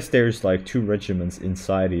 I guess there's like 2 regiments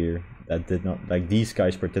inside here that did not, like, these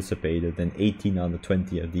guys participated, and 18 out of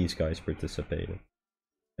 20 of these guys participated,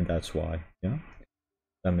 and that's why. Yeah,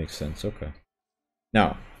 that makes sense. Okay.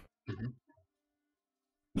 Now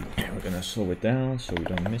we're gonna slow it down so we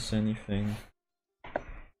don't miss anything.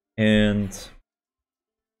 And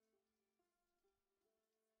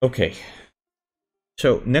okay,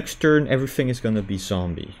 so next turn everything is gonna be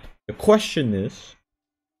zombie. The question is,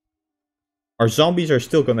 our zombies are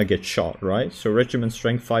still gonna get shot, right? So regiment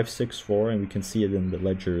strength 564, and we can see it in the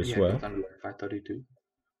ledger as well. 532.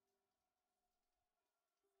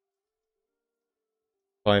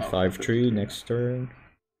 553 next turn.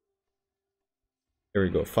 There we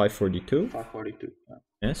go, 542. 542.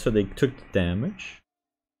 Yeah, so they took the damage.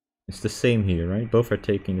 It's the same here, right? Both are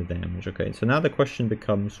taking the damage. Okay, so now the question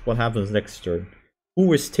becomes, what happens next turn?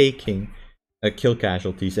 Who is taking kill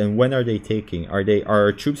casualties, and when are they taking?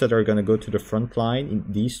 Are troops that are going to go to the front line in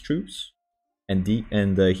these troops, and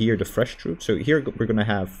here the fresh troops? So here we're going to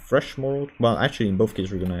have fresh moral. Well, actually, in both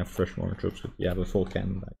cases we're going to have fresh moral troops. We have a full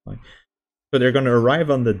cannon back line. So they're going to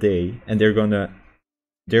arrive on the day, and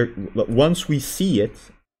once we see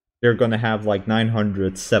it, they're going to have like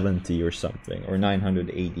 970 or something, or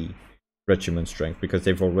 980 regiment strength, because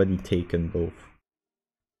they've already taken both.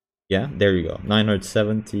 Yeah, there you go.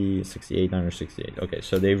 970, 68, 968. Okay,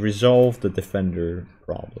 so they've resolved the defender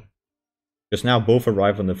problem. Because now both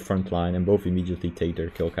arrive on the front line and both immediately take their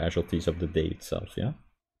kill casualties of the day itself, yeah?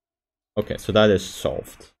 Okay, so that is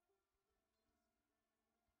solved.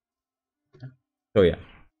 So yeah.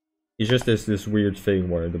 It's just this weird thing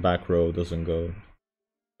where the back row doesn't go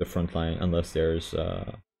the front line unless there's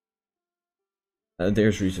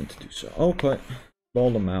reason to do so. Okay.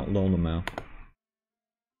 Lull them out, lull them out.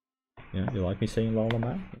 Yeah, you like me saying lol on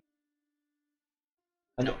that?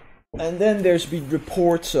 And then there's been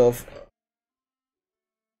reports of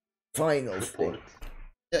final thing.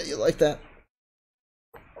 Yeah, you like that?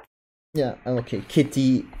 Yeah, okay.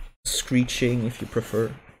 Kitty screeching, if you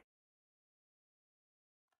prefer.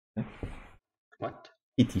 Yeah. What?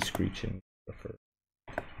 Kitty screeching, if you prefer.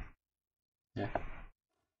 Yeah.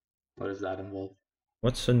 What does that involve?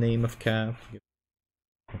 What's the name of calf?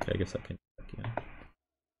 Okay, I guess I can check, yeah.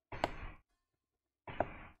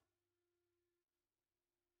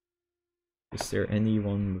 Is there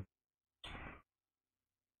anyone?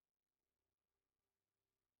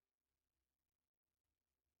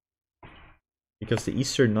 Because the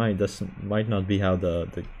Eastern Night might not be how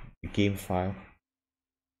the game file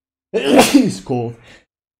is called.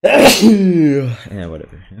 Yeah,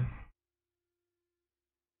 whatever. Yeah.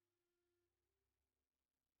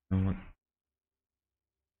 No one.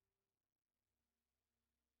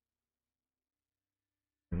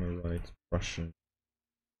 Am I right? Russian.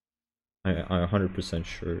 I 100%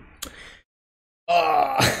 sure.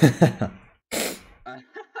 Ah.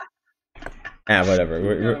 Ah,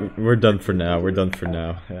 whatever. We're done for now. We're done for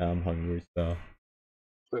now. Yeah, I'm hungry. So.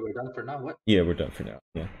 Wait, we're done for now. What? Yeah, we're done for now.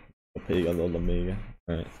 Yeah.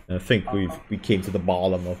 Alright. I think we came to the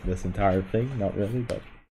bottom of this entire thing. Not really, but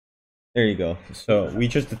there you go. So we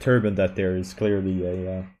just determined that there is clearly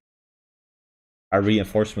a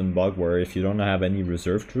reinforcement bug where if you don't have any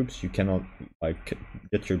reserve troops, you cannot like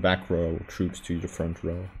get your back row troops to the front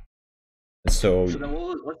row. So then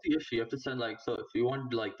what's the issue? You have to send like, so if you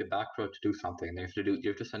want like the back row to do something, you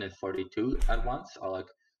have to send in 42 at once, or like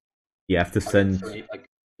you have to send you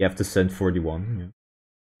have to send 41, yeah,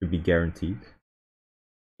 to be guaranteed.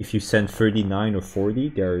 If you send 39 or 40,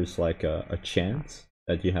 there's like a chance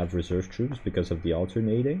that you have reserve troops because of the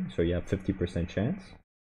alternating, so you have 50% chance.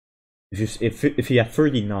 If you have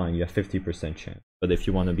 39, you have 50% chance. But if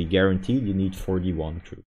you want to be guaranteed, you need 41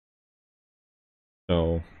 troops.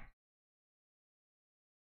 So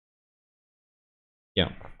yeah.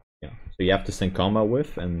 So you have to send combat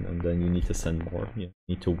with, and then you need to send more. You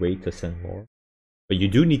need to wait to send more. But you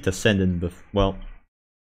do need to send in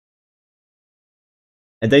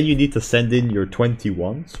and then you need to send in your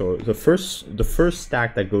 21. So the first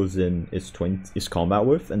stack that goes in is combat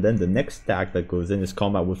with, and then the next stack that goes in is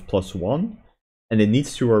combat with +1, and it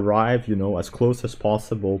needs to arrive, you know, as close as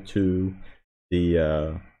possible to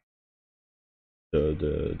the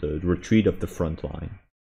retreat of the front line.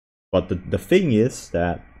 But the thing is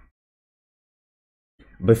that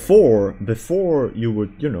before you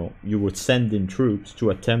would send in troops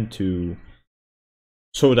to attempt to,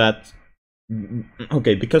 so that,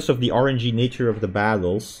 okay, because of the RNG nature of the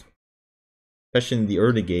battles, especially in the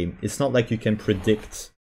early game, it's not like you can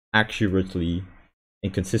predict accurately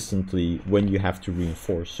and consistently when you have to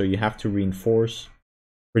reinforce. So you have to reinforce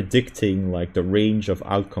predicting like the range of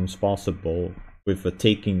outcomes possible with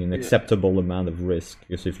taking an acceptable amount of risk.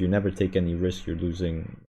 Because if you never take any risk, you're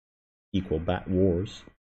losing equal wars.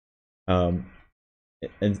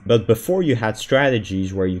 But before, you had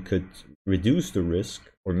strategies where you could reduce the risk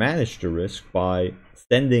or manage the risk by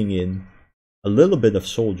sending in a little bit of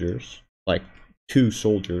soldiers, like 2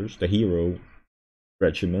 soldiers, the hero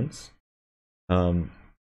regiments,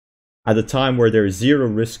 at a time where there is 0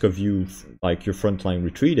 risk of you, like your front line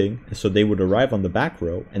retreating. So they would arrive on the back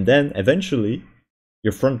row, and then eventually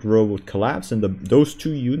your front row would collapse, and those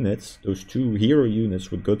 2 units, those 2 hero units,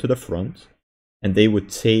 would go to the front, and they would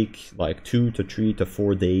take like 2 to 3 to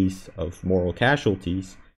 4 days of moral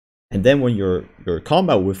casualties. And then when your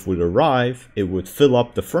combat whiff would arrive, it would fill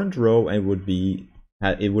up the front row and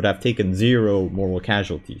it would have taken 0 moral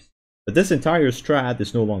casualties. But this entire strat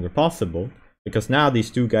is no longer possible, because now these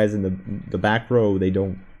 2 guys in the back row, they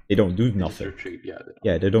don't do nothing.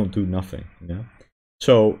 They don't do nothing. You know?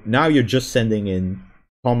 So now you're just sending in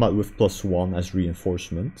combat with +1 as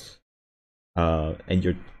reinforcement, and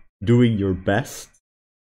you're doing your best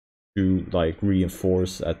to like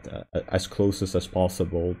reinforce at as closest as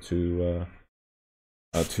possible to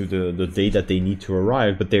the day that they need to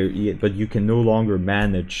arrive. But you can no longer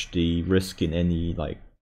manage the risk in any like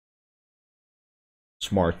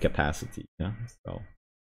smart capacity. Yeah. So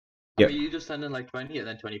yeah, I mean, you just send in like 20 and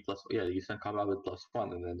then 20 plus. Yeah, you send combat with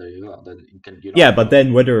 +1, and then there you go. Then you can. But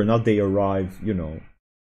then whether or not they arrive, you know,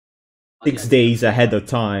 6 days ahead of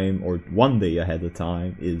time or 1 day ahead of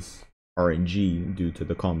time is RNG due to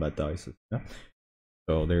the combat dice. Yeah?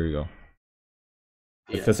 So there you go.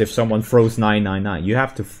 Because if someone throws 999, you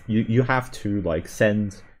have to like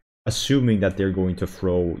send, assuming that they're going to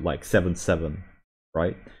throw like 7-7,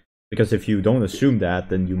 right? Because if you don't assume that,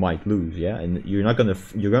 then you might lose, yeah. And you're not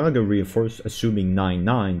gonna reinforce assuming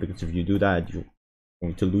 9-9, because if you do that, you're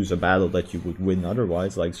going to lose a battle that you would win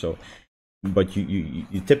otherwise. Like so, but you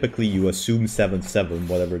typically you assume 7-7,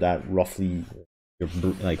 whatever that roughly.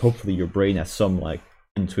 Like hopefully your brain has some like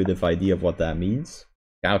intuitive idea of what that means.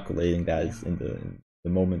 Calculating that is in the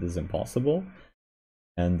moment is impossible.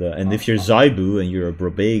 And if you're Zaibu and you're a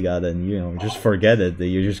Brobega, then you know just forget it.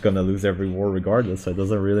 You're just gonna lose every war regardless. So it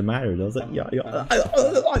doesn't really matter, does it? Yeah. I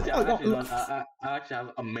actually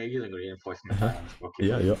have amazing reinforcement plans. Okay.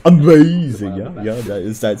 Yeah, amazing. Yeah, that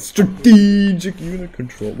is that strategic unit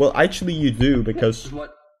control. Well, actually, you do because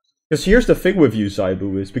here's the thing with you,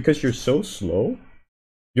 Zaibu, is because you're so slow,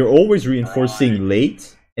 you're always reinforcing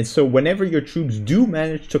late, and so whenever your troops do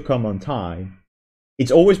manage to come on time. It's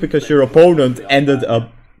always because your opponent ended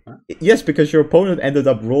up. Yes, because your opponent ended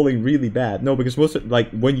up rolling really bad. No, because most like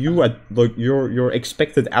when you at like your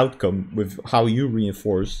expected outcome with how you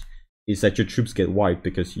reinforce is that your troops get wiped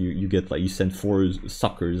because you get like you send 4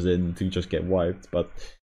 suckers in to just get wiped. But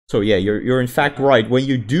so yeah, you're in fact right. When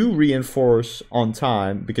you do reinforce on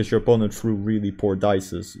time because your opponent threw really poor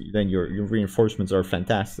dices, then your reinforcements are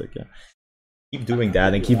fantastic. Yeah, keep doing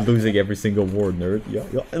that and keep losing every single war, nerd. Yeah,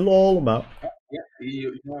 lol, I'm out. Yeah,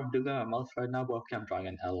 you know I'm doing a mouse right now, but okay, I'm drawing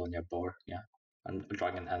an L on your board. Yeah, I'm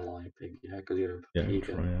drawing an L on your pig. Yeah, because you're a pig.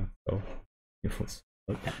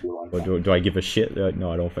 Do I give a shit? No,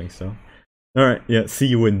 I don't think so. Alright, yeah, see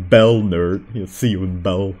you in Bell, nerd. Yeah, see you in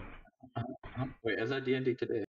Bell. Wait, is that D&D today?